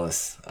versus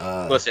Dallas.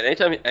 Listen,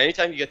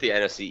 anytime you get the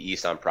NFC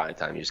East on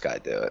primetime, you just gotta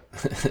do it.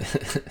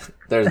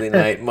 Thursday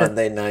night,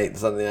 Monday night,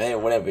 Sunday night,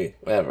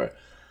 whatever.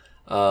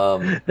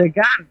 They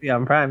gotta be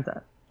on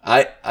primetime.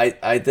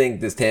 I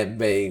think this Tampa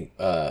Bay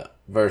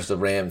versus the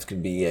Rams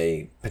could be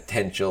a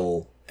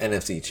potential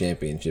NFC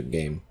Championship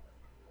game.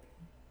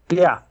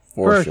 Yeah,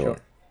 for sure.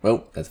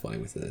 Oh, that's funny.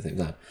 We said it at the same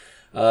time.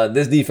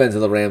 This defense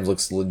of the Rams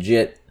looks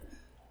legit.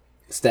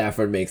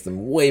 Stafford makes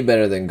them way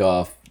better than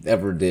Goff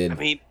ever did. I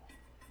mean,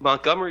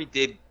 Montgomery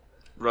did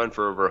run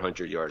for over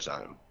 100 yards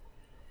on him.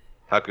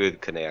 How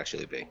good can they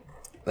actually be?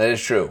 That is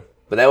true.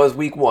 But that was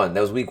week one. That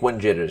was week one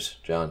jitters,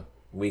 John.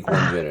 Week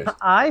one jitters.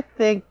 I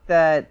think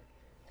the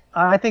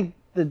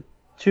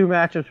two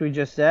matchups we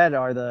just said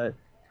are the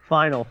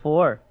final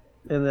four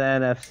in the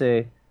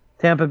NFC.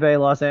 Tampa Bay,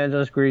 Los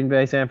Angeles, Green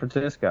Bay, San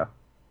Francisco.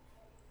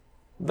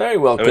 Very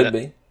well could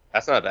be.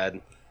 That's not a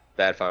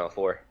bad Final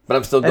Four. But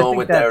I'm still going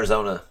with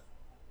Arizona.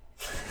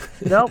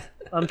 Nope.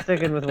 I'm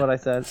sticking with what I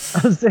said.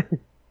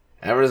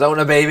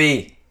 Arizona,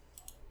 baby.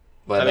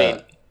 But, I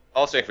mean,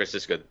 all San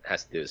Francisco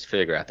has to do is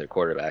figure out their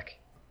quarterback.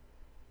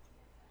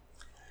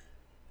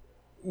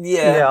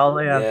 Yeah, all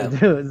they have to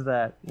do is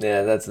that.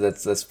 Yeah,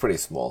 that's pretty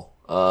small.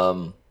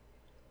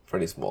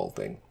 Pretty small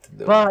thing to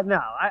do. But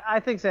no,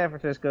 I think San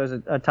Francisco is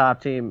a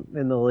top team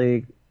in the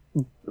league.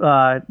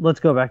 Let's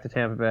go back to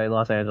Tampa Bay,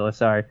 Los Angeles.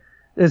 Sorry,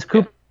 is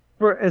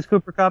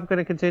Cooper Kupp going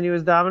to continue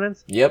his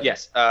dominance? Yep.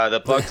 Yes.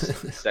 The Bucks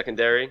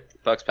secondary,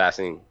 Bucks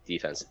passing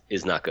defense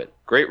is not good.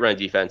 Great run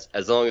defense.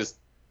 As long as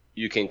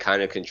you can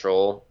kind of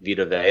control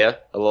Vita Vea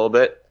a little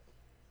bit,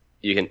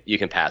 you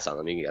can pass on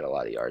them. You can get a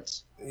lot of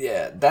yards.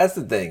 Yeah, that's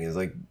the thing. Is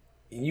like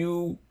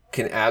you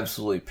can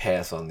absolutely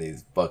pass on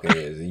these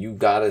Buccaneers. You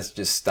gotta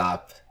just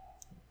stop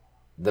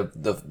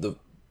the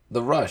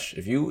rush.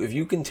 If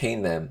you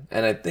contain them,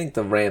 and I think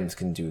the Rams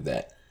can do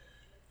that.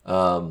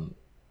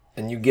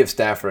 And you give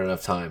Stafford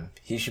enough time,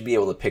 he should be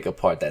able to pick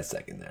apart that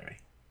secondary.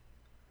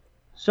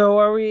 So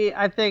are we?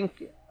 I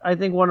think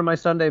one of my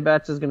Sunday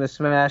bets is going to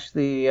smash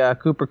the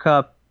Cooper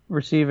Kupp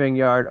receiving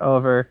yard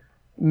over,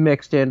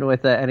 mixed in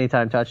with an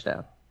anytime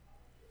touchdown.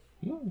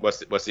 What's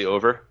the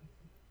over?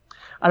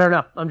 I don't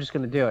know. I'm just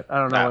going to do it. I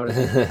don't know what it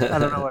is. I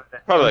don't know what it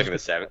is. Probably like in the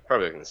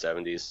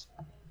 70s.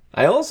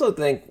 I also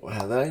think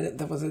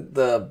that was it.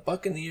 The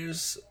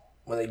Buccaneers.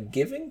 Were they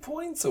giving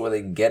points or were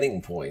they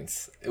getting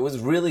points? It was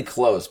really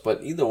close,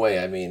 but either way,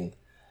 I mean,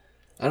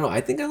 I don't know.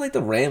 I think I like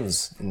the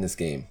Rams in this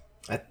game.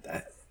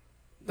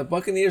 The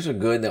Buccaneers are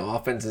good. The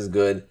offense is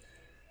good.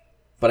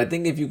 But I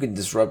think if you can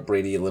disrupt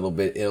Brady a little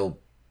bit,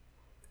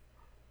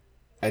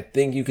 I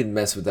think you can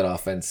mess with that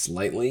offense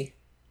slightly.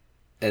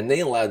 And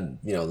they allowed,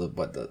 I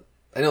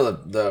know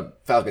the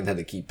Falcons had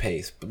to keep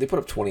pace, but they put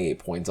up 28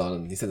 points on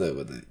them. He said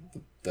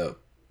the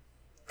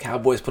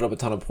Cowboys put up a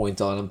ton of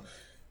points on them.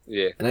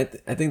 Yeah, and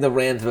I think the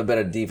Rams have a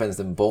better defense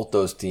than both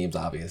those teams,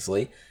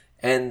 obviously.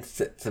 And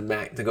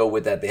to go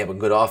with that, they have a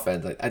good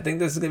offense. I think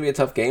this is going to be a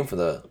tough game for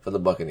the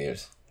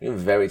Buccaneers. A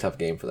very tough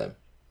game for them.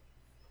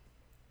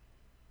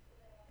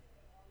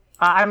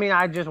 I mean,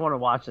 I just want to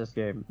watch this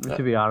game.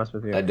 To be honest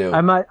with you, I do.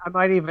 I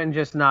might even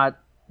just not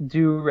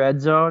do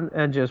Red Zone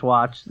and just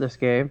watch this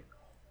game.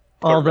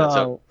 Put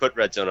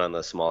Red Zone on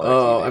the smaller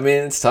TV. I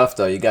mean, it's tough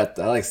though. I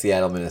like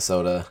Seattle,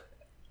 Minnesota.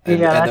 That's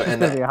just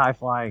going to be a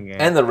high-flying game.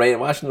 And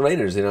watching the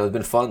Raiders, it's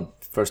been fun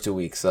first 2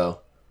 weeks,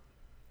 so.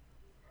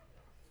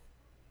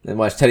 And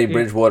watch Teddy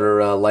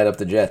Bridgewater light up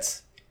the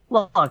Jets.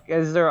 Look,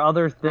 is there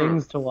other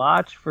things to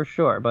watch? For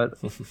sure, but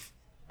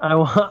I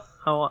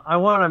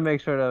want to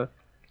make sure to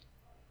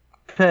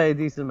pay a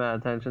decent amount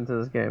of attention to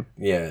this game.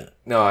 Yeah,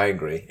 no, I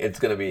agree.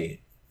 It'll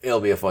be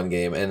a fun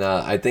game, and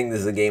I think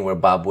this is a game where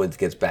Bob Woods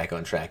gets back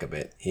on track a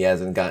bit. He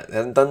hasn't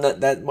done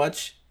that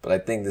much, but I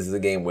think this is a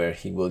game where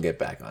he will get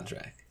back on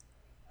track.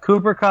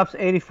 Cooper Kupp's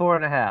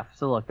 84.5.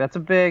 So look, that's a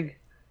big.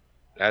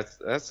 That's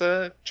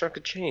a chunk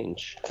of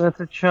change. That's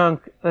a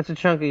chunk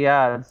of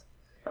yards.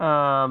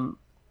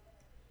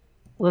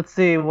 Let's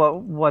see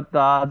what the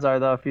odds are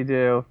though if you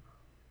do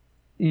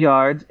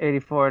yards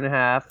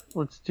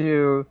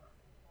 84.5.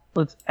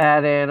 Let's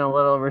add in a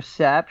little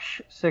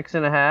reception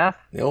 6.5.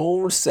 The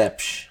old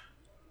reception.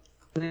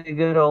 The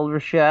good old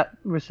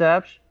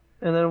reception.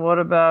 And then what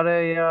about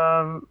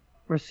a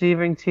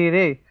receiving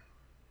TD?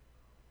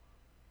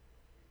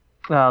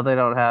 No, they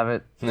don't have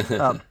it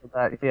up for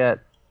that yet.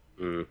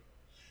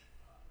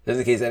 Just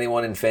in case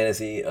anyone in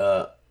fantasy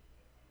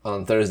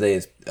on Thursday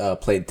has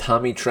played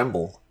Tommy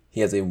Tremble.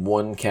 He has a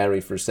 1 carry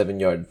for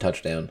 7-yard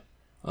touchdown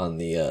on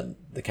the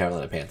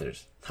Carolina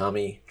Panthers.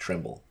 Tommy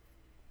Tremble.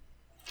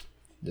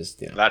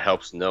 That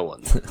helps no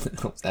one.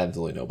 Helps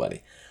absolutely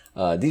nobody.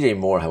 DJ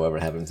Moore, however,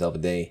 having himself a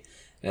day,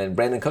 and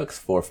Brandon Cooks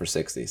 4 for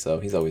 60. So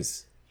he's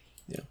always,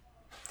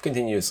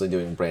 continuously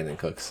doing Brandon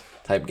Cooks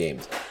type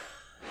games.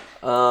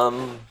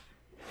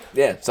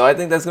 Yeah, so I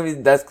think that's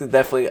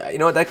definitely,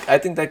 I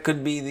think that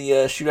could be the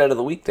shootout of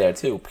the week there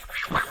too.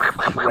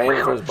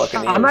 Rams versus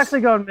Buccaneers. I'm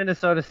actually going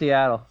Minnesota,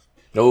 Seattle.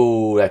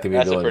 Oh, that could be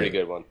a good one. That's a pretty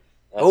good one.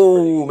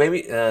 Oh,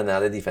 maybe. No,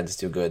 their defense is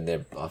too good and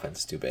their offense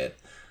is too bad.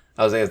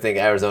 I was going to think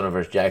Arizona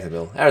versus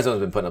Jacksonville. Arizona's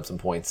been putting up some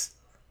points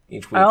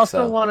each week. I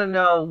also want to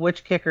know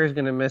which kicker is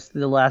going to miss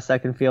the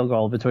last-second field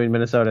goal between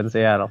Minnesota and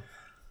Seattle.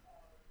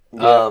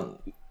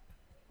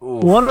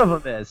 One of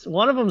them is.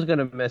 One of them's going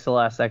to miss a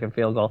last-second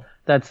field goal.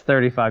 That's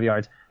 35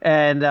 yards.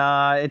 And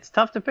it's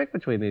tough to pick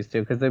between these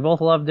two because they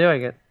both love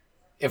doing it.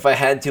 If I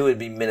had to, it'd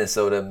be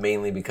Minnesota,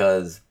 mainly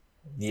because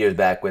years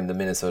back when the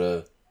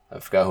Minnesota, I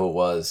forgot who it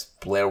was,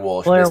 Blair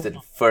Walsh missed it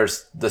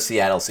first the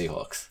Seattle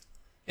Seahawks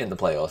in the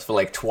playoffs for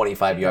like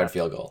 25-yard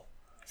field goal.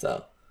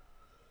 So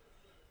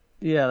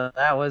yeah,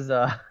 that was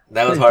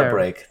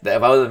heartbreak.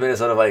 If I was a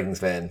Minnesota Vikings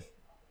fan,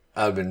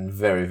 I would have been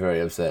very, very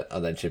upset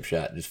on that chip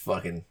shot. Just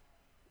fucking,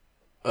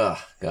 oh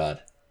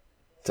God,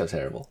 so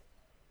terrible.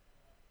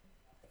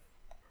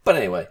 But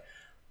anyway,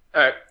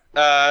 all right.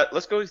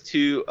 Let's go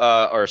to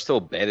our still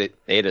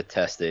beta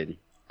tested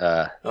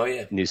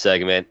new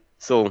segment.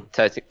 Still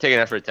taking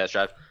effort to test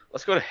drive.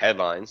 Let's go to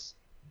headlines.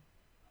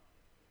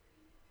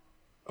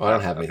 Oh, I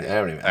don't have anything.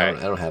 I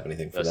don't have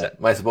anything for that.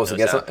 Am I supposed to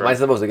get some? Am I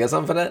supposed to get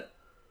something for that?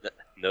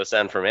 No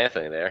sound from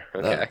Anthony there.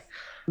 Okay.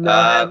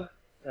 No.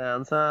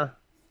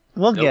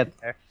 We'll get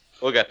there.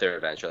 We'll get there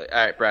eventually.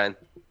 All right, Brian.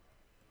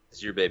 This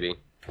is your baby.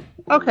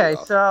 Okay,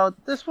 so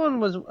this one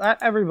was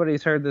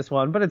everybody's heard this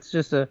one, but it's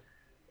just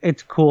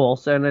it's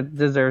cool, and it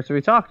deserves to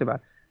be talked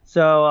about.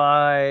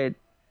 So,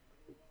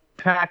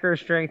 Packers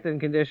strength and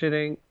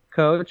conditioning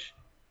coach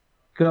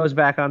goes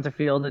back onto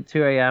field at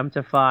 2 a.m.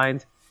 to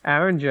find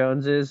Aaron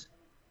Jones's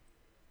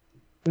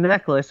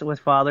necklace with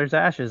father's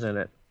ashes in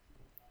it.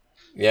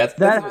 Yeah,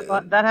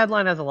 that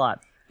headline has a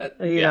lot.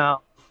 You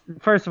know,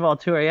 first of all,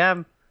 2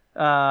 a.m.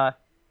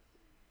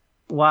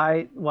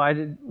 Why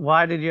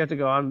did you have to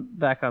go on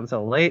back on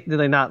so late? Did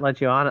they not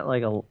let you on at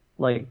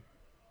like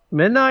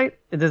midnight?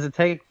 Does it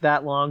take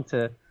that long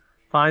to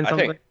find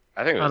something?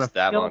 I think it was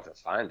that long to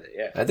find it.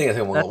 Yeah. I think it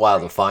took a while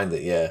to find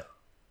it. Yeah.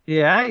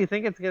 Yeah, you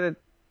think it's gonna?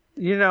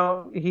 You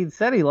know, he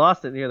said he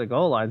lost it near the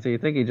goal line, so you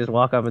think he'd just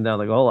walk up and down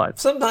the goal line.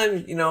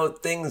 Sometimes,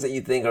 things that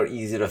you think are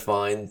easy to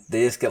find,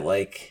 they just get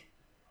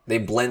they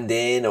blend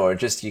in, or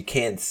just you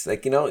can't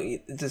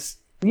just.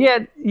 Yeah,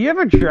 you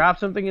ever drop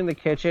something in the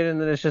kitchen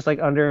and then it's just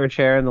under a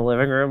chair in the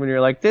living room and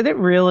you're like, did it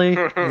really?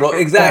 Well,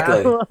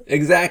 exactly.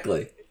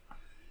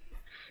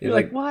 You're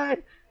like,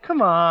 what?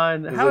 Come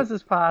on, how is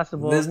this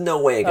possible? There's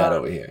no way it got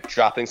over here.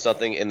 Dropping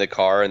something in the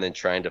car and then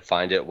trying to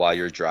find it while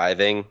you're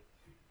driving.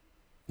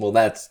 Well,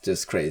 that's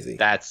just crazy.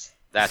 That's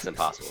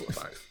impossible to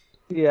find.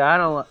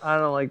 Yeah, I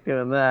don't like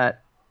doing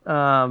that.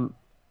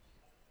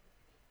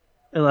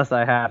 Unless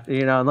I have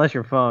to, unless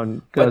your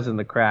phone goes in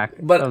the crack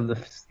of the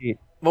seat.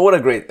 But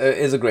what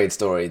is a great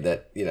story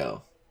that,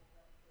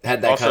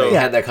 had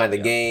that kind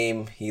of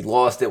game. He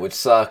lost it, which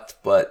sucked,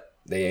 but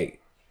they,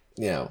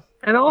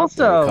 And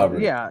also,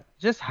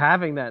 just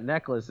having that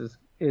necklace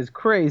is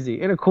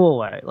crazy in a cool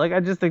way. Like, I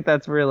just think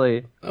that's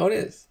really... Oh, it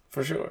is,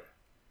 for sure.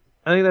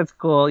 I think that's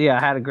cool. Yeah, I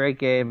had a great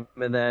game,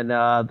 and then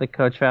the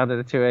coach found it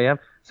at 2 a.m.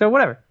 So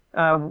whatever.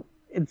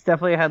 It's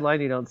definitely a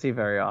headline you don't see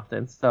very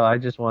often, so I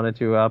just wanted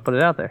to put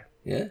it out there.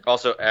 Yeah.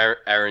 Also,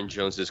 Aaron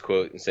Jones's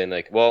quote saying,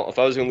 well, if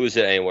I was going to lose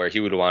it anywhere, he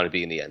would want to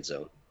be in the end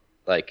zone.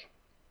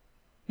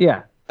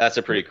 Yeah. That's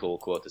a pretty cool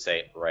quote to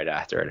say right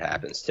after it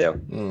happens,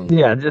 too. Mm.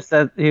 Yeah, just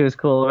that he was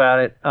cool about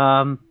it.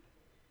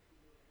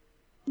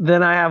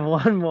 Then I have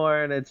one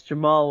more, and it's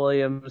Jamal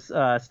Williams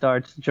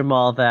starts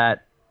Jamal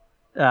That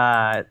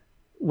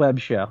web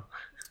show.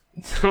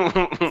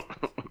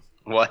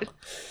 What?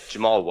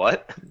 Jamal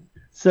what?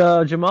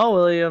 So Jamal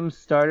Williams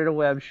started a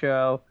web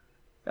show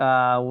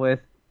with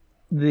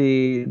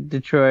the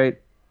Detroit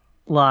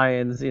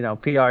Lions,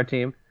 PR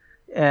team,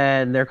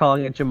 and they're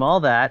calling it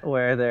Jamal That,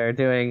 where they're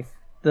doing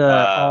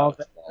All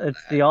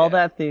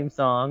That theme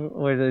song,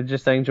 where they're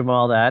just saying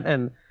Jamal That,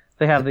 and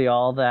they have the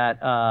All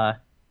That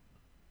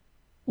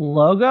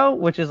logo,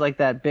 which is like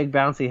that big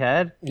bouncy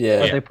head.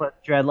 Yeah. But they put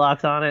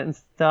dreadlocks on it and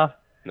stuff.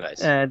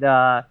 Nice.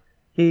 And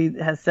he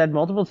has said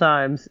multiple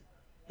times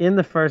in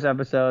the first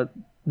episode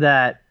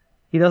that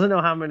he doesn't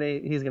know how many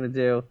he's going to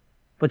do,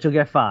 but you'll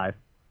get 5.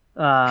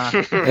 That's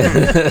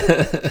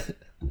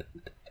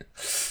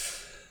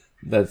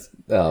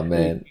oh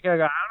man. You gotta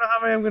go, I don't know how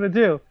many I'm going to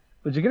do,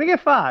 but you're going to get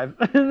 5.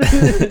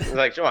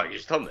 Like, Jamal, you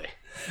just told me.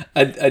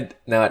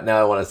 Now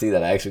I want to see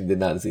that. I actually did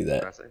not see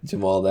that.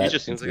 Jamal That.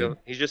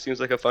 He just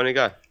seems like a funny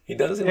guy. He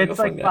does seem like a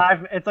funny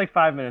guy. It's like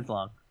 5 minutes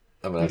long.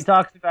 He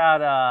talks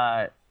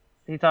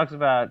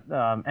about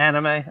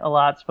anime a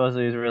lot.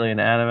 Supposedly he's really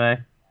into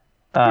anime.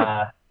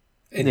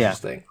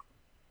 Interesting. Yeah.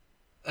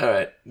 All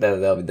right,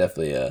 that'll be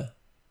definitely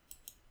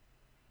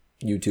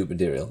YouTube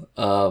material.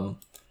 All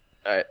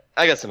right,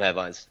 I got some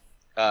headlines.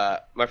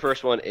 My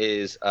first one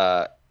is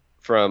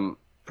from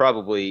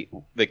probably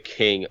the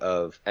king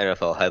of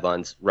NFL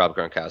headlines, Rob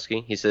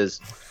Gronkowski. He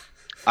says,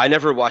 "I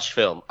never watch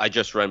film. I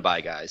just run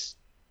by guys."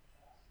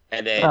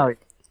 And then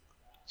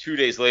 2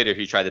 days later,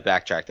 he tried to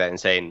backtrack that and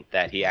saying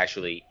that he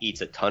actually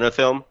eats a ton of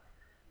film,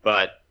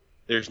 but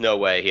there's no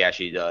way he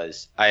actually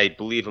does. I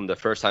believe him the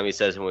first time he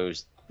says it when he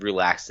was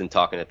relaxed and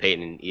talking to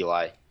Peyton and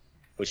Eli.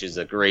 which is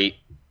a great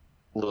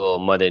little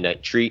Monday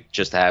night treat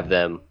just to have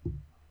them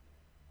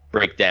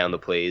break down the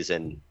plays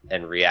and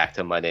react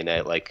to Monday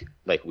night like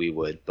we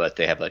would, but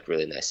they have like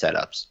really nice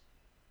setups.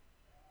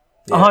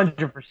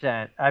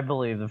 100%. I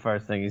believe the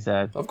first thing he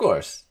said. Of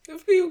course.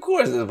 Of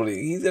course.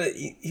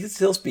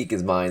 He'll speak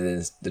his mind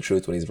and the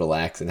truth when he's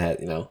relaxed and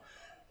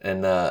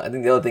And I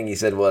think the other thing he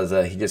said was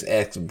he just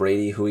asked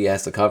Brady who he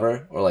has to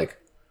cover or like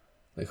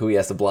who he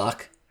has to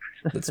block.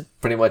 That's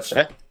pretty much.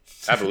 Yeah,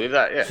 I believe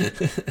that. Yeah.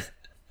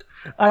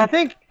 I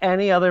think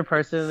any other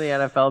person in the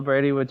NFL,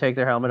 Brady would take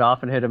their helmet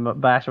off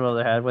and bash him over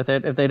the head with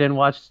it if they didn't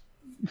watch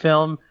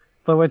film.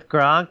 But with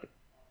Gronk,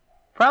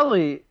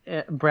 probably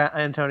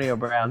Antonio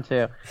Brown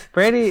too.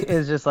 Brady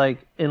is just like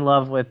in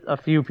love with a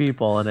few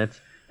people, and it's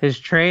his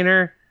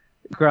trainer,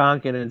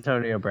 Gronk, and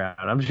Antonio Brown.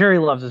 I'm sure he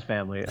loves his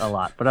family a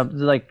lot, but I'm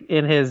like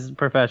in his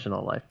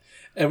professional life.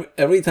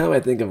 Every time I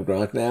think of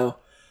Gronk now,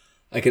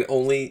 I can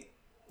only,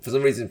 for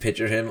some reason,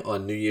 picture him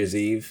on New Year's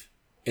Eve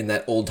in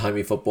that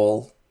old-timey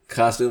football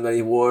costume that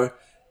he wore,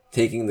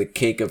 taking the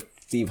cake of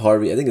Steve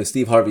Harvey, I think of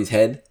Steve Harvey's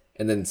head,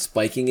 and then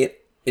spiking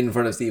it in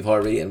front of Steve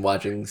Harvey and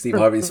watching Steve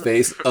Harvey's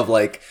face of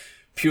like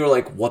pure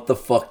like what the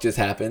fuck just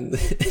happened.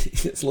 He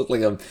just looked like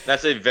a.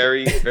 That's a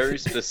very, very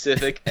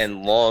specific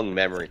and long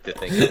memory to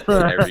think of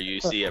whenever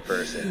you see a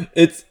person.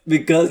 It's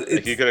because it's.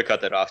 Like you could have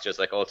cut that off just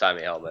like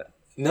old-timey helmet.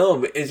 No,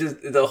 but it's just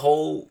the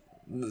whole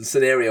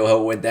scenario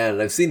how it went down,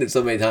 and I've seen it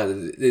so many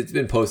times. It's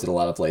been posted a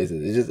lot of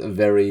places. It's just a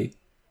very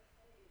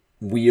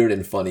weird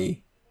and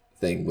funny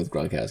thing with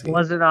Gronkowski.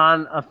 Was it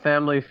on a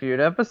Family Feud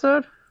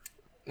episode?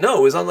 No,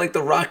 it was on like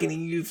the Rockin'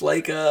 Eve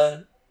like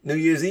New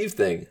Year's Eve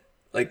thing.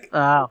 Like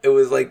Oh. It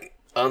was like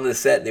on the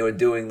set and they were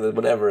doing the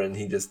whatever, and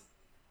he just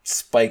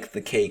spiked the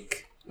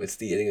cake with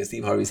Steve. I think it was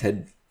Steve Harvey's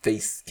head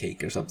face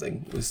cake or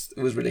something.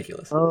 It was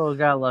ridiculous. Oh,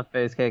 God, love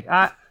face cake.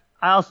 I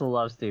also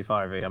love Steve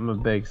Harvey. I'm a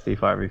big Steve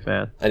Harvey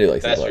fan. I do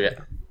like That's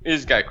that.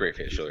 He's got great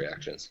facial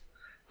reactions.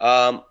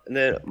 And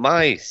then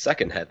my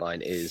second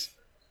headline is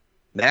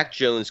Mac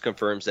Jones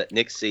confirms that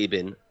Nick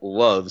Saban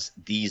loves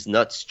these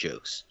nuts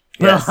jokes.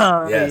 Yes,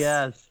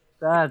 Yes.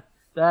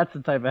 That's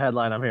the type of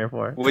headline I'm here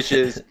for. Which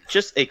is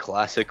just a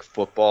classic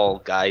football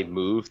guy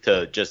move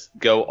to just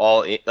go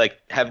all in, like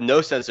have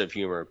no sense of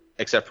humor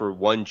except for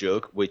one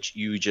joke, which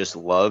you just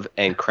love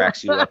and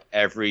cracks you up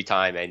every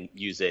time and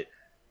use it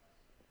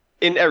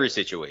in every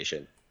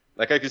situation.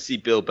 Like I could see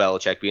Bill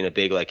Belichick being a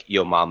big like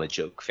yo mama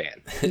joke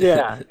fan.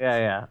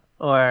 Yeah.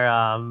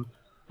 Or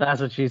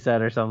that's what she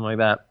said or something like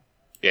that.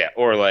 Yeah,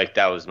 or like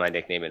that was my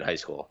nickname in high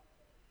school.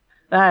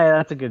 Hey,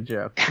 that's a good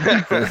joke.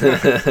 What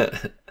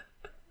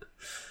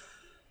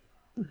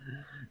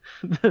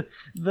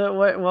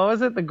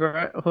was it?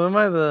 Who am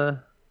I?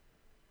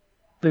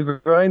 The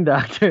groin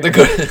doctor.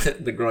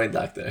 The groin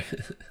doctor.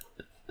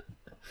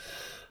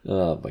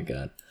 Oh my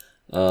god.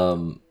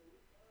 All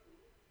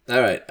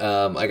right.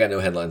 I got no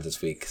headlines this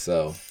week,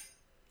 so.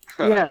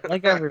 Yeah,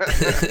 like every.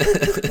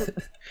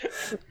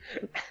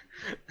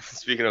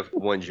 Speaking of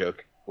one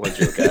joke,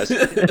 guys.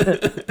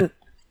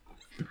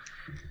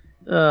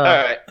 All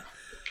right.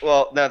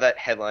 Well, now that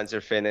headlines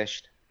are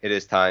finished, it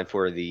is time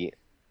for the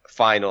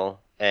final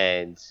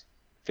and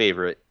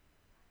favorite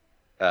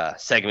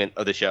segment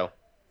of the show.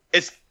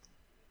 It's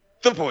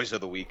the Boys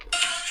of the Week.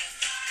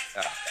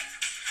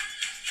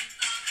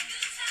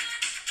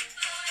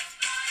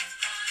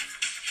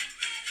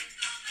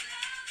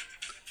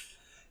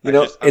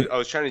 I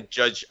was trying to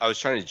judge. I was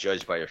trying to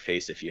judge by your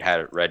face if you had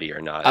it ready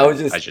or not. I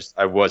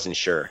wasn't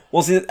sure.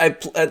 Well, see, I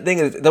think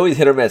it's always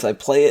hit or miss. I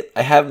play it.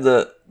 I have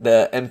the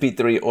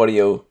MP3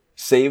 audio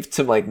saved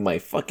to like my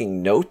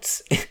fucking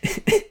notes.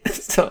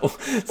 so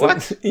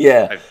What?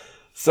 Yeah.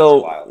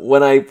 So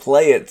when I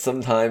play it,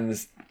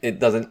 sometimes it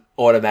doesn't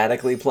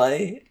automatically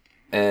play,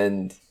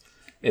 and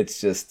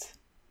it's just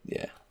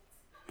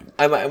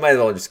I might as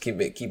well just keep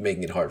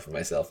making it hard for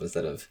myself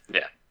instead of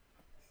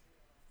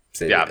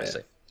saving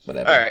obviously.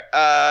 Whatever. All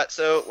right.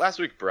 So last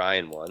week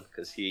Brian won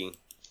because he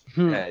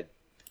had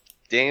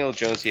Daniel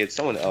Jones. He had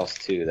someone else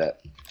too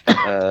that.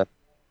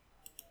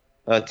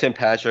 Tim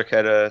Patrick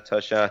had a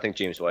touchdown. I think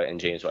James White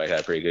had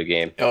a pretty good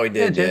game. Oh, he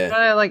did. Yeah, James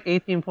White had like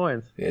 18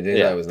 points. Yeah,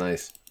 that was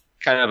nice.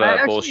 Kind of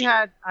a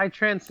bullshit. I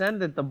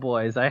transcended the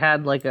boys. I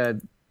had like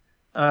a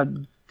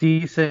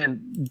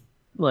decent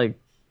like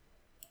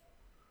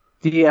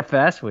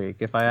DFS week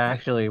if I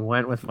actually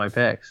went with my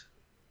picks.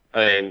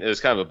 I mean, it was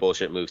kind of a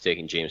bullshit move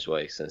taking James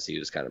White since he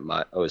was kind of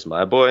my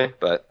boy,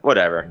 but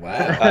whatever.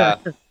 Wow.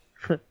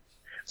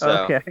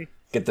 Okay.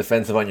 Get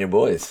defensive on your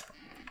boys.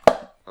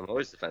 I'm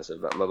always defensive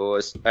about my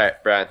boys. All right,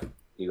 Brian,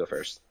 you go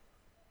first.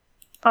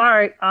 All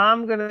right,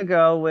 I'm going to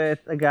go with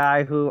a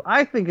guy who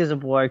I think is a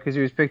boy because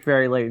he was picked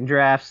very late in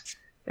drafts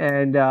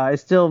and has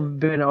still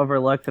been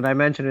overlooked, and I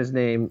mentioned his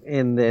name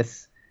in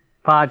this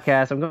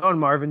podcast. I'm going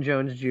Marvin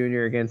Jones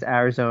Jr. against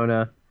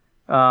Arizona.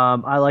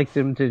 I liked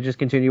him to just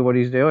continue what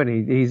he's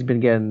doing. He's been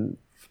getting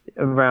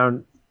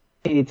around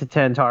 8 to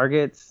 10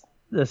 targets,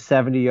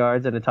 70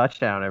 yards, and a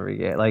touchdown every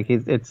game. Like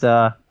it's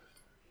the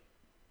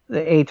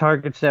 8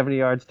 targets, 70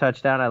 yards,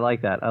 touchdown. I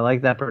like that. I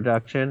like that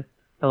production.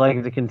 I like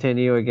it to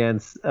continue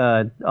against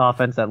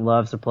offense that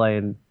loves to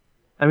play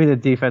a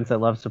defense that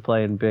loves to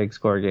play in big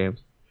score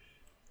games.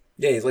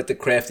 Yeah, he's like the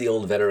crafty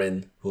old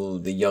veteran who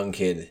the young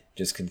kid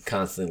just can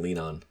constantly lean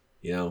on,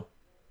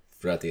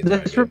 throughout the entire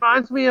This game.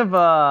 reminds me of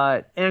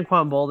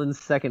Anquan Bolden's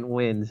second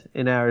wind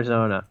in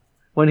Arizona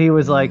when he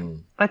was like,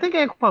 I think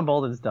Anquan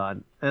Bolden's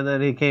done. And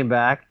then he came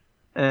back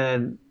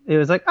and it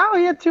was like, oh,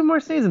 he had 2 more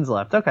seasons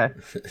left. Okay.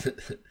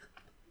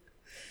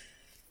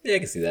 Yeah, I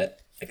can see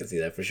that. I can see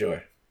that for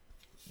sure.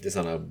 Just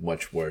on a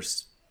much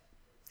worse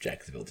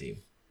Jacksonville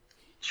team.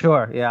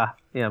 Sure. Yeah.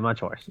 Yeah.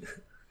 Much worse.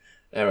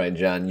 All right,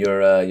 John,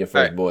 your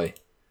first boy.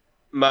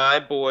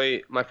 My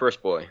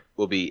first boy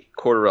will be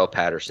Cordarrelle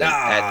Patterson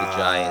at the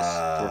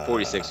Giants for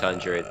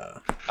 4,600.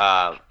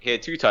 He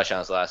had 2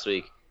 touchdowns last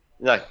week.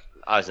 I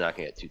was not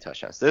going to get 2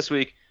 touchdowns this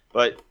week,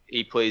 but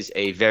he plays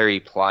a very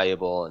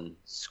pliable and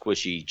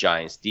squishy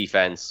Giants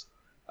defense.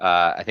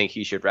 I think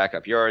he should rack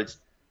up yards.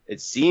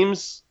 It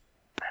seems,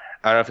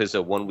 I don't know if it's a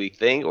 1-week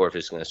thing or if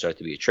it's going to start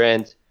to be a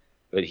trend,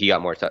 but he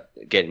got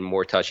getting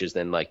more touches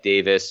than Mike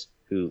Davis,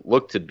 who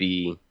looked to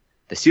be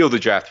the steal of the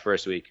draft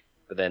first week.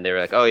 But then they were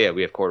like, oh, yeah,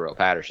 we have Cordarrelle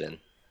Patterson.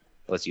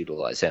 Let's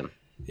utilize him.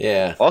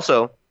 Yeah.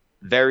 Also,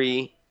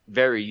 very,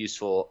 very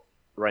useful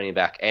running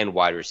back and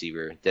wide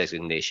receiver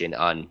designation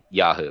on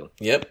Yahoo.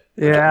 Yep.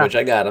 Yeah. Which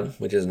I got him,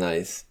 which is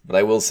nice. But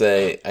I will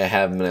say I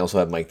have him, and I also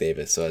have Mike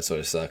Davis, so that sort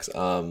of sucks.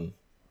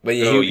 But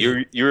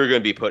yeah, you're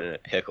going to be put in a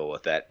pickle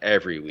with that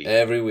every week.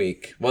 Every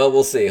week. Well,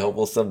 we'll see.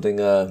 Hopefully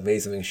maybe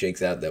something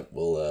shakes out that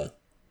will,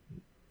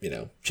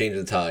 change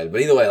the tide.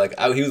 But either way,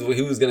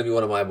 he was going to be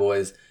one of my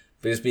boys.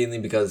 But just mainly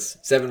because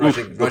 7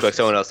 rushing. Looks like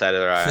someone else had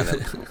their eye on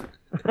him.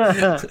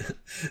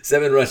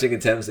 7 rushing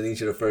attempts in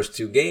each of the first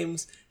 2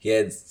 games. He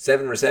had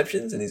 7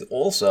 receptions, and he's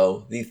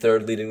also the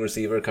 3rd leading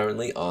receiver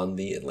currently on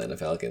the Atlanta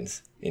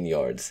Falcons in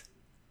yards.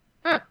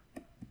 Huh.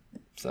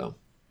 So,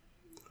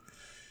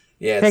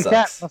 yeah, it Take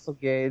sucks. that, Russell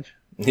Gage.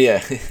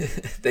 Yeah,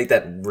 take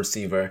that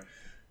receiver,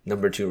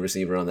 number 2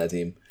 receiver on that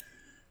team.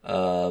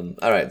 All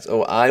right,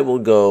 so I will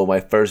go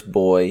my first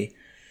boy.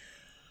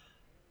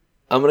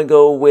 I'm going to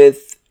go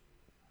with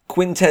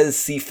Quintez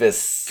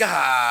Cephas.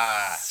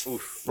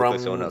 From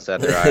someone else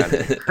had their eye on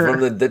it. From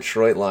the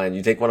Detroit line.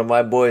 You take one of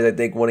my boys, I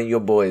take one of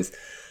your boys.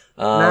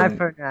 Not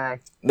for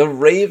guy. The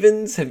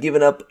Ravens have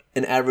given up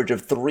an average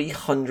of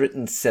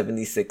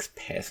 376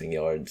 passing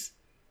yards.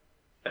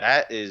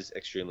 That is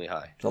extremely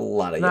high. It's a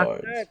lot of Not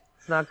yards. good.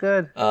 It's not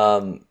good.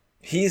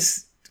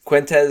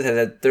 Quintez has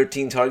had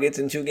 13 targets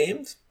in 2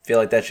 games. Feel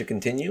like that should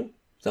continue.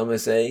 So I'm going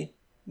to say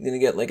you're going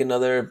to get like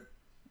another,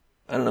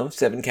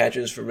 7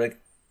 catches for like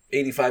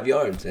 85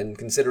 yards. And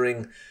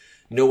considering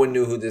no one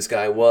knew who this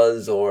guy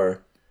was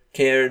or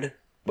cared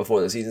before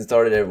the season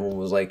started, everyone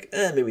was like,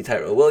 maybe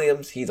Tyrell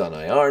Williams. He's on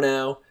IR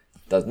now.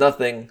 Does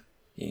nothing.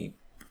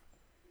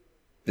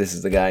 This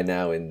is the guy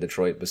now in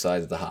Detroit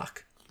besides the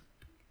Hawk.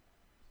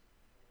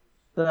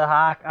 The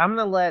Hawk. I'm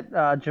going to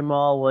let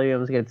Jamal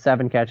Williams get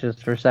 7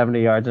 catches for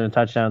 70 yards and a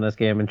touchdown this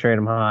game and trade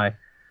him high.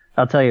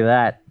 I'll tell you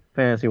that,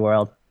 fantasy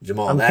world.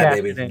 Jamal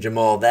that, baby.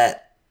 Jamal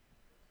that.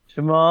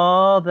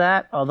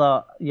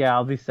 Although, yeah,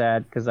 I'll be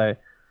sad because I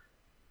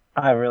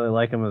really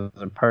like him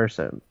as a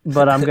person,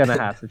 but I'm going to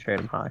have to trade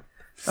him high.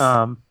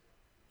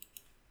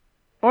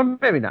 Or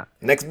maybe not.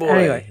 Next boy.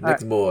 Anyway,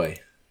 boy.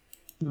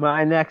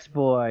 My next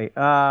boy.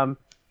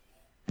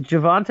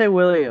 Javonte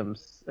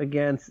Williams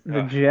against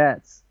the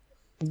Jets.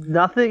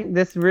 Nothing.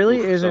 This really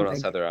isn't. Someone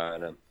else had their eye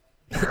on him.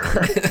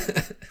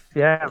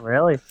 Yeah,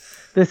 really.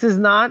 This is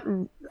not.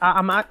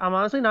 I'm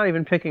honestly not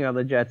even picking on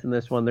the Jets in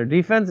this one. Their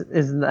defense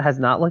has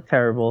not looked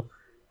terrible.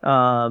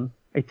 I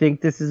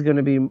think this is going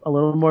to be a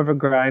little more of a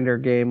grinder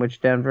game,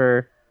 which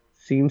Denver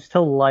seems to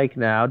like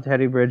now.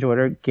 Teddy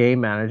Bridgewater, game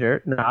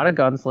manager, not a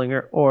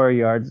gunslinger or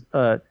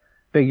a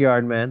big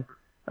yard man,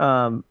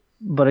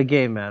 but a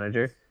game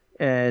manager,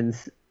 and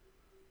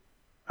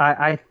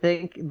I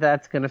think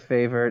that's going to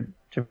favor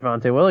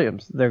Javonte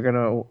Williams. They're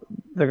gonna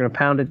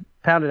pound it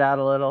out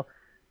a little.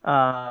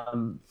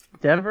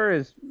 Denver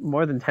is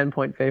more than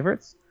 10-point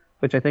favorites,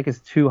 which I think is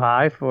too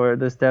high for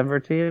this Denver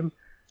team.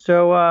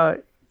 So, I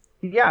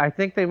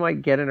think they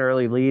might get an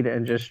early lead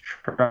and just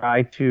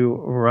try to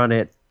run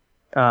it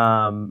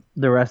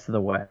the rest of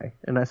the way.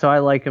 And so I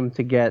like him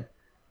to get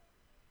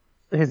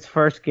his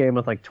first game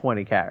with like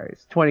 20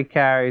 carries,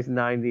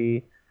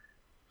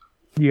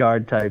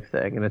 90-yard type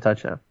thing, and a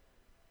touchdown.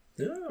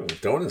 Oh,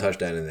 throwing a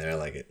touchdown in there, I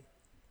like it.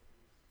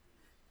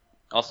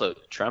 Also,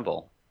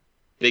 Tremble,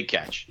 big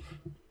catch.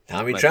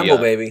 Tommy Tremble,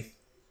 baby.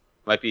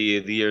 Might be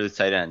the year of the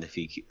tight end if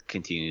he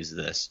continues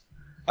this.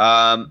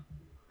 All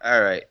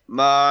right.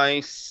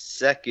 My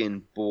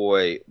second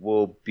boy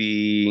will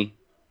be...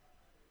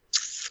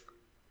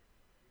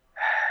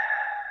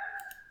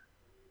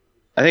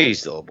 I think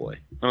he's still a boy.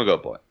 I'm going to go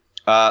boy.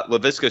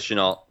 Laviska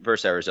Shenault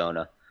versus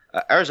Arizona.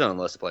 Arizona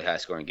loves to play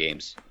high-scoring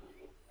games.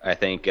 I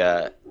think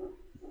Trevor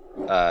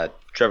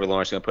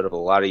Lawrence is going to put up a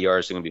lot of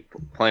yards. They're going to be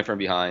playing from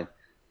behind.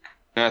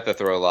 Going to have to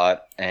throw a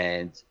lot.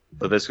 And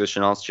Laviska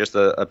Shenault's just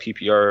a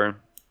PPR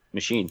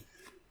machine.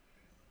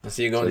 I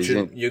see you're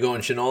going. You're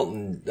going Chenault,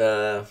 and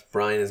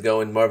Brian is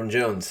going Marvin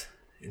Jones.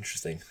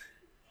 Interesting.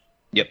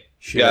 Yep.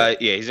 Yeah,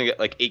 he's gonna get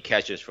like 8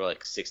 catches for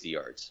like 60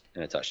 yards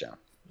and a touchdown.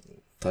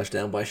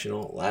 Touchdown by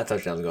Chenault. A lot of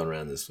touchdowns going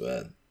around this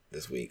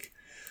week.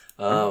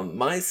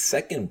 My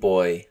second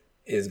boy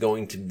is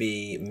going to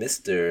be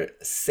Mr.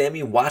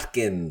 Sammy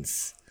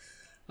Watkins.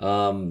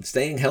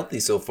 Staying healthy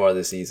so far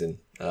this season.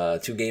 2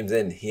 games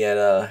in, he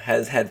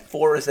has had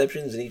 4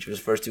 receptions in each of his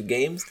first 2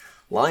 games.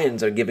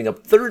 Lions are giving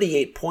up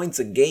 38 points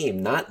a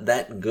game. Not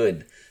that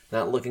good.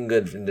 Not looking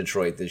good in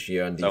Detroit this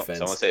year on defense.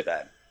 No, someone say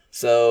that.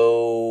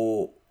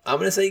 So I'm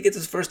gonna say he gets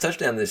his first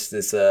touchdown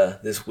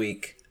this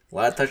week. A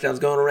lot of touchdowns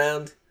going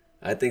around.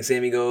 I think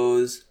Sammy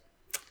goes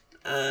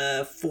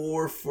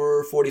 4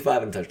 for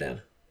 45 and a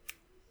touchdown.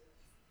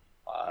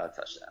 A lot of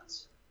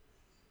touchdowns.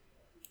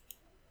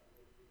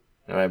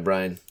 All right,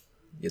 Brian,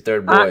 your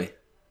third boy.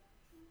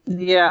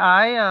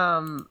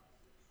 I'm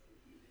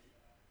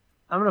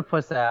gonna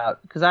push that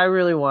out because I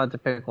really wanted to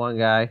pick one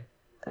guy,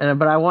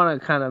 but I want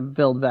to kind of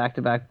build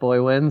back-to-back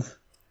boy wins.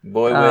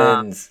 Boy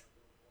wins.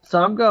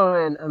 So I'm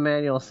going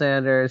Emmanuel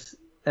Sanders,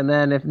 and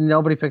then if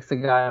nobody picks the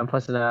guy I'm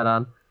pushing that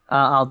on,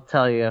 I'll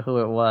tell you who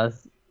it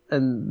was,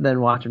 and then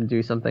watch him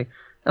do something.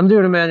 I'm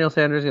doing Emmanuel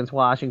Sanders against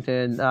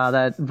Washington.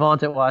 That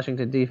vaunted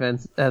Washington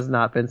defense has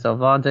not been so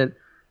vaunted.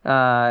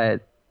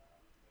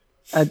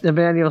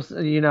 Emmanuel,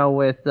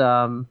 with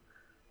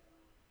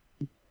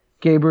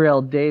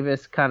Gabriel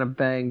Davis kind of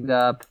banged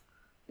up,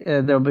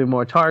 there'll be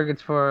more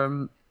targets for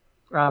him.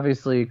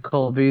 Obviously,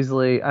 Cole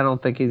Beasley, I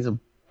don't think he's a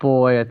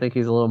boy. I think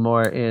he's a little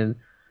more in.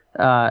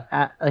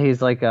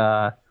 He's like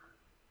a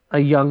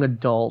young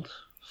adult,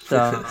 so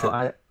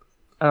I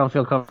don't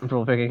feel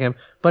comfortable picking him.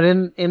 But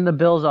in the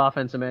Bills'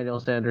 offense, Emmanuel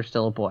Sanders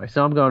still a boy,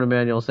 so I'm going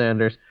Emmanuel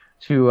Sanders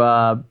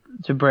to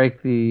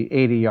break the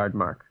 80-yard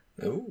mark.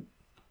 Ooh.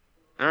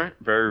 All right,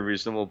 very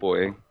reasonable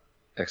boy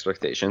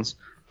expectations.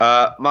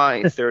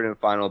 My third and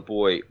final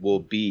boy will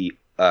be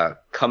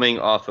coming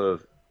off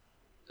of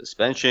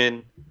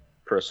suspension,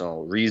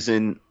 personal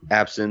reason,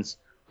 absence.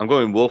 I'm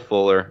going Will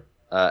Fuller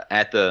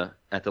at the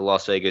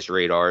Las Vegas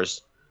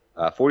Raiders,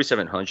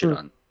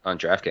 4,700 on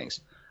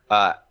DraftKings.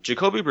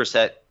 Jacoby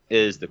Brissett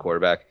is the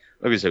quarterback.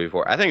 Like we said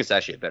before, I think it's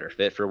actually a better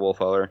fit for Will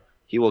Fuller.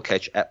 He will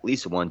catch at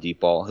least 1 deep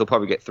ball. He'll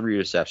probably get 3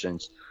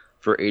 receptions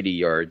for 80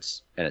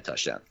 yards and a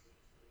touchdown.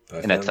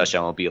 And that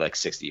touchdown will be like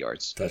 60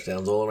 yards.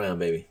 Touchdowns all around,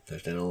 baby.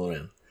 Touchdown all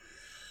around.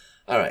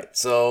 All right,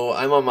 so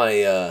I'm on my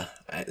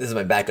this is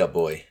my backup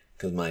boy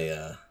because one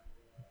of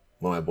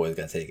my boys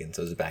got taken,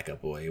 so it's a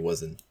backup boy. He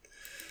wasn't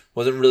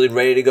really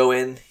ready to go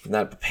in,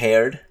 not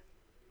prepared,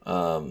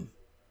 but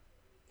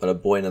a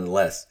boy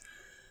nonetheless.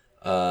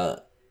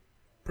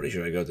 Pretty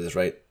sure I got this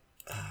right.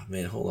 Oh,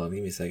 man, hold on,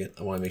 give me a second.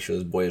 I want to make sure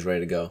this boy is ready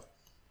to go.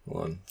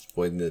 Hold on, this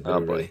boy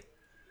didn't ready.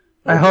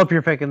 I hope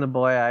you're picking the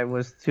boy. I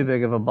was too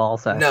big of a ball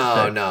sack. No.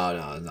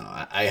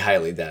 I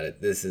highly doubt it.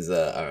 This is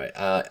all right.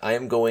 I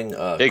am going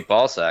big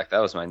ball sack. That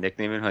was my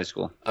nickname in high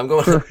school. I'm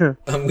going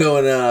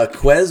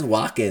Quez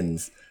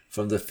Watkins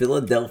from the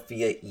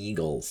Philadelphia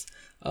Eagles.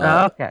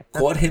 Okay.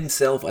 Caught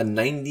himself a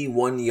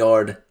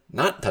 91-yard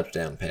not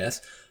touchdown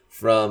pass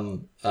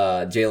from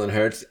Jalen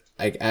Hurts,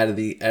 like out of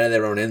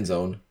their own end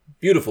zone.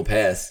 Beautiful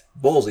pass,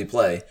 ballsy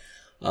play.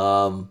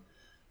 But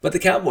the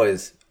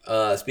Cowboys,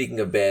 speaking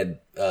of bad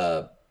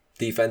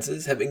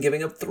defenses, have been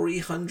giving up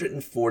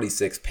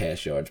 346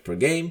 pass yards per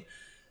game.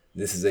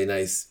 This is a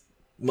nice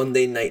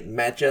Monday night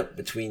matchup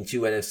between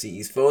 2 NFC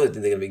East foes. I think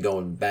they're going to be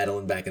going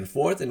battling back and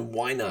forth, and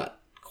why not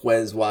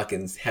Quez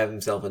Watkins have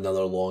himself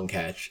another long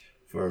catch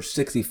for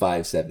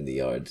 65, 70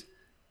 yards.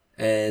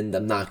 And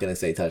I'm not going to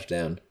say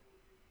touchdown,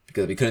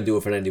 because if he couldn't do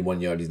it for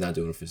 91 yards, he's not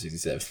doing it for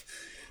 67.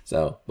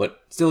 So, but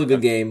still a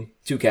good game.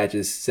 2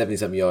 catches,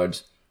 70-something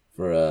yards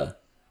for a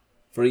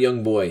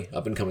young boy,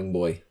 up-and-coming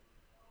boy.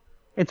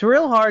 It's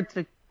real hard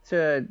to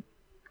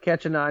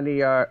catch a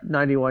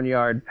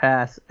 91-yard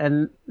pass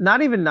and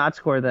not even not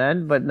score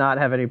then, but not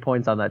have any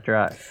points on that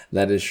drive.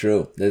 That is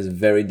true. That is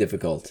very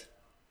difficult.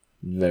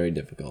 Very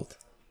difficult.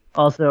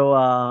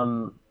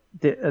 Also,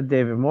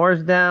 David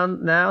Moore's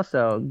down now,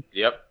 so...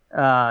 Yep.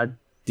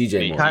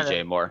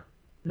 DJ Moore.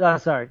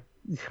 Sorry.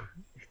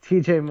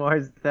 DJ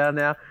Moore's down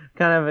now.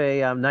 Kind of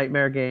a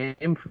nightmare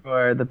game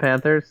for the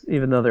Panthers,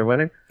 even though they're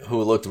winning.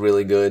 Who looked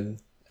really good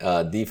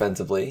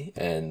defensively,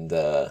 and...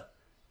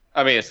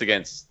 I mean, it's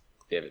against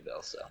David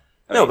Bell, so...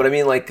 But I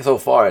mean, like, so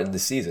far in the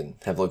season,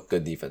 have looked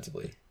good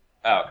defensively.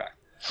 Oh, okay.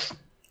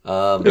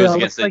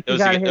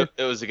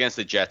 It was against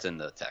the Jets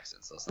and the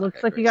Texans. So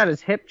looks like he got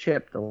his hip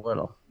chipped a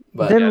little.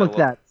 But didn't look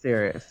that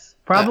serious.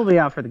 Probably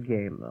out for the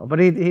game though. But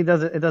he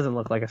doesn't. It doesn't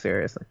look like a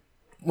serious thing.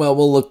 Well,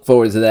 we'll look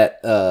forward to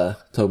that.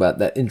 Talk about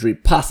that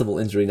possible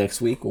injury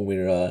next week when we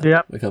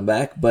come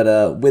back.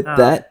 But with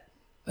that,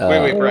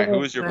 wait, Brian, who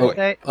was your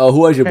boy? Who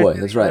was your boy?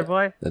 That's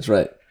right. That's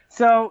right.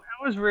 So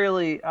I was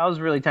really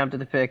tempted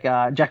to pick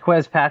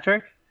Jaquez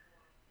Patrick.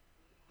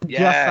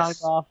 Yes. Just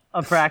signed off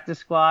a practice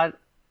squad.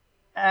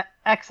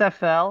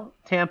 XFL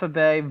Tampa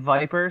Bay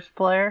Vipers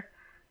player,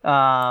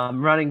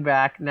 running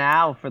back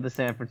now for the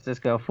San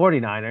Francisco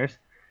 49ers.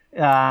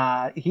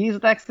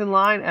 He's next in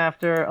line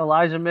after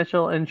Elijah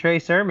Mitchell and Trey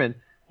Sermon.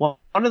 One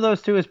of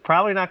those two is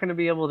probably not going to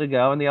be able to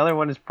go, and the other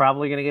one is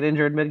probably going to get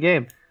injured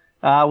mid-game.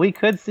 We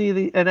could see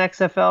an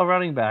XFL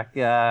running back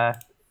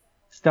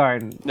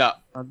starting. No,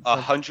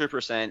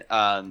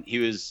 100%. He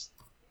was.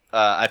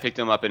 I picked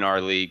him up in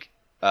our league.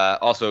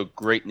 Also,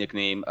 great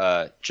nickname,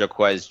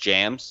 Jaquez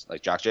Jams,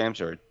 like Jock Jams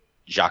or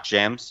Jacques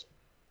Jams.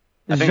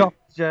 I think.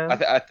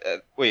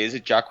 Wait, is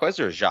it Jaquez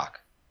or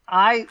Jacques?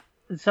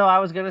 So I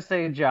was gonna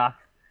say Jock,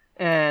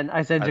 and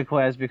I said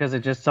Jaquez because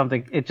it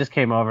just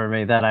came over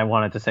me that I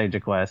wanted to say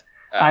Jaquez.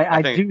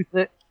 I do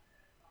think.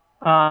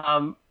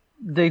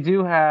 They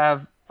do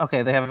have.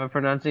 Okay, they have a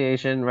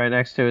pronunciation right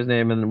next to his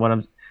name, and one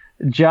of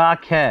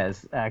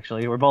Jaquez.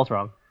 Actually, we're both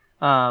wrong.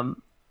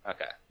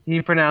 Okay.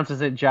 He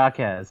pronounces it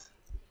Jaquez.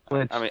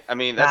 Which, I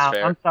mean that's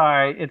fair. I'm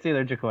sorry, it's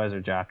either Jaquez or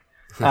Jock.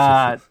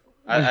 I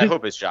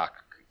hope it's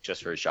Jacques,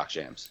 just for his Jacques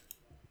Jams.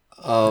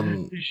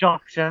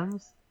 Jacques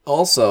Jams.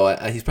 Also,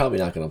 he's probably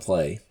not going to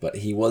play, but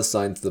he was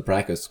signed to the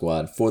practice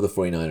squad for the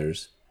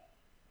 49ers.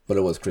 But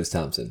it was Chris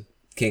Thompson,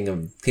 king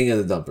of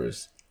the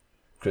dumpers,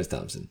 Chris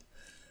Thompson.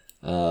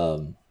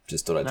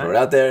 Just thought I'd throw it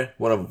out there.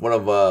 One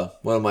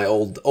of my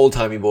old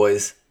timey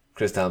boys,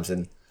 Chris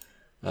Thompson,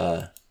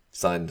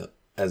 signed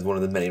as one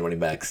of the many running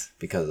backs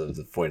because of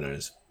the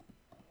 49ers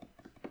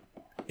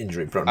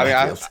injury-prone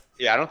backfield.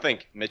 I don't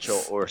think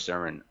Mitchell or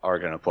Sermon are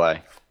going to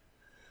play.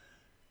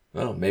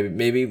 Well,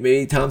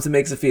 maybe Thompson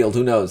makes a field.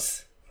 Who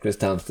knows? Chris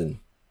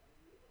Thompson.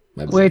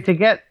 Wait, to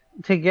get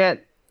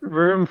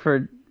room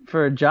for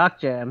Jock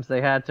Jams, they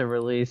had to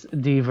release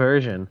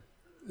D-Version.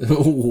 They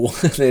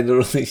had to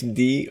release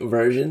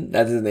D-Version?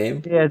 That's his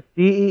name? Yeah,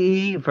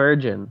 DEE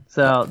Virgin.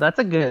 So that's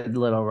a good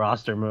little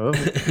roster move.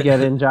 Get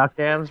in Jock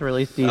Jams,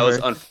 release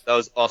D-Version. That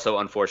was also,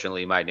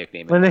 unfortunately, my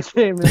nickname. When they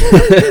came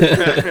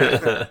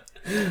in.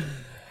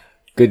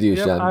 Good use,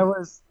 Sean. I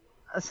was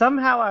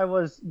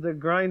the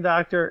Grind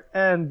Doctor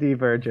and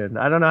D-Virgin.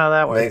 I don't know how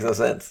that works. Makes no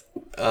sense.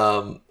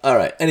 All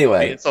right.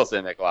 Anyway. It's also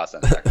didn't make a lot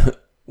of sense.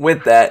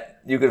 With that,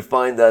 you can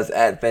find us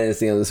at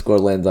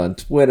fantasy_lens on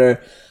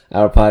Twitter.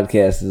 Our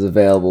podcast is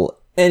available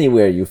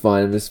anywhere you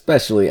find them,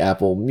 especially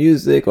Apple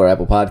Music or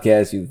Apple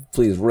Podcasts. You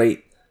please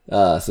rate,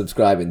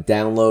 subscribe, and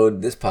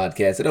download this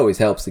podcast. It always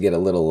helps to get a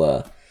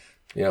little,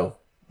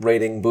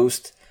 rating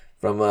boost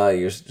from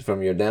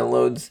your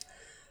downloads.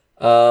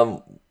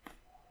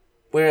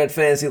 We're at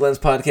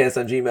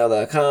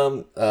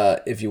fantasylenspodcast@gmail.com.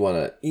 If you want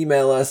to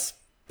email us,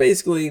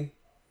 basically,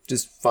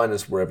 just find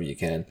us wherever you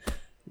can.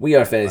 We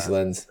are Fantasy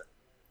Lens,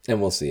 and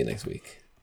we'll see you next week.